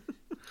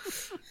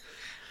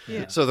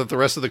 Yeah. So that the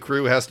rest of the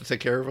crew has to take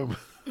care of him.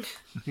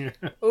 Yeah.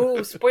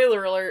 Oh,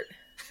 spoiler alert.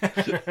 Not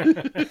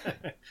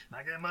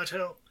getting much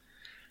help.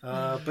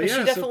 But yeah,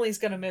 she definitely is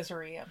going to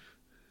misery him.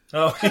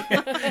 Oh,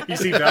 you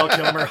see Val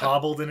Kilmer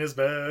hobbled in his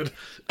bed.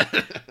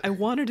 I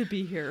wanted to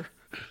be here.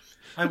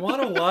 I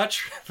want to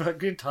watch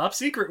fucking Top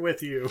Secret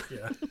with you.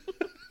 Yeah.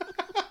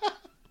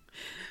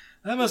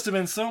 That must have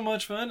been so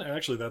much fun.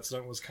 Actually, that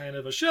song was kind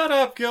of a shut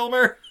up,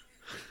 Kilmer.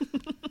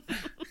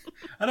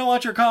 I don't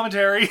want your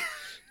commentary.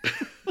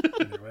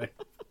 Anyway.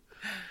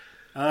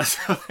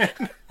 So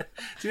then,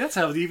 see, that's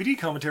how DVD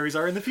commentaries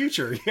are in the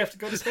future. You have to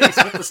go to space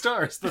with the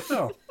stars, the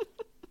film.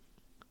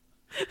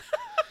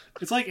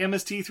 It's like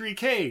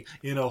MST3K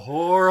in a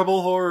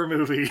horrible horror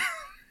movie.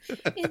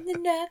 In the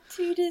not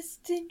too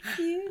distant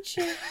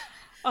future.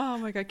 Oh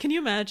my god, can you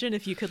imagine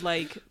if you could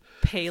like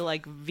pay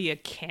like via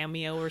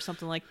Cameo or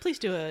something, like please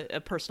do a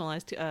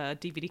personalized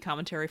DVD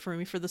commentary for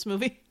me for this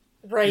movie?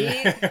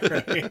 Right?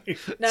 Right.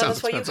 Now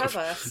Sounds that's why you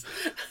expensive.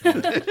 have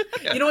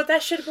us. You know what?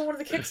 That should have been one of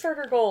the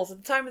Kickstarter goals.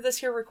 At the time of this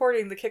here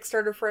recording, the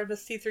Kickstarter for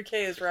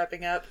MST3K is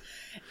wrapping up.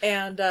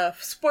 And,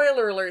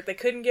 spoiler alert, they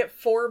couldn't get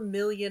 $4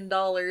 million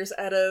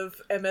out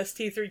of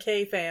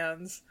MST3K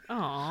fans.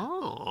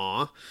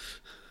 Aww.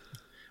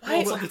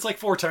 Well, it's like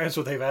 4 times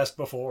what they've asked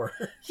before.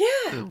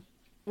 Yeah.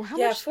 Well, how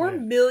Yeah, much?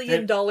 $4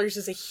 million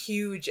is a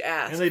huge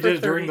ask. And they for did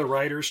it during 30 the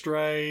writer's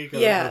strike.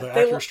 Yeah, or the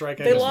actor strike.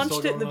 I they guess, was launched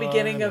still it in the going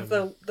beginning on, of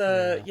and-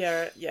 the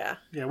Yeah,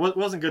 it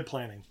wasn't good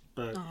planning.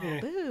 But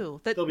Boo.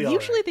 That they'll be all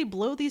usually right. they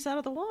blow these out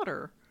of the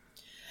water.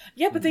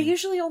 Yeah, but they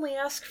usually only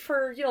ask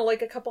for,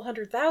 like a couple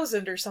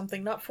 100,000 or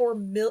something, not 4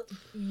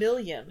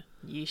 million.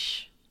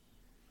 Yeesh.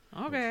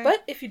 Okay.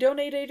 But if you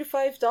donate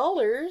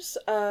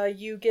 $85,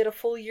 you get a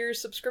full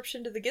year's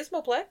subscription to the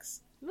Gizmoplex.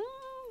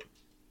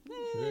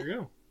 There you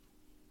go.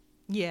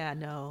 Yeah,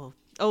 no.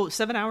 Oh,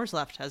 7 hours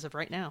left as of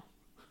right now.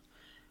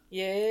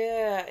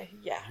 Yeah.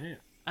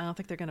 I don't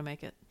think they're gonna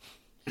make it.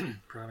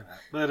 Probably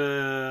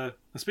not.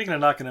 But speaking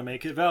of not going to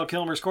make it, Val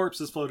Kilmer's corpse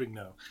is floating.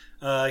 No,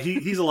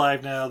 he's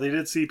alive now. They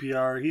did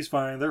CPR. He's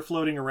fine. They're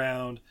floating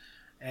around,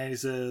 and he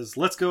says,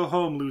 "Let's go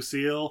home,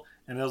 Lucille."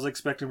 And I was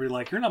expecting to be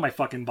like, "You're not my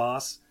fucking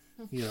boss,"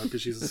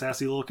 because she's a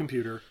sassy little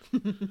computer.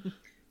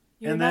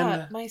 You're And not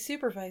then- my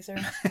supervisor.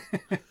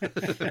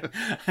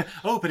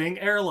 Opening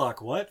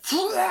airlock. What?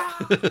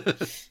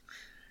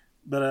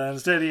 But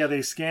instead,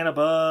 they scan a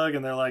bug,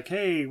 and they're like,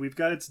 "Hey, we've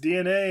got its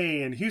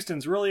DNA," and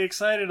Houston's really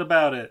excited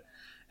about it.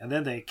 And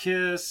then they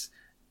kiss.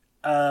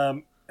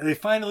 They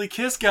finally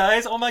kiss,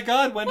 guys. Oh my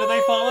god, when do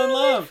they fall in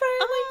love?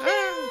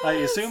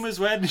 I assume is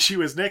when she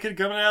was naked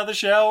coming out of the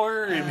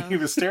shower, and he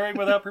was staring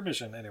without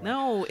permission. Anyway.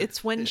 No,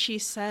 it's when she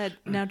said,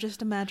 "Now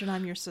just imagine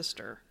I'm your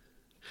sister."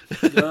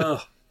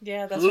 Ugh.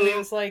 Yeah, that's when he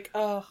was like,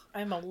 "Oh,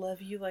 I'ma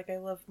love you like I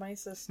love my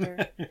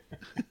sister."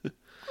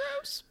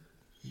 Gross.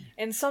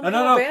 And some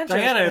No, Banjo's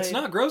Diana, it's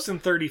played. not gross in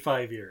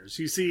 35 years.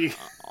 You see,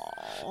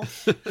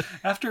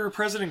 after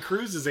President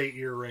Cruz's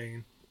 8-year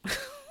reign.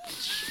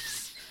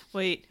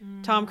 Wait,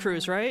 Tom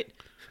Cruise, right?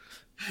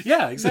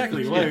 Yeah,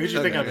 exactly. Why would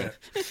you think of it?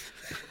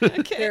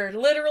 There are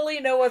literally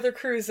no other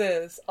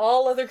cruises.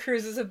 All other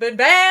cruises have been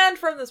banned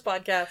from this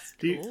podcast.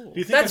 Do you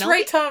think That's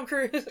right, Tom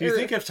Cruise. Do you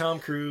think if Tom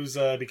Cruise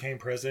became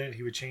president,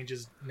 he would change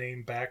his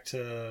name back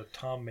to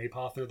Tom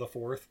Mapother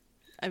IV?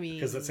 I mean,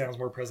 Because that sounds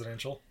more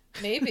presidential.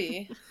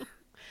 Maybe.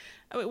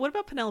 I mean, what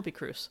about Penelope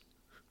Cruz?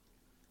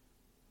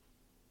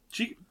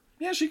 She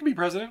can be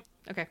president.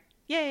 Okay.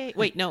 Yay.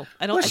 Wait, no.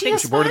 I don't. Was I she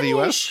think a born in the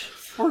U.S.?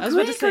 Or I was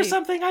about to Greek or say-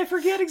 something. I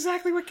forget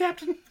exactly what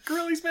Captain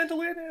Corelli's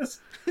mandolin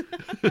is.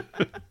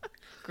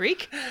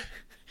 Greek?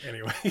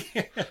 Anyway.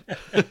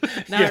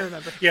 Now I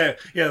remember. Yeah,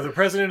 the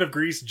president of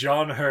Greece,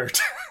 John Hurt.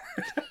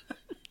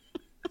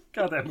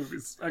 God, that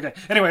movie's... Okay,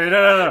 anyway,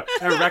 no.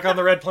 We're back on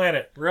the red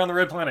planet. We're on the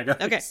red planet,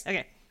 guys.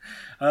 Okay.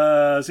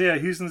 So yeah,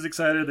 Houston's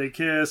excited, they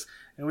kiss,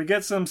 and we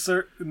get some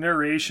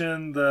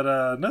narration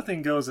that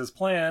nothing goes as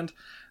planned.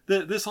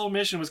 This whole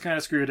mission was kind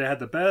of screwed. It had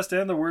the best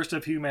and the worst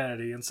of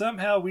humanity, and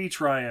somehow we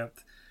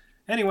triumphed.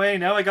 Anyway,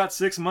 now I got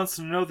 6 months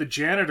to know the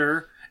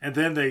janitor, and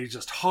then they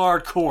just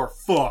hardcore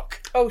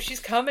fuck. Oh, she's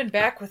coming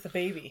back with the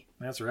baby.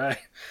 That's right.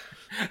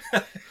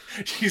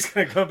 She's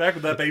gonna come back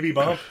with that baby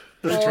bump.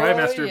 The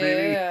trimester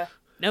baby.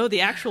 No, the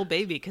actual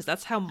baby, because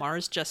that's how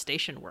Mars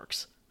gestation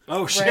works.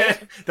 Oh shit!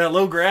 Right? That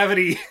low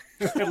gravity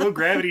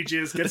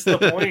jizz gets to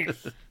the point.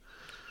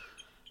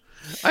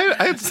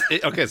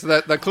 Okay, so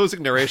that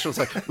closing narration was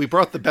like, we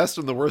brought the best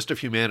and the worst of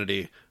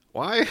humanity.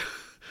 Why?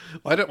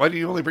 Why do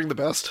you only bring the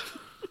best?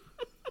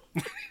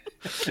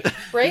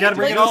 Right? You gotta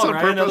bring it all, on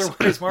right? purpose.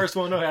 Otherwise Mars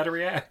won't know how to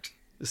react.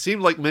 It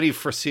seemed like many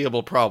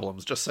foreseeable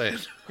problems, just saying.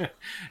 And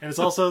it's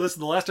also, this is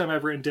the last time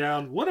I've written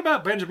down, what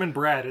about Benjamin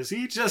Bratt? Is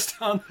he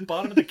just on the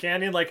bottom of the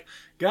canyon like,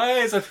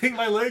 guys, I think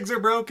my legs are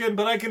broken,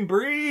 but I can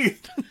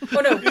breathe.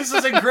 Oh no. This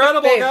is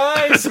incredible, Babe,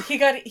 guys. He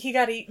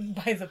got eaten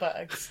by the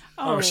bugs.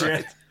 Oh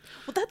shit.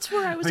 Well, that's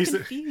where I was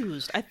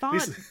confused. I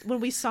thought when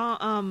we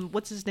saw,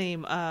 what's his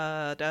name,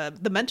 the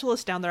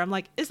mentalist down there, I'm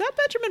like, is that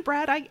Benjamin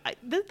Bratt?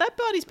 That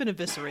body's been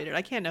eviscerated.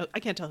 I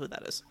can't tell who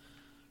that is.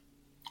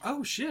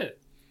 Oh shit.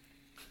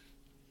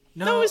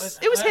 No, it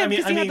was him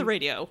because he had the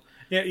radio.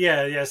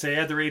 Yeah. So he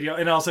had the radio,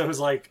 and also it was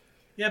like,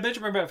 yeah,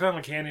 Benjamin Bratt found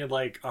a canyon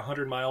like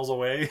 100 miles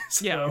away.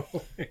 So, yeah.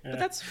 But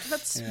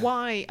that's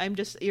why I'm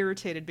just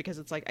irritated, because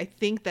it's like, I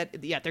think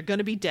that they're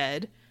gonna be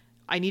dead.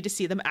 I need to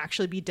see them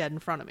actually be dead in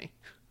front of me.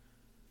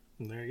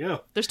 There you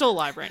go. They're still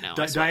alive right now.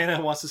 Diana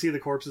wants to see the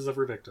corpses of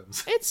her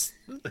victims.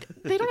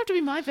 They don't have to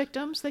be my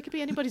victims. They could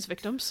be anybody's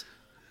victims.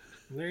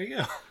 There you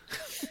go.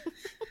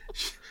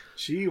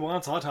 She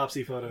wants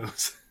autopsy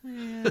photos.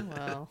 Yeah,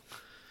 well.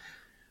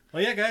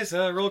 Well, yeah, guys,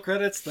 roll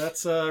credits.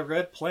 That's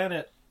Red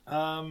Planet.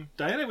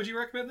 Diana, would you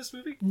recommend this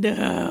movie?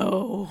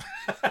 No.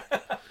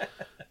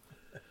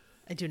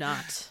 I do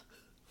not.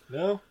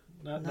 No?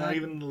 Not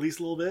even the least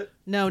little bit?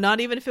 No, not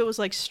even if it was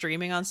like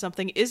streaming on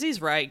something.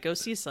 Izzy's right. Go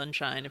see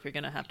Sunshine if you're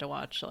going to have to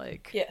watch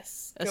like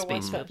a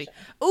space movie.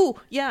 Oh,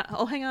 yeah.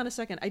 Oh, hang on a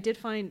second. I did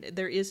find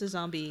there is a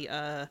zombie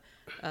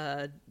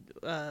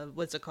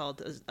what's it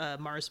called?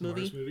 Mars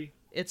movie. Mars movie?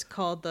 It's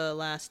called The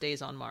Last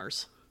Days on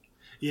Mars.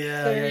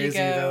 Yeah, There you Izzy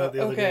done go. it the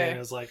other Okay. day, and I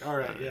was like, all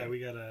right, yeah, we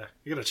gotta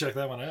check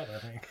that one out, I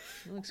think.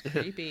 It looks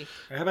creepy.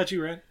 How about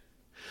you, Ryan?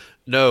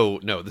 No,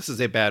 this is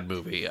a bad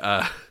movie.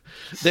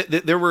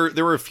 There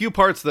were a few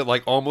parts that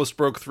like almost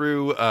broke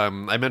through.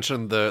 I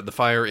mentioned the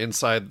fire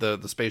inside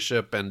the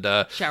spaceship and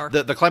Shower.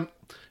 The climb.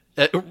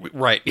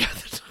 Right, yeah,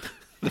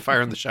 the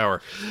fire in the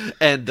shower,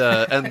 and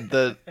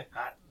the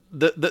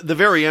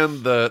very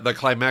end, the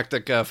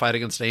climactic fight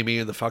against Amy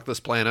and the fuck this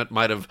planet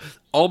might have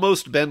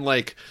almost been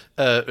like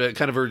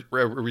kind of a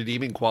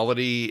redeeming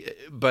quality,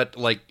 but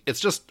like it's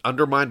just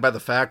undermined by the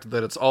fact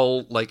that it's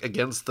all like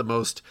against the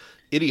most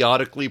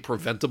idiotically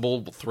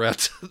preventable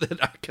threat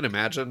that I can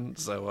imagine.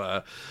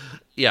 So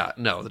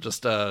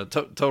just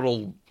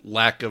total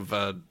lack of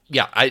I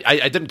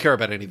didn't care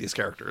about any of these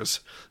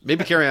characters.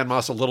 Maybe Carrie-Anne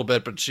Moss a little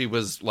bit, but she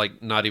was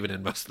like not even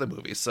in most of the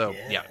movie. So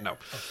no.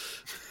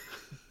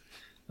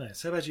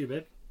 Nice. How about you,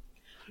 babe?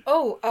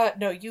 Oh,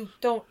 no, you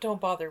don't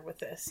bother with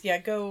this. Yeah,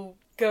 go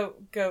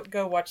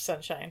watch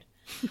Sunshine.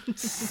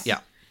 Yeah.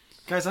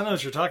 Guys, I know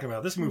what you're talking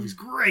about. This movie's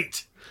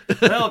great.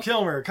 Val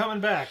Kilmer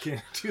coming back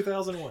in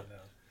 2001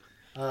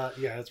 now.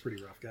 Yeah, it's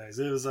pretty rough, guys.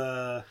 It was,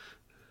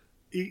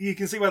 you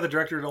can see why the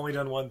director had only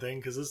done one thing,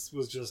 because this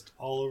was just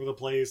all over the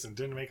place and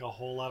didn't make a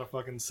whole lot of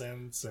fucking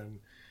sense. And,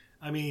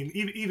 I mean,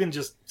 even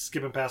just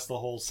skipping past the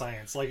whole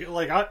science. Like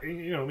I,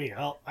 you know me,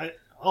 I'll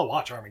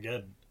watch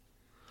Armageddon.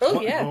 Oh,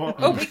 yeah.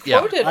 We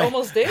quote it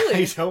almost daily.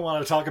 I don't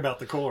want to talk about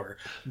the core,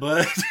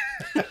 but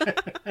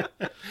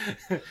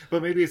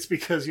but maybe it's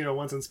because, you know,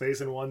 one's in space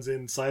and one's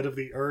inside of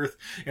the Earth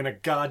in a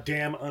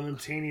goddamn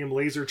unobtainium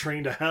laser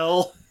train to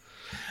hell.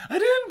 I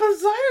didn't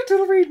desire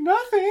to read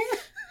nothing.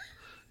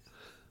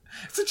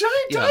 It's a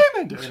giant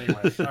diamond.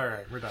 Anyway, all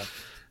right, we're done.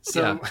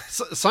 So,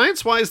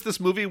 science-wise, this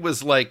movie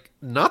was like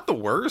not the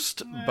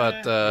worst,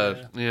 but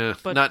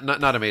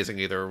not amazing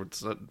either.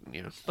 It's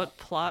But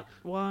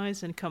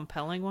plot-wise and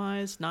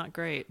compelling-wise, not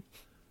great.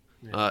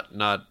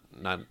 Not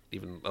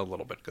even a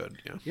little bit good.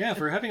 Yeah. Yeah,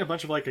 for having a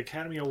bunch of like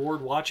Academy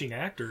Award watching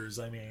actors,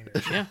 I mean.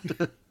 Yeah.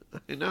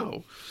 I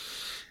know.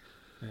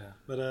 Yeah,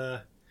 but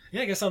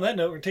I guess on that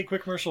note, we're gonna take a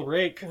quick commercial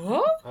break.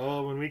 What?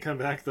 Oh, when we come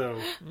back though,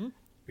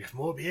 we have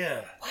more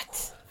beer.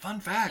 What? Fun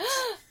facts.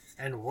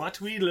 And what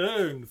we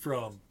learned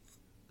from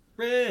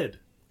Red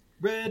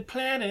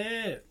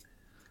Planet,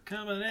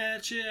 coming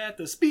at you at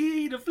the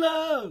speed of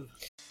love.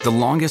 The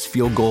longest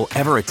field goal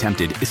ever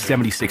attempted is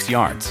 76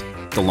 yards.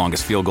 The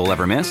longest field goal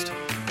ever missed?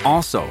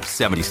 Also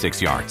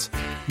 76 yards.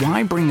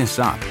 Why bring this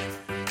up?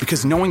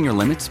 Because knowing your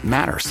limits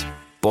matters,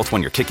 both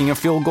when you're kicking a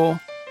field goal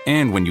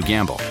and when you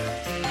gamble.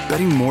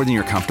 Betting more than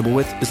you're comfortable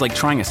with is like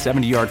trying a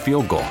 70-yard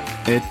field goal.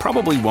 It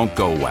probably won't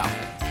go well.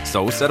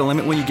 So set a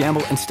limit when you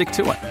gamble and stick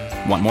to it.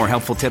 Want more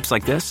helpful tips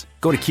like this?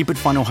 Go to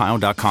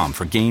keepitfunohio.com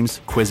for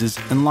games, quizzes,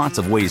 and lots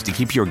of ways to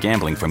keep your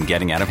gambling from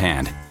getting out of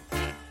hand.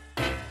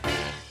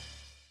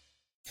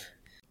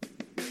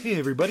 Hey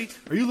everybody,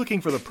 are you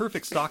looking for the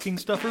perfect stocking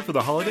stuffer for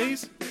the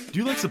holidays? Do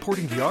you like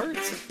supporting the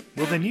arts?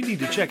 Well then you need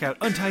to check out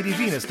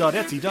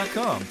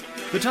untidyvenus.etsy.com,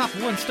 the top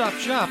one-stop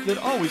shop that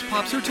always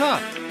pops her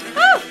top.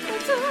 Oh,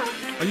 what's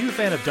up? Are you a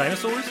fan of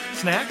dinosaurs,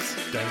 snacks,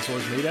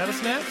 dinosaurs made out of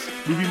snacks,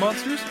 movie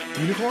monsters,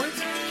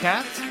 unicorns,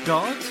 cats,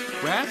 dogs,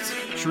 rats,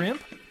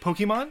 shrimp,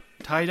 Pokemon,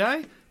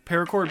 tie-dye,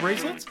 paracord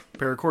bracelets,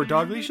 paracord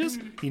dog leashes,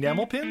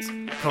 enamel pins,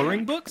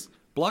 coloring books,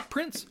 block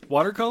prints,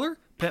 watercolor,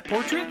 pet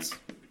portraits,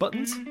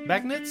 buttons,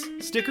 magnets,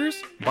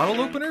 stickers,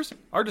 bottle openers,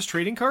 artist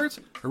trading cards,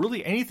 or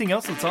really anything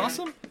else that's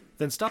awesome?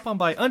 Then stop on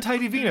by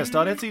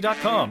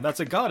untidyvenus.etsy.com. That's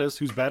a goddess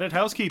who's bad at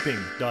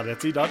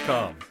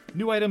housekeeping.etsy.com.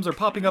 New items are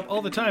popping up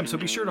all the time, so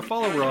be sure to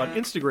follow her on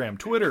Instagram,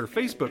 Twitter,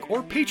 Facebook,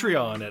 or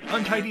Patreon at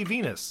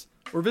untidyvenus.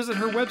 Or visit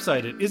her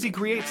website at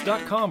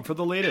izzycreates.com for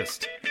the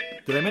latest.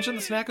 Did I mention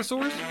the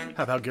Snackosaurs?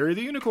 How about Gary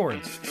the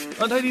Unicorns?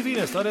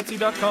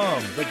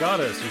 untidyvenus.etsy.com. The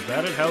goddess who's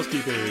bad at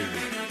housekeeping.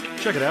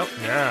 Check it out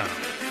now.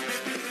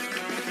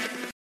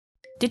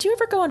 Did you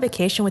ever go on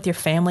vacation with your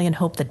family and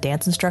hope the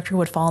dance instructor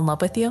would fall in love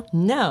with you?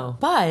 No,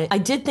 but I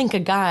did think a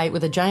guy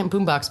with a giant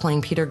boombox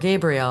playing Peter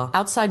Gabriel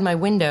outside my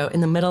window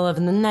in the middle of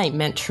the night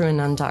meant true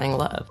and undying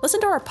love. Listen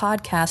to our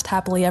podcast,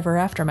 Happily Ever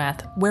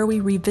Aftermath, where we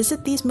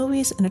revisit these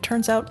movies and it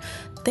turns out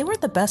they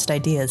weren't the best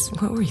ideas.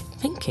 What were you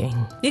thinking?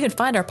 You can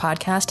find our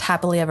podcast,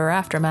 Happily Ever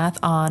Aftermath,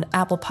 on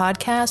Apple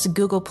Podcasts,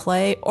 Google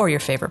Play, or your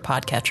favorite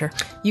podcatcher.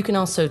 You can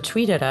also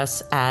tweet at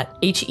us at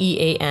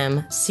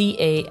HEAMCAST,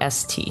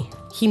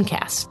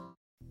 Heamcast.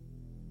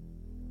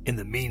 In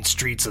the mean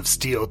streets of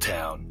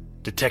Steeltown,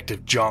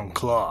 Detective John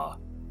Claw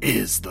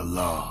is the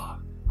law.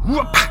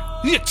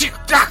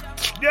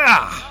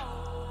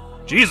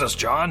 Jesus,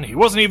 John, he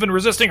wasn't even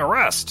resisting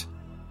arrest.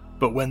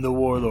 But when the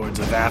warlords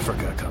of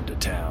Africa come to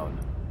town,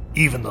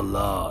 even the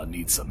law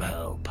needs some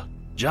help.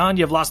 John,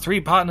 you've lost 3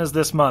 partners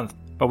this month,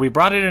 but we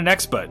brought in an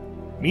expert.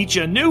 Meet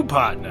your new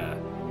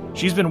partner.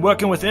 She's been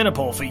working with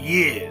Interpol for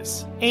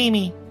years.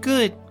 Amy,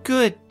 good,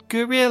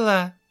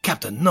 gorilla.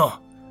 Captain, no.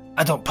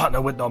 I don't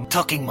partner with no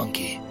talking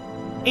monkey.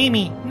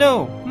 Amy,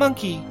 no,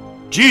 monkey.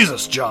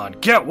 Jesus, John,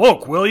 get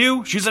woke, will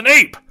you? She's an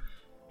ape.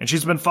 and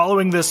she's been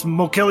following this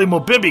Mokele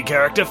Mobimbi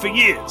character for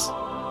years.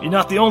 You're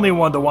not the only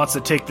one that wants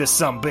to take this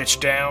sumbitch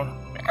down.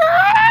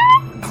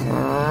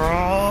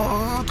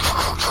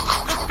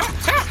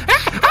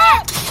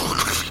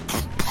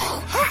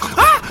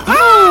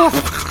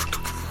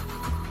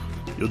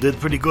 You did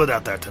pretty good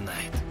out there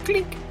tonight.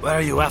 Clink. Where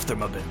are you after,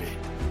 Mobimbi?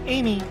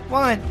 Amy,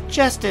 want,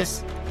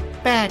 justice.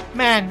 Bad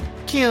man,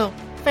 kill,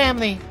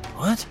 family.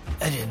 What?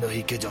 I didn't know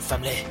he killed your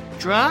family.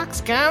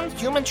 Drugs, guns,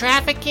 human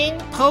trafficking,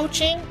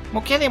 poaching.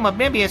 Mokele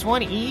Mobimbi is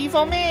one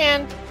evil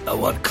man. I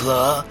want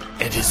Claw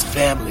and his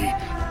family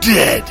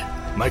dead.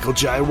 Michael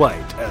Jai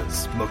White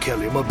as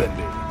Mokele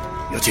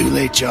Mobimbi. You're too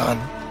late, John.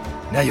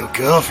 Now your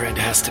girlfriend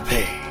has to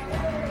pay.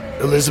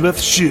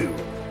 Elizabeth Shue,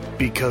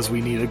 because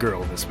we need a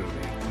girl in this movie.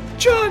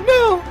 John,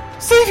 no!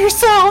 Save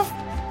yourself!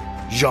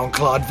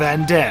 Jean-Claude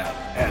Van Damme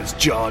as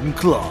John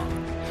Claude.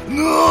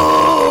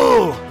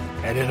 No!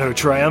 And in her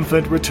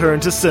triumphant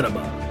return to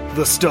cinema,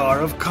 the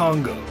star of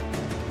Congo,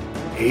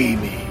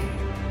 Amy.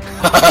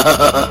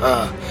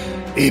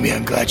 Amy,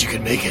 I'm glad you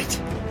could make it.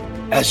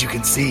 As you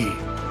can see,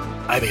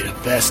 I made a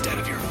vest out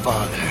of your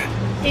father.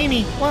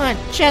 Amy, want,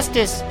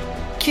 justice.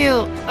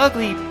 Kill,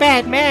 ugly,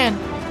 bad man.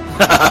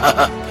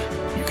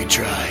 You can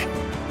try.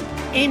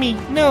 Amy,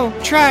 no,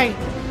 try.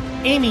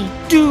 Amy,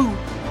 do.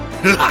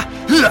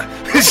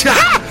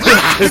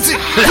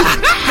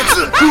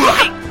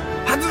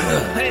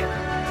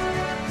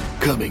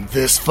 Coming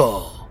this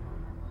fall,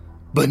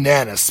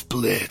 Banana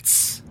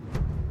Splits.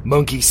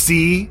 Monkey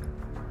see,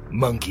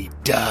 monkey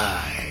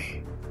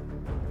die.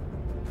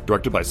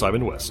 Directed by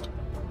Simon West.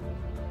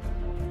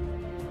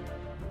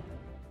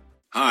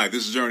 Hi,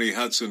 this is Ernie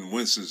Hudson,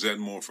 Winston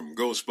Zedmore from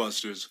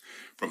Ghostbusters,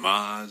 from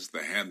Oz,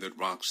 The Hand That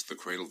Rocks the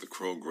Cradle, The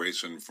Crow,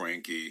 Grayson,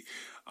 Frankie,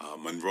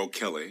 Monroe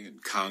Kelly,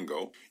 and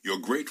Congo, Your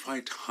Great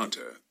White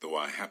Hunter, Though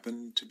I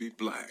Happen to Be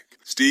Black.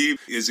 Steve,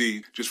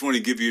 Izzy, just want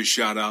to give you a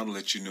shout out and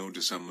let you know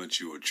just how much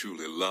you are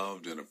truly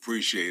loved and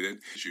appreciated.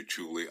 You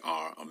truly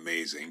are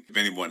amazing. If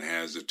anyone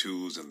has the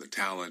tools and the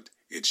talent,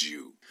 it's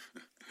you.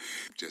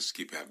 Just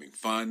keep having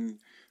fun,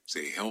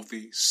 stay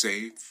healthy,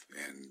 safe,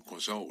 and of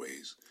course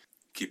always,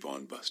 keep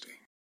on busting.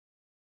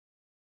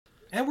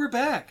 And we're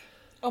back.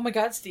 Oh my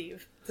god,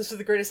 Steve. This was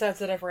the greatest ads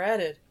that ever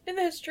added in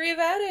the history of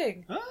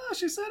adding. Oh,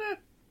 she said it.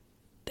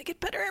 They get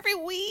better every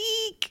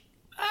week.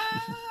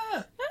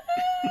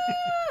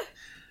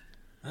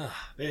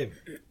 Babe.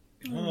 I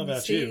don't know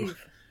about Steve. you.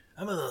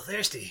 I'm a little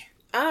thirsty.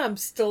 I'm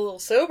still a little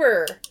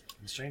sober.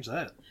 Let's change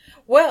that.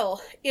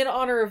 Well, in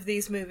honor of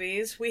these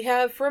movies, we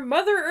have from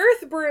Mother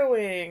Earth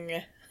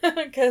Brewing.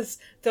 Because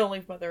don't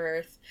leave Mother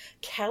Earth.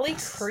 Cali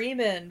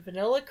Creamin'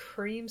 Vanilla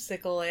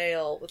Creamsicle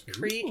Ale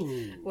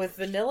with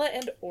vanilla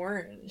and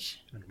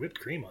orange. And whipped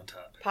cream on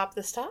top. Pop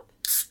this top.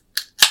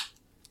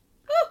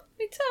 Oh,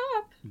 my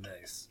top.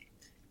 Nice.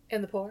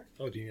 And the pour.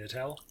 Oh, do you need a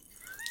towel?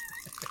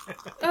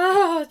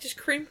 Oh, just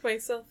creamed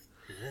myself.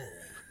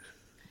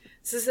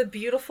 This is a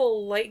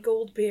beautiful light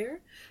gold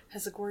beer.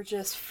 Has a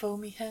gorgeous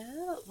foamy head.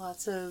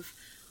 Lots of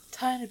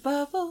tiny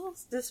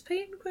bubbles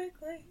dissipating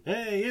quickly.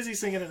 Hey, Izzy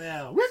singing it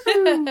now.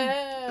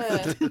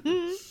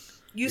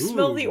 You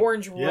smell the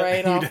orange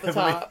right off the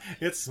top.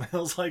 It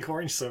smells like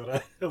orange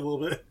soda a little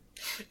bit.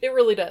 It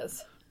really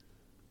does.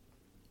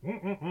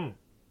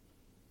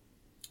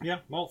 Yeah,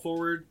 malt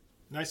forward,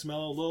 nice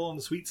mellow, a little on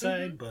the sweet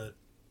side, but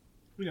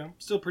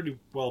still pretty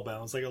well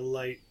balanced. Like a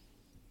light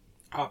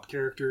hop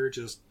character,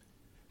 just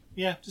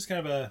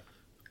kind of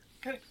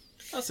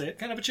I'll say it,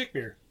 kind of a chick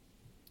beer.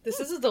 This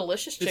is a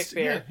delicious chick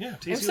beer. Yeah,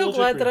 I'm so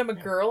glad that I'm a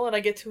girl and I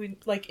get to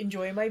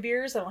enjoy my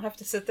beers. I don't have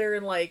to sit there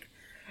and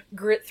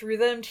grit through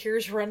them,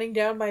 tears running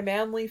down my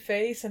manly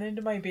face and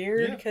into my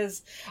beard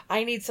because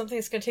I need something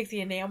that's going to take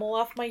the enamel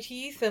off my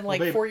teeth and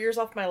 4 years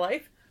off my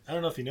life. I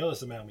don't know if you know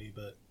this about me,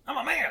 but I'm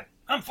a man.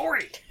 I'm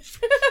 40.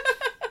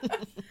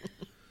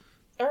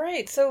 All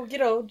right, so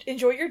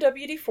enjoy your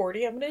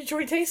WD-40. I'm going to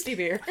enjoy tasty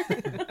beer.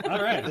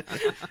 All right,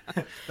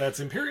 that's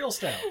Imperial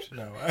Stout.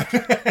 No.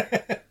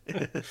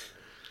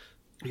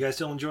 You guys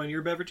still enjoying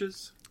your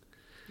beverages?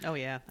 Oh,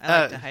 yeah.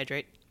 I like to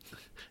hydrate.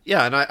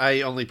 Yeah, and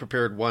I only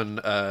prepared one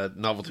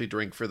novelty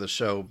drink for the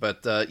show,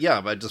 but I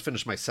just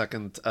finished my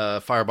second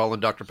Fireball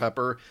and Dr.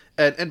 Pepper.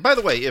 And by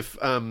the way, if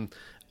I'm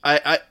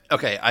not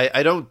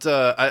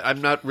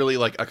really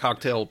a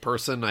cocktail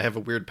person. I have a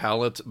weird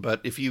palate,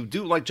 but if you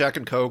do like Jack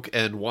and Coke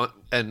and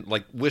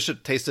wish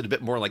it tasted a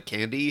bit more like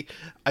candy,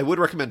 I would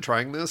recommend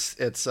trying this.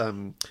 It's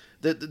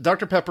the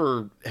Dr.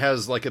 Pepper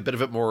has a bit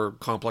of it more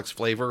complex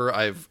flavor.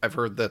 I've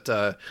heard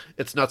that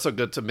it's not so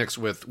good to mix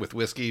with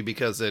whiskey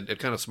because it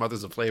kind of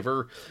smothers the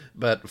flavor.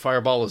 But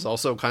Fireball is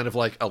also kind of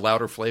a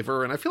louder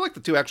flavor, and I feel like the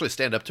two actually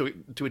stand up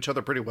to each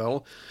other pretty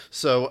well.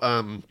 So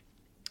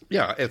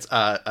it's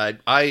I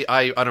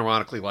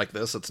unironically like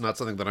this. It's not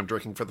something that I'm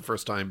drinking for the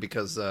first time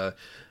because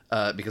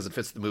it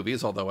fits the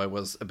movies. Although I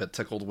was a bit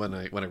tickled when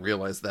I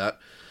realized that.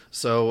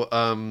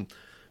 So.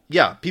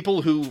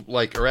 People who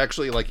are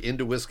actually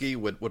into whiskey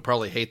would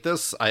probably hate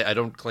this. I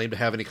don't claim to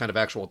have any kind of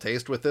actual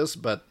taste with this,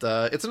 but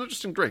it's an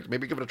interesting drink.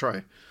 Maybe give it a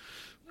try.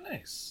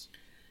 Nice.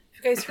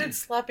 If you guys heard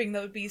slapping,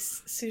 that would be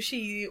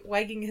Sushi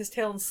wagging his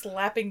tail and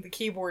slapping the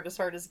keyboard as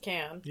hard as he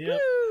can. Yep.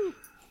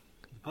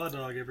 Hot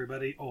dog,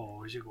 everybody.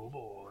 Oh, he's a good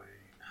boy.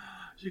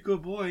 He's a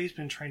good boy. He's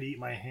been trying to eat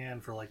my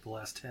hand for like the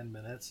last 10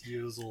 minutes.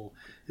 Do his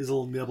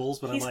little nibbles,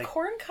 but He's I'm like,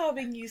 corn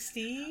cobbing you,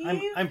 Steve.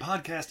 I'm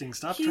podcasting.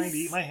 Stop trying to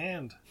eat my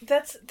hand.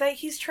 That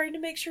he's trying to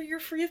make sure you're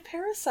free of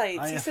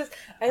parasites. He says,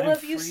 I'm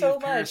love you free so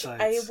of much.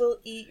 parasites." I will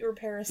eat your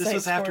parasites. This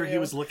was after for he you."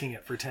 was looking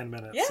at for 10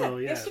 minutes. Yeah, so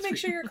he yeah, has to it's make free-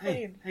 sure you're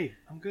clean. Hey,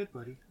 I'm good,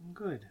 buddy. I'm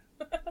good.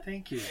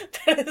 Thank you.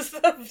 That is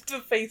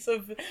the face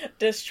of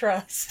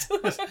distrust.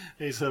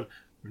 He said,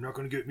 "You're not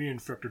going to get me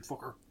infected,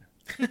 fucker."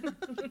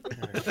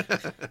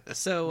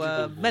 So,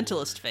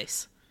 mentalist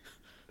face.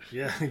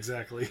 Yeah,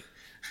 exactly.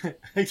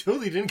 I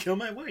totally didn't kill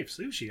my wife,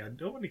 Sushi. I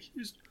don't want to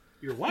accuse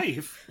your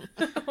wife.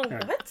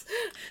 What?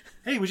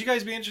 Hey, would you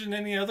guys be interested in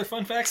any other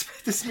fun facts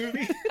about this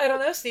movie? I don't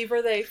know, Steve.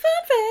 Are they fun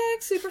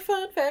facts? Super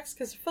fun facts?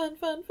 Because they're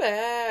fun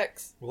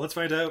facts. Well, let's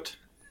find out.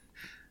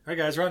 All right,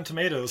 guys, Rotten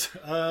Tomatoes.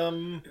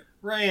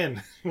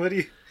 Ryan, what do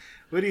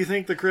you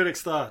think the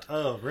critics thought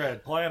of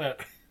Red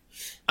Planet?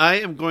 I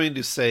am going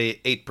to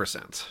say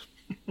 8%.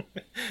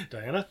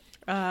 Diana?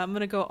 I'm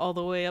going to go all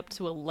the way up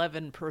to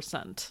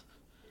 11%.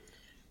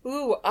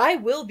 Ooh, I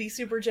will be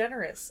super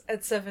generous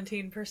at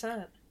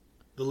 17%.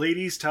 The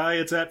ladies tie.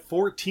 It's at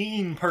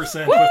 14% with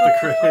the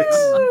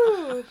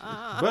critics.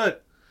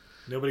 But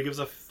nobody gives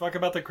a fuck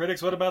about the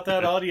critics. What about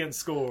that audience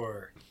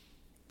score?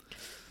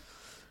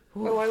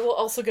 Oh, I will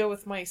also go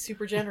with my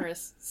super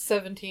generous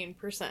 17%.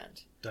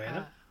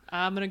 Diana?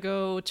 I'm going to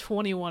go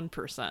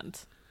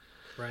 21%.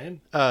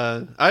 Ryan?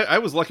 I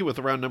was lucky with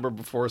the round number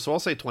before, so I'll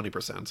say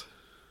 20%.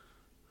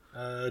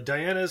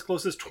 Diana is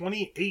closest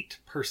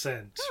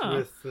 28%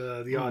 with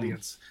the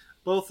audience.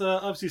 Both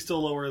obviously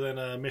still lower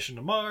than Mission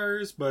to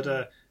Mars,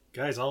 but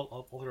guys,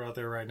 I'll throw it out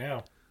there right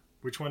now.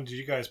 Which one did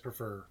you guys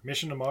prefer?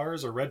 Mission to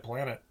Mars or Red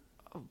Planet?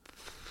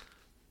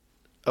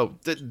 Oh,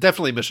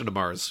 definitely Mission to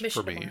Mars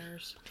Mission for me. to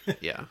Mars.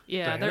 Yeah.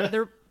 Yeah,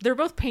 Diana? they're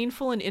both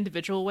painful in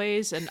individual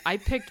ways, and I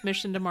picked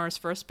Mission to Mars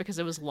first because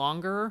it was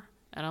longer,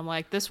 and I'm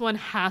like, this one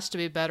has to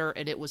be better,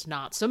 and it was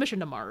not. So Mission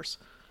to Mars.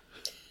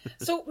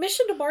 So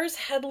Mission to Mars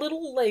had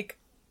little, like,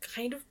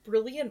 kind of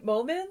brilliant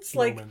moments.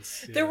 Like,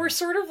 there were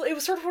it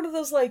was sort of one of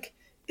those, like,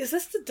 is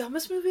this the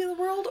dumbest movie in the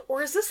world?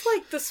 Or is this,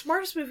 like, the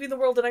smartest movie in the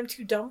world and I'm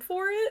too dumb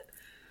for it?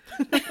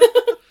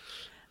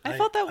 I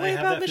felt that way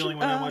about that Mission... feeling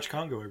when I watch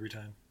Congo every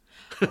time.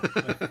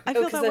 I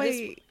feel that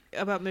way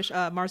about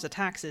Mars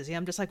Attacks. Yeah,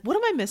 I'm just like, what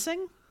am I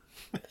missing?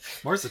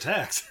 Mars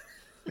Attacks.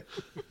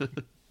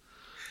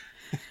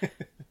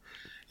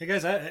 Hey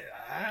guys,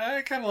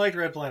 I kind of liked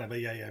Red Planet, but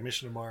yeah,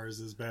 Mission to Mars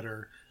is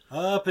better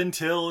up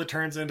until it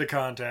turns into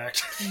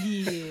Contact.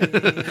 Yeah.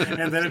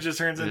 And then it just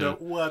turns into,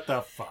 what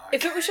the fuck?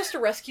 If it was just a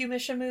rescue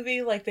mission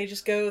movie, like they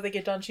just go, they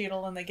get Don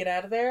Cheadle, and they get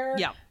out of there,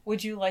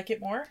 would you like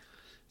it more?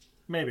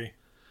 Maybe.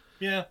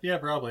 Yeah,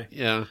 probably.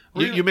 Yeah,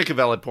 you make a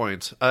valid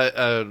point.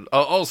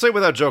 I'll say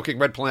without joking,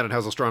 Red Planet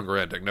has a stronger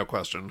ending, no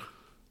question.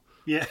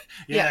 Yeah,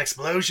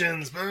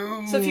 explosions,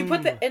 boom! So if you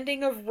put the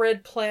ending of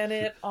Red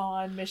Planet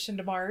on Mission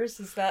to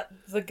Mars, is that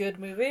the good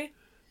movie?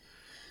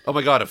 Oh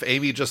my god, if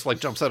Amy just like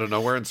jumps out of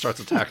nowhere and starts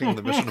attacking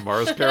the Mission to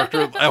Mars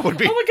character, that would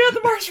be... Oh my god,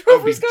 the Mars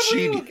rover's got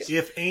genius.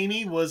 If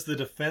Amy was the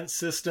defense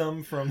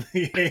system from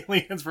the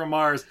aliens from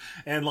Mars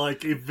and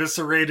like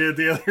eviscerated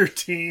the other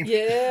team,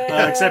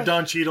 except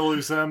Don Cheadle,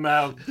 who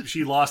somehow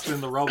she lost in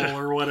the rubble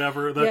or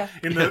whatever,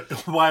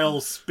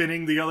 while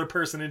spinning the other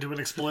person into an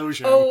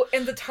explosion. Oh,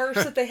 and the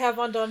tarps that they have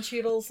on Don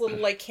Cheadle's little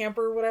like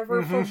camper or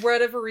whatever, for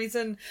whatever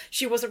reason,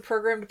 she wasn't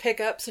programmed to pick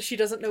up, so she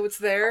doesn't know it's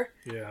there.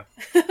 Yeah.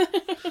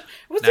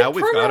 Now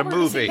we've got a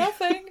movie.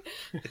 Nothing.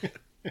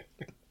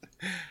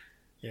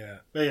 Yeah,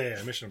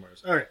 Mission to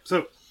Mars. All right,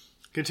 so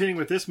continuing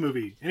with this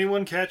movie,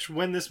 anyone catch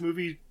when this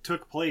movie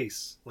took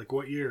place? Like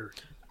what year?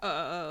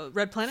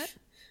 Red Planet?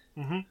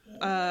 Mm-hmm.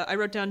 I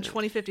wrote down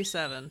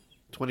 2057.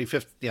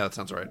 2050. Yeah, that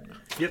sounds right.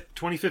 Yep,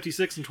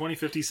 2056 and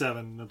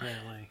 2057,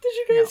 apparently. Did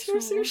you guys hear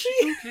Sushi?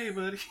 Okay,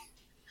 buddy.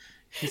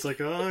 He's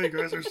like, oh, you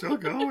guys are still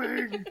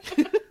going.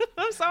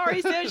 I'm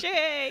sorry,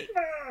 Sushi.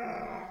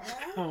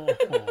 Oh,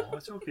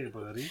 it's okay,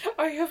 buddy.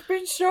 I have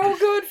been so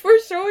good for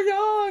so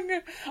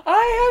long.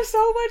 I have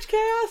so much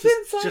chaos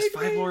inside Just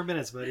 5 me. more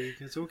minutes, buddy.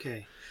 It's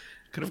okay.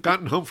 Could have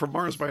gotten home from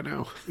Mars by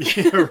now.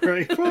 Yeah,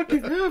 right.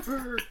 Fucking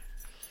ever.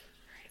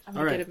 I'm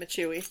gonna get him a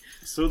Chewy.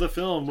 So the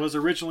film was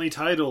originally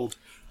titled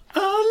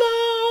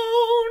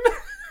Alone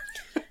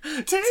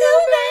Till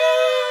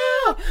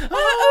Now.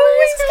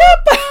 Always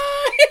got by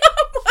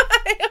on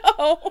my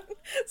own.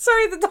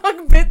 Sorry, the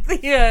dog bit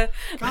the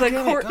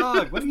cord.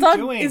 Dog, what are you dog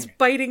doing? is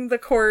biting the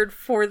cord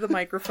for the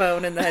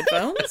microphone and the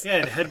headphones. Yeah,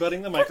 and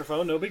headbutting the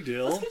microphone, no big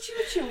deal. Let's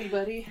get you a Chewy,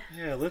 buddy.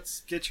 Yeah,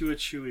 let's get you a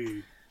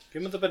Chewy.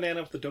 Give him the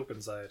banana with the dope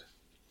inside.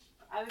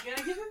 I'm gonna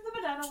give him the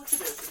banana with the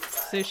dope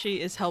inside. Sushi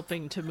is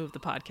helping to move the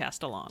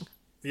podcast along.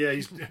 Yeah,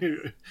 he's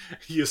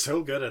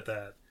so good at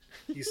that.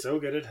 He's so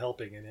good at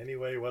helping in any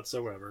way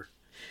whatsoever.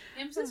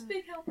 Him's this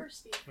big helper,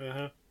 Steve.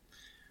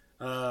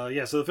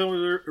 So the film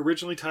was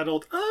originally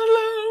titled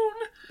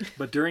Alone,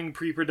 but during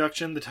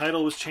pre-production, the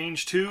title was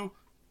changed to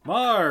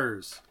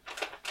Mars.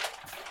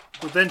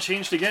 But then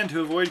changed again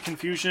to avoid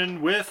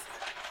confusion with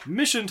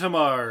Mission to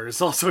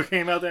Mars. Also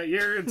came out that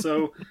year, and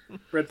so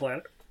Red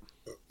Planet.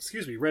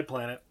 Excuse me, Red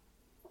Planet.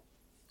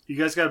 You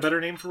guys got a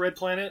better name for Red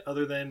Planet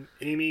other than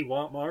Amy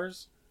Want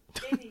Mars?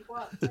 Amy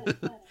Want Red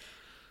Planet.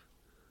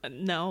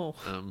 No.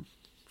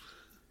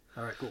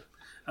 All right, cool.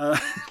 I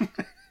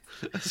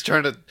was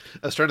trying to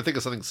think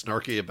of something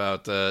snarky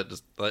about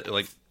just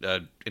like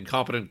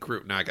incompetent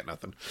crew. No, I got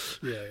nothing.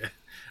 Yeah.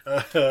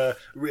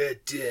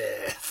 Red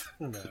Death.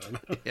 No.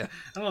 Yeah.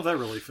 I don't know if that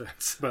really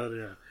fits, but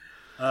yeah.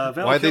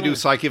 Why'd they do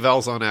psyche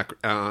evals on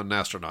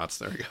astronauts?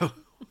 There you go.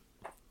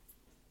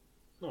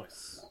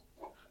 Nice.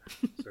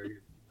 Sorry.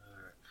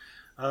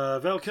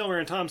 Val Kilmer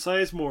and Tom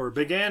Sizemore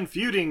began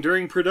feuding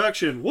during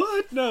production.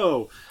 What?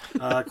 No.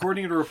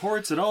 According to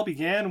reports, it all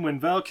began when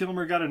Val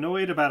Kilmer got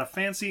annoyed about a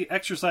fancy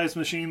exercise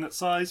machine that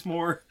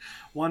Sizemore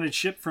wanted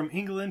shipped from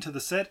England to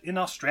the set in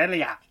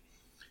Australia.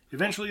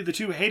 Eventually, the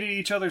two hated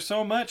each other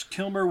so much,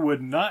 Kilmer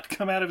would not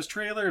come out of his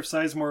trailer if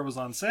Sizemore was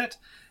on set,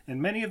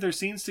 and many of their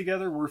scenes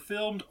together were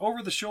filmed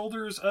over the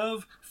shoulders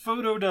of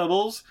photo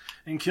doubles,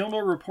 and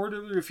Kilmer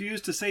reportedly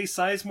refused to say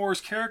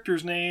Sizemore's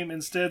character's name,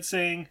 instead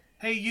saying,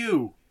 "Hey,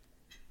 you."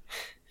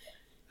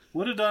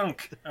 What a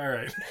dunk. All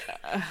right.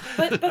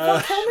 But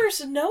Val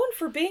Kilmer's known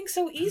for being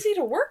so easy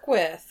to work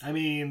with. I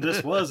mean,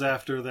 this was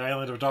after the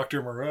Island of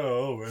Dr.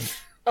 Moreau. And...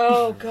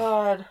 Oh,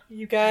 God.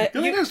 You got...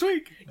 next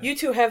week. You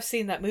two have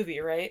seen that movie,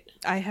 right?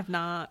 I have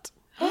not.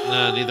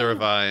 Neither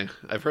have I.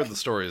 I've heard the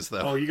stories,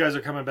 though. Oh, you guys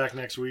are coming back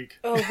next week.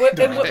 Oh,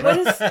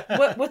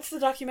 what's the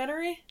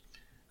documentary?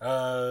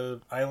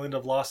 Island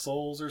of Lost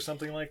Souls or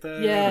something like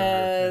that.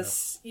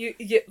 Yes. Or, yeah.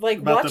 You like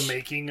about watch, the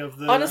making of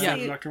the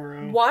honestly, Dr.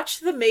 Moreau. Watch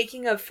the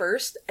making of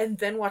first, and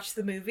then watch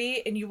the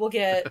movie, and you will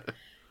get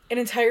an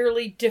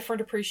entirely different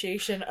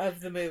appreciation of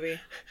the movie.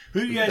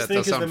 Who do you guys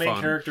think is the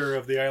main character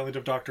of the Island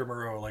of Dr.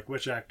 Moreau? Like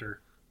which actor?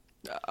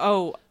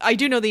 Oh, I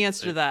do know the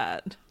answer to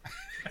that.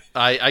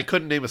 I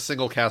couldn't name a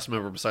single cast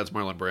member besides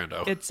Marlon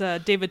Brando. It's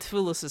David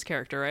Thewlis'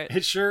 character, right?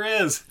 It sure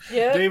is.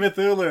 Yeah. David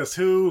Thewlis,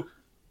 who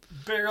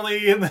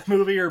barely in the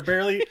movie or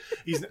barely...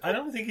 I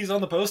don't think he's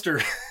on the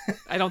poster.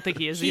 I don't think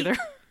he is either.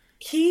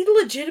 He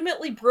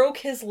legitimately broke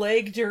his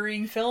leg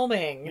during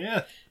filming.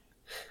 Yeah.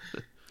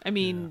 I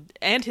mean,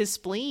 and his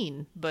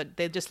spleen, but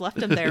they just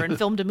left him there and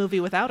filmed a movie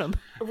without him.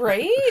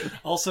 Right?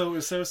 Also, it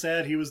was so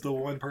sad he was the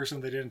one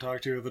person they didn't talk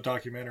to in the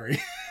documentary.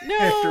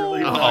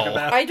 No! Talk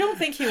about. I don't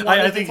think he wanted to talk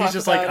about it. I think he's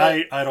just like,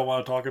 I don't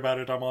want to talk about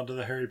it, I'm on to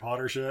the Harry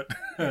Potter shit.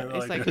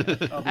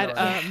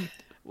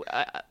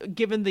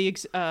 Given the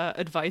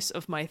advice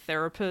of my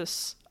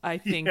therapist, I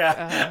think...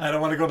 I don't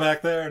want to go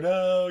back there.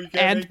 No, you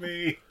can't make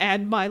me.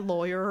 And my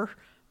lawyer.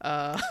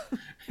 And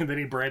then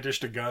he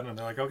brandished a gun, and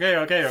they're like,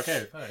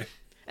 okay, fine.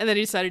 And then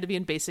he decided to be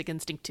in Basic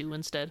Instinct 2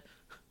 instead.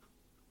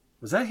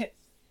 Was that him?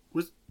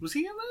 Was he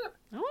in that?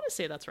 I want to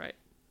say that's right.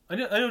 I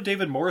know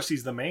David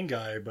Morrissey's the main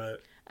guy,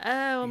 but...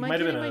 Oh, am I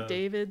getting my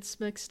Davids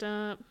mixed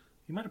up?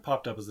 He might have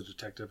popped up as a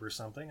detective or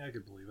something. I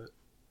could believe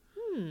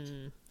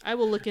it. I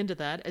will look into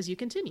that as you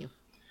continue.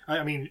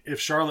 I mean, if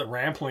Charlotte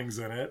Rampling's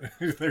in it,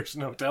 there's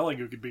no telling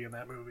who could be in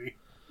that movie.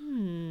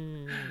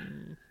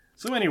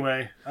 So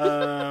anyway,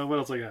 what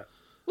else I got?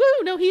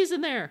 Woo! No, he's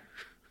in there.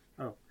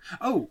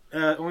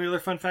 Only other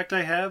fun fact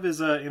I have is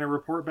in a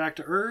report back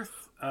to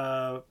Earth,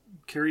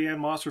 Carrie Ann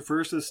Moss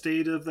refers to the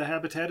state of the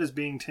habitat as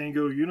being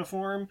Tango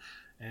uniform,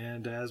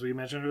 and as we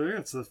mentioned earlier,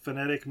 it's the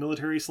phonetic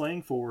military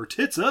slang for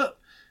tits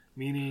up,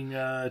 meaning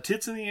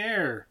tits in the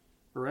air,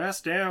 or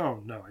ass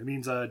down. No, it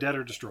means dead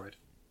or destroyed.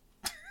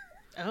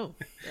 Oh,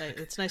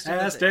 it's nice to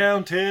ass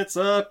down, tits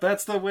up,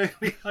 that's the way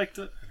we like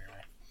to...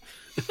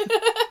 Anyway.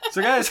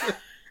 So guys,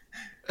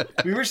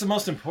 we reached the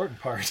most important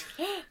part.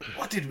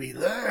 What did we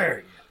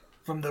learn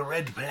from the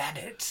Red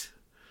Planet?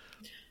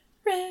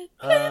 Red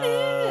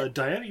Planet.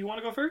 Diana, you want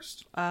to go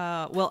first?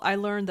 Well, I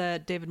learned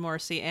that David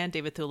Morrissey and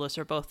David Thewlis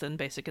are both in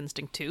Basic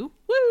Instinct 2.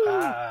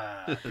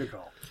 Woo! Good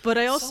call. But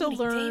I also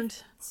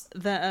learned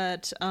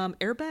that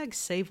airbags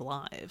save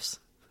lives.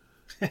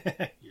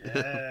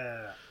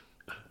 Yeah.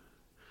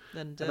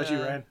 And, how about you,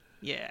 Ryan?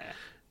 Yeah.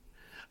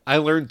 I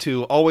learned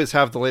to always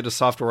have the latest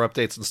software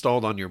updates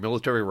installed on your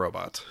military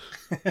robot.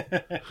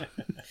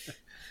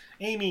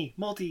 Amy,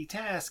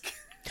 multitask.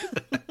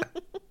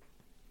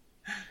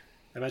 How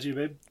about you,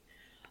 babe?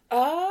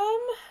 I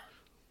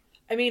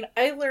mean,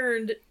 I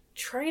learned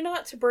try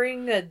not to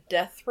bring a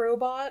death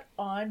robot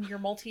on your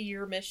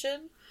multi-year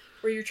mission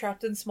where you're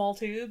trapped in small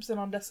tubes and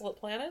on desolate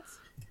planets.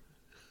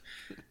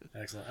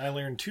 Excellent. I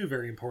learned two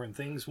very important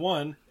things.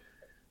 One,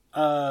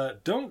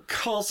 don't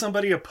call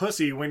somebody a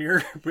pussy when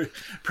you're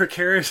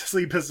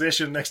precariously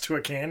positioned next to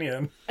a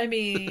canyon. I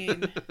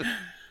mean...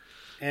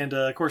 And,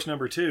 of course,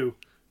 number two,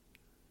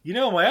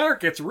 my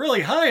arc gets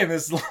really high in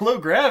this low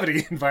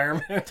gravity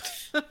environment.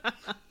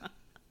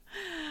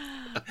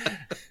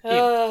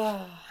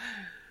 Well,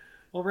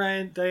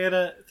 Ryan,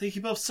 Diana, thank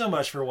you both so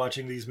much for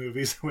watching these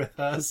movies with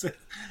us.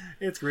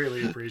 It's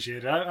greatly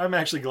appreciated. I'm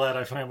actually glad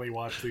I finally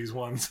watched these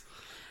ones.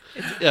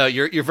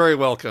 You're very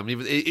welcome.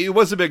 It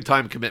was a big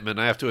time commitment,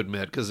 I have to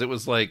admit, because it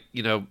was like,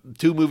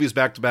 2 movies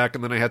back to back,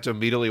 and then I had to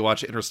immediately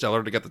watch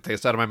Interstellar to get the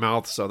taste out of my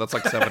mouth. So that's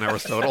like 7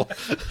 hours total.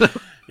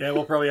 Yeah,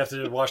 we'll probably have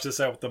to watch this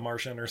out with The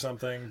Martian or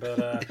something. But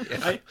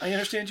I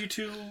understand you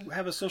two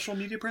have a social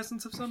media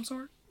presence of some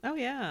sort. Oh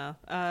yeah.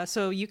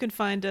 So you can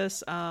find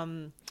us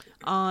on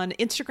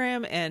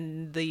Instagram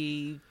and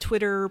the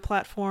Twitter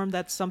platform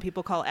that some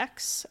people call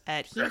X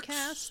at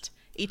Heamcast.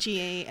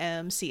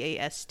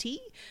 HEAMCAST,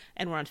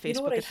 and we're on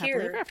Facebook at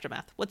Happily Ever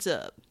Aftermath. What's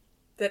up?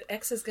 That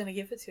X is going to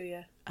give it to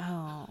you.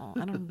 Oh,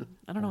 I don't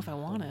know if I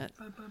want it.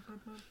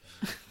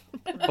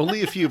 Only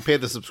if you pay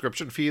the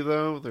subscription fee,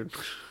 though. They're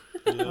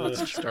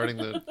starting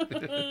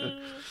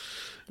the.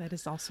 That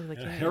is also the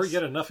case. I never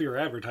get enough of your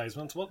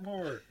advertisements. What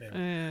more? That's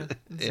a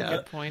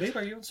good point. Babe,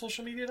 are you on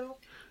social media at all?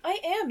 I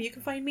am. You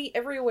can find me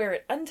everywhere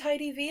at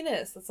Untidy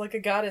Venus. That's like a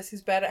goddess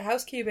who's bad at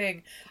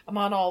housekeeping. I'm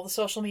on all the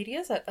social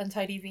medias at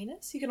Untidy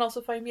Venus. You can also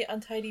find me at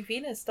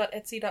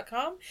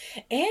untidyvenus.etsy.com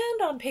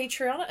and on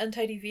Patreon at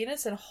Untidy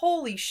Venus. And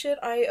holy shit,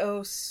 I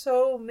owe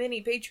so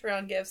many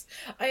Patreon gifts.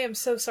 I am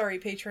so sorry,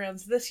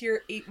 Patreons. This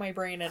year ate my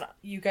brain and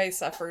you guys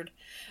suffered.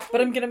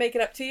 But I'm going to make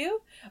it up to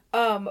you.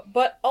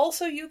 But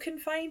also you can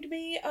find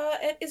me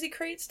at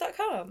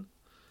izzycrates.com.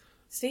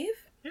 Steve?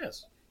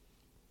 Yes.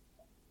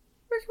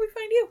 Where can we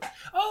find you?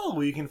 Oh,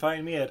 well, you can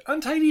find me at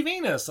Untidy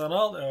Venus on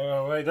all...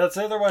 Oh, wait, that's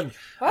the other one.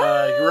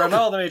 You're on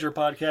all the major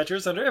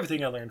podcatchers under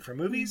Everything I Learned from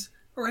Movies,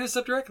 or hit us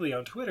up directly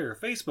on Twitter,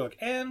 Facebook,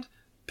 and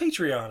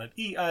Patreon at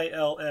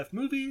EILF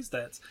Movies.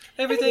 That's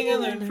Everything I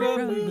Learned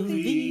from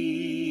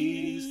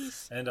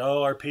Movies. And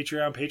our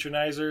Patreon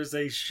patronizers,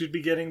 they should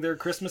be getting their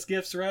Christmas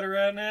gifts right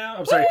around now.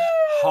 I'm sorry,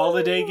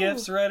 holiday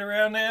gifts right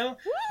around now.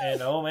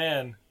 And oh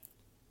man,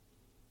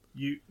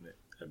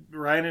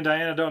 Ryan and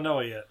Diana don't know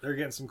it yet. They're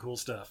getting some cool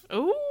stuff.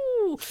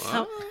 Ooh!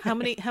 Wow. How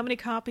many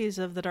copies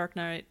of The Dark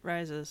Knight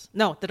Rises?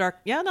 No,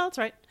 Yeah, no, that's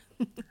right.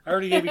 I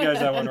already gave you guys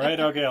that one, right?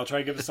 Okay, I'll try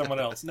to give it to someone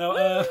else.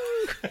 No,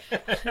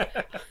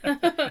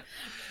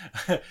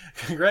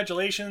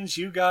 congratulations,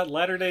 you got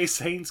Latter-day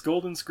Saints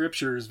Golden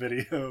Scriptures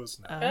videos.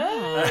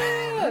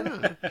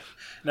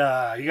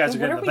 Nah, you guys are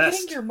getting the best. When are we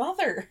getting your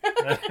mother?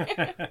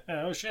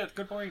 Oh shit,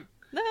 good point.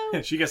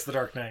 No. She gets The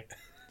Dark Knight.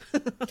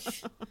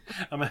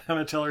 I'm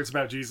gonna tell her it's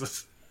about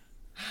Jesus.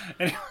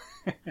 Anyway,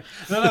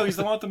 no, he's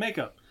the one with the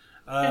makeup.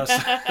 So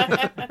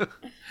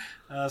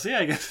yeah,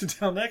 I guess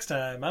until next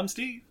time, I'm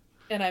Steve.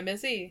 And I'm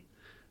Izzy.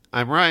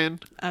 I'm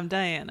Ryan. I'm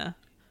Diana.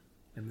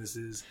 And this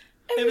is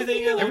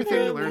Everything I Learned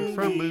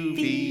from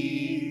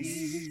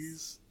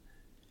Movies.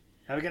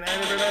 Have a good night,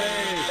 everybody.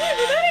 Hey,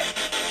 everybody.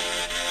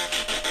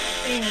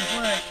 Things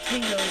like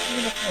Tingo's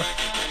uniform.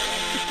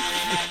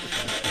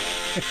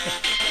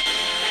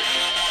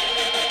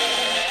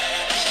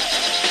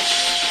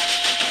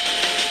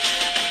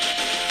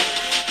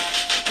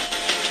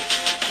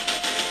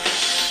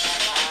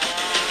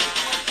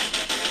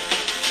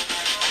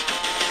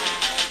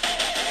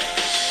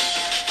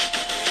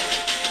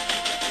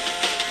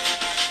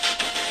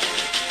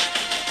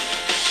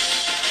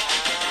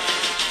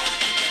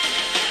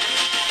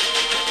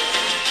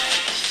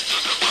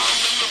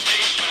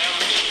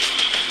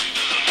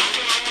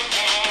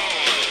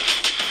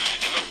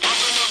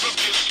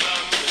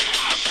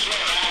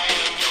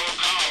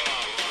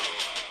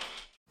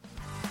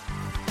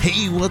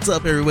 Hey, what's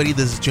up, everybody?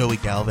 This is Joey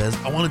Galvez.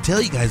 I want to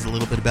tell you guys a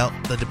little bit about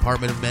the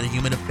Department of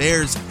Metahuman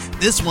Affairs.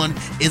 This one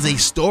is a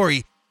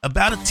story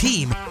about a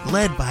team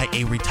led by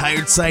a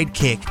retired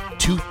sidekick,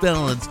 2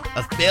 felons,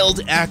 a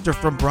failed actor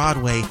from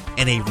Broadway,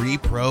 and a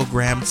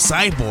reprogrammed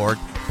cyborg.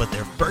 But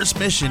their first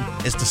mission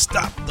is to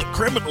stop the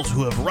criminals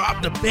who have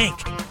robbed a bank,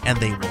 and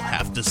they will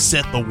have to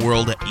set the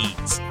world at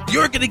ease.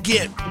 You're going to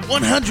get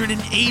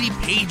 180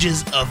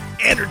 pages of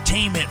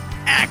entertainment,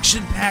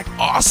 action-packed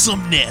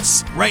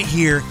awesomeness right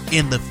here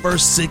in the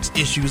first 6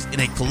 issues in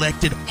a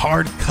collected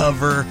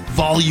hardcover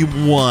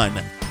volume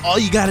 1. All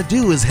you got to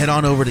do is head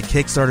on over to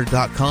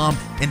Kickstarter.com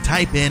and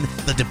type in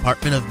the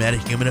Department of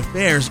Metahuman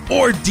Affairs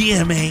or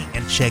DMA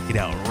and check it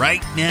out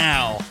right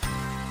now.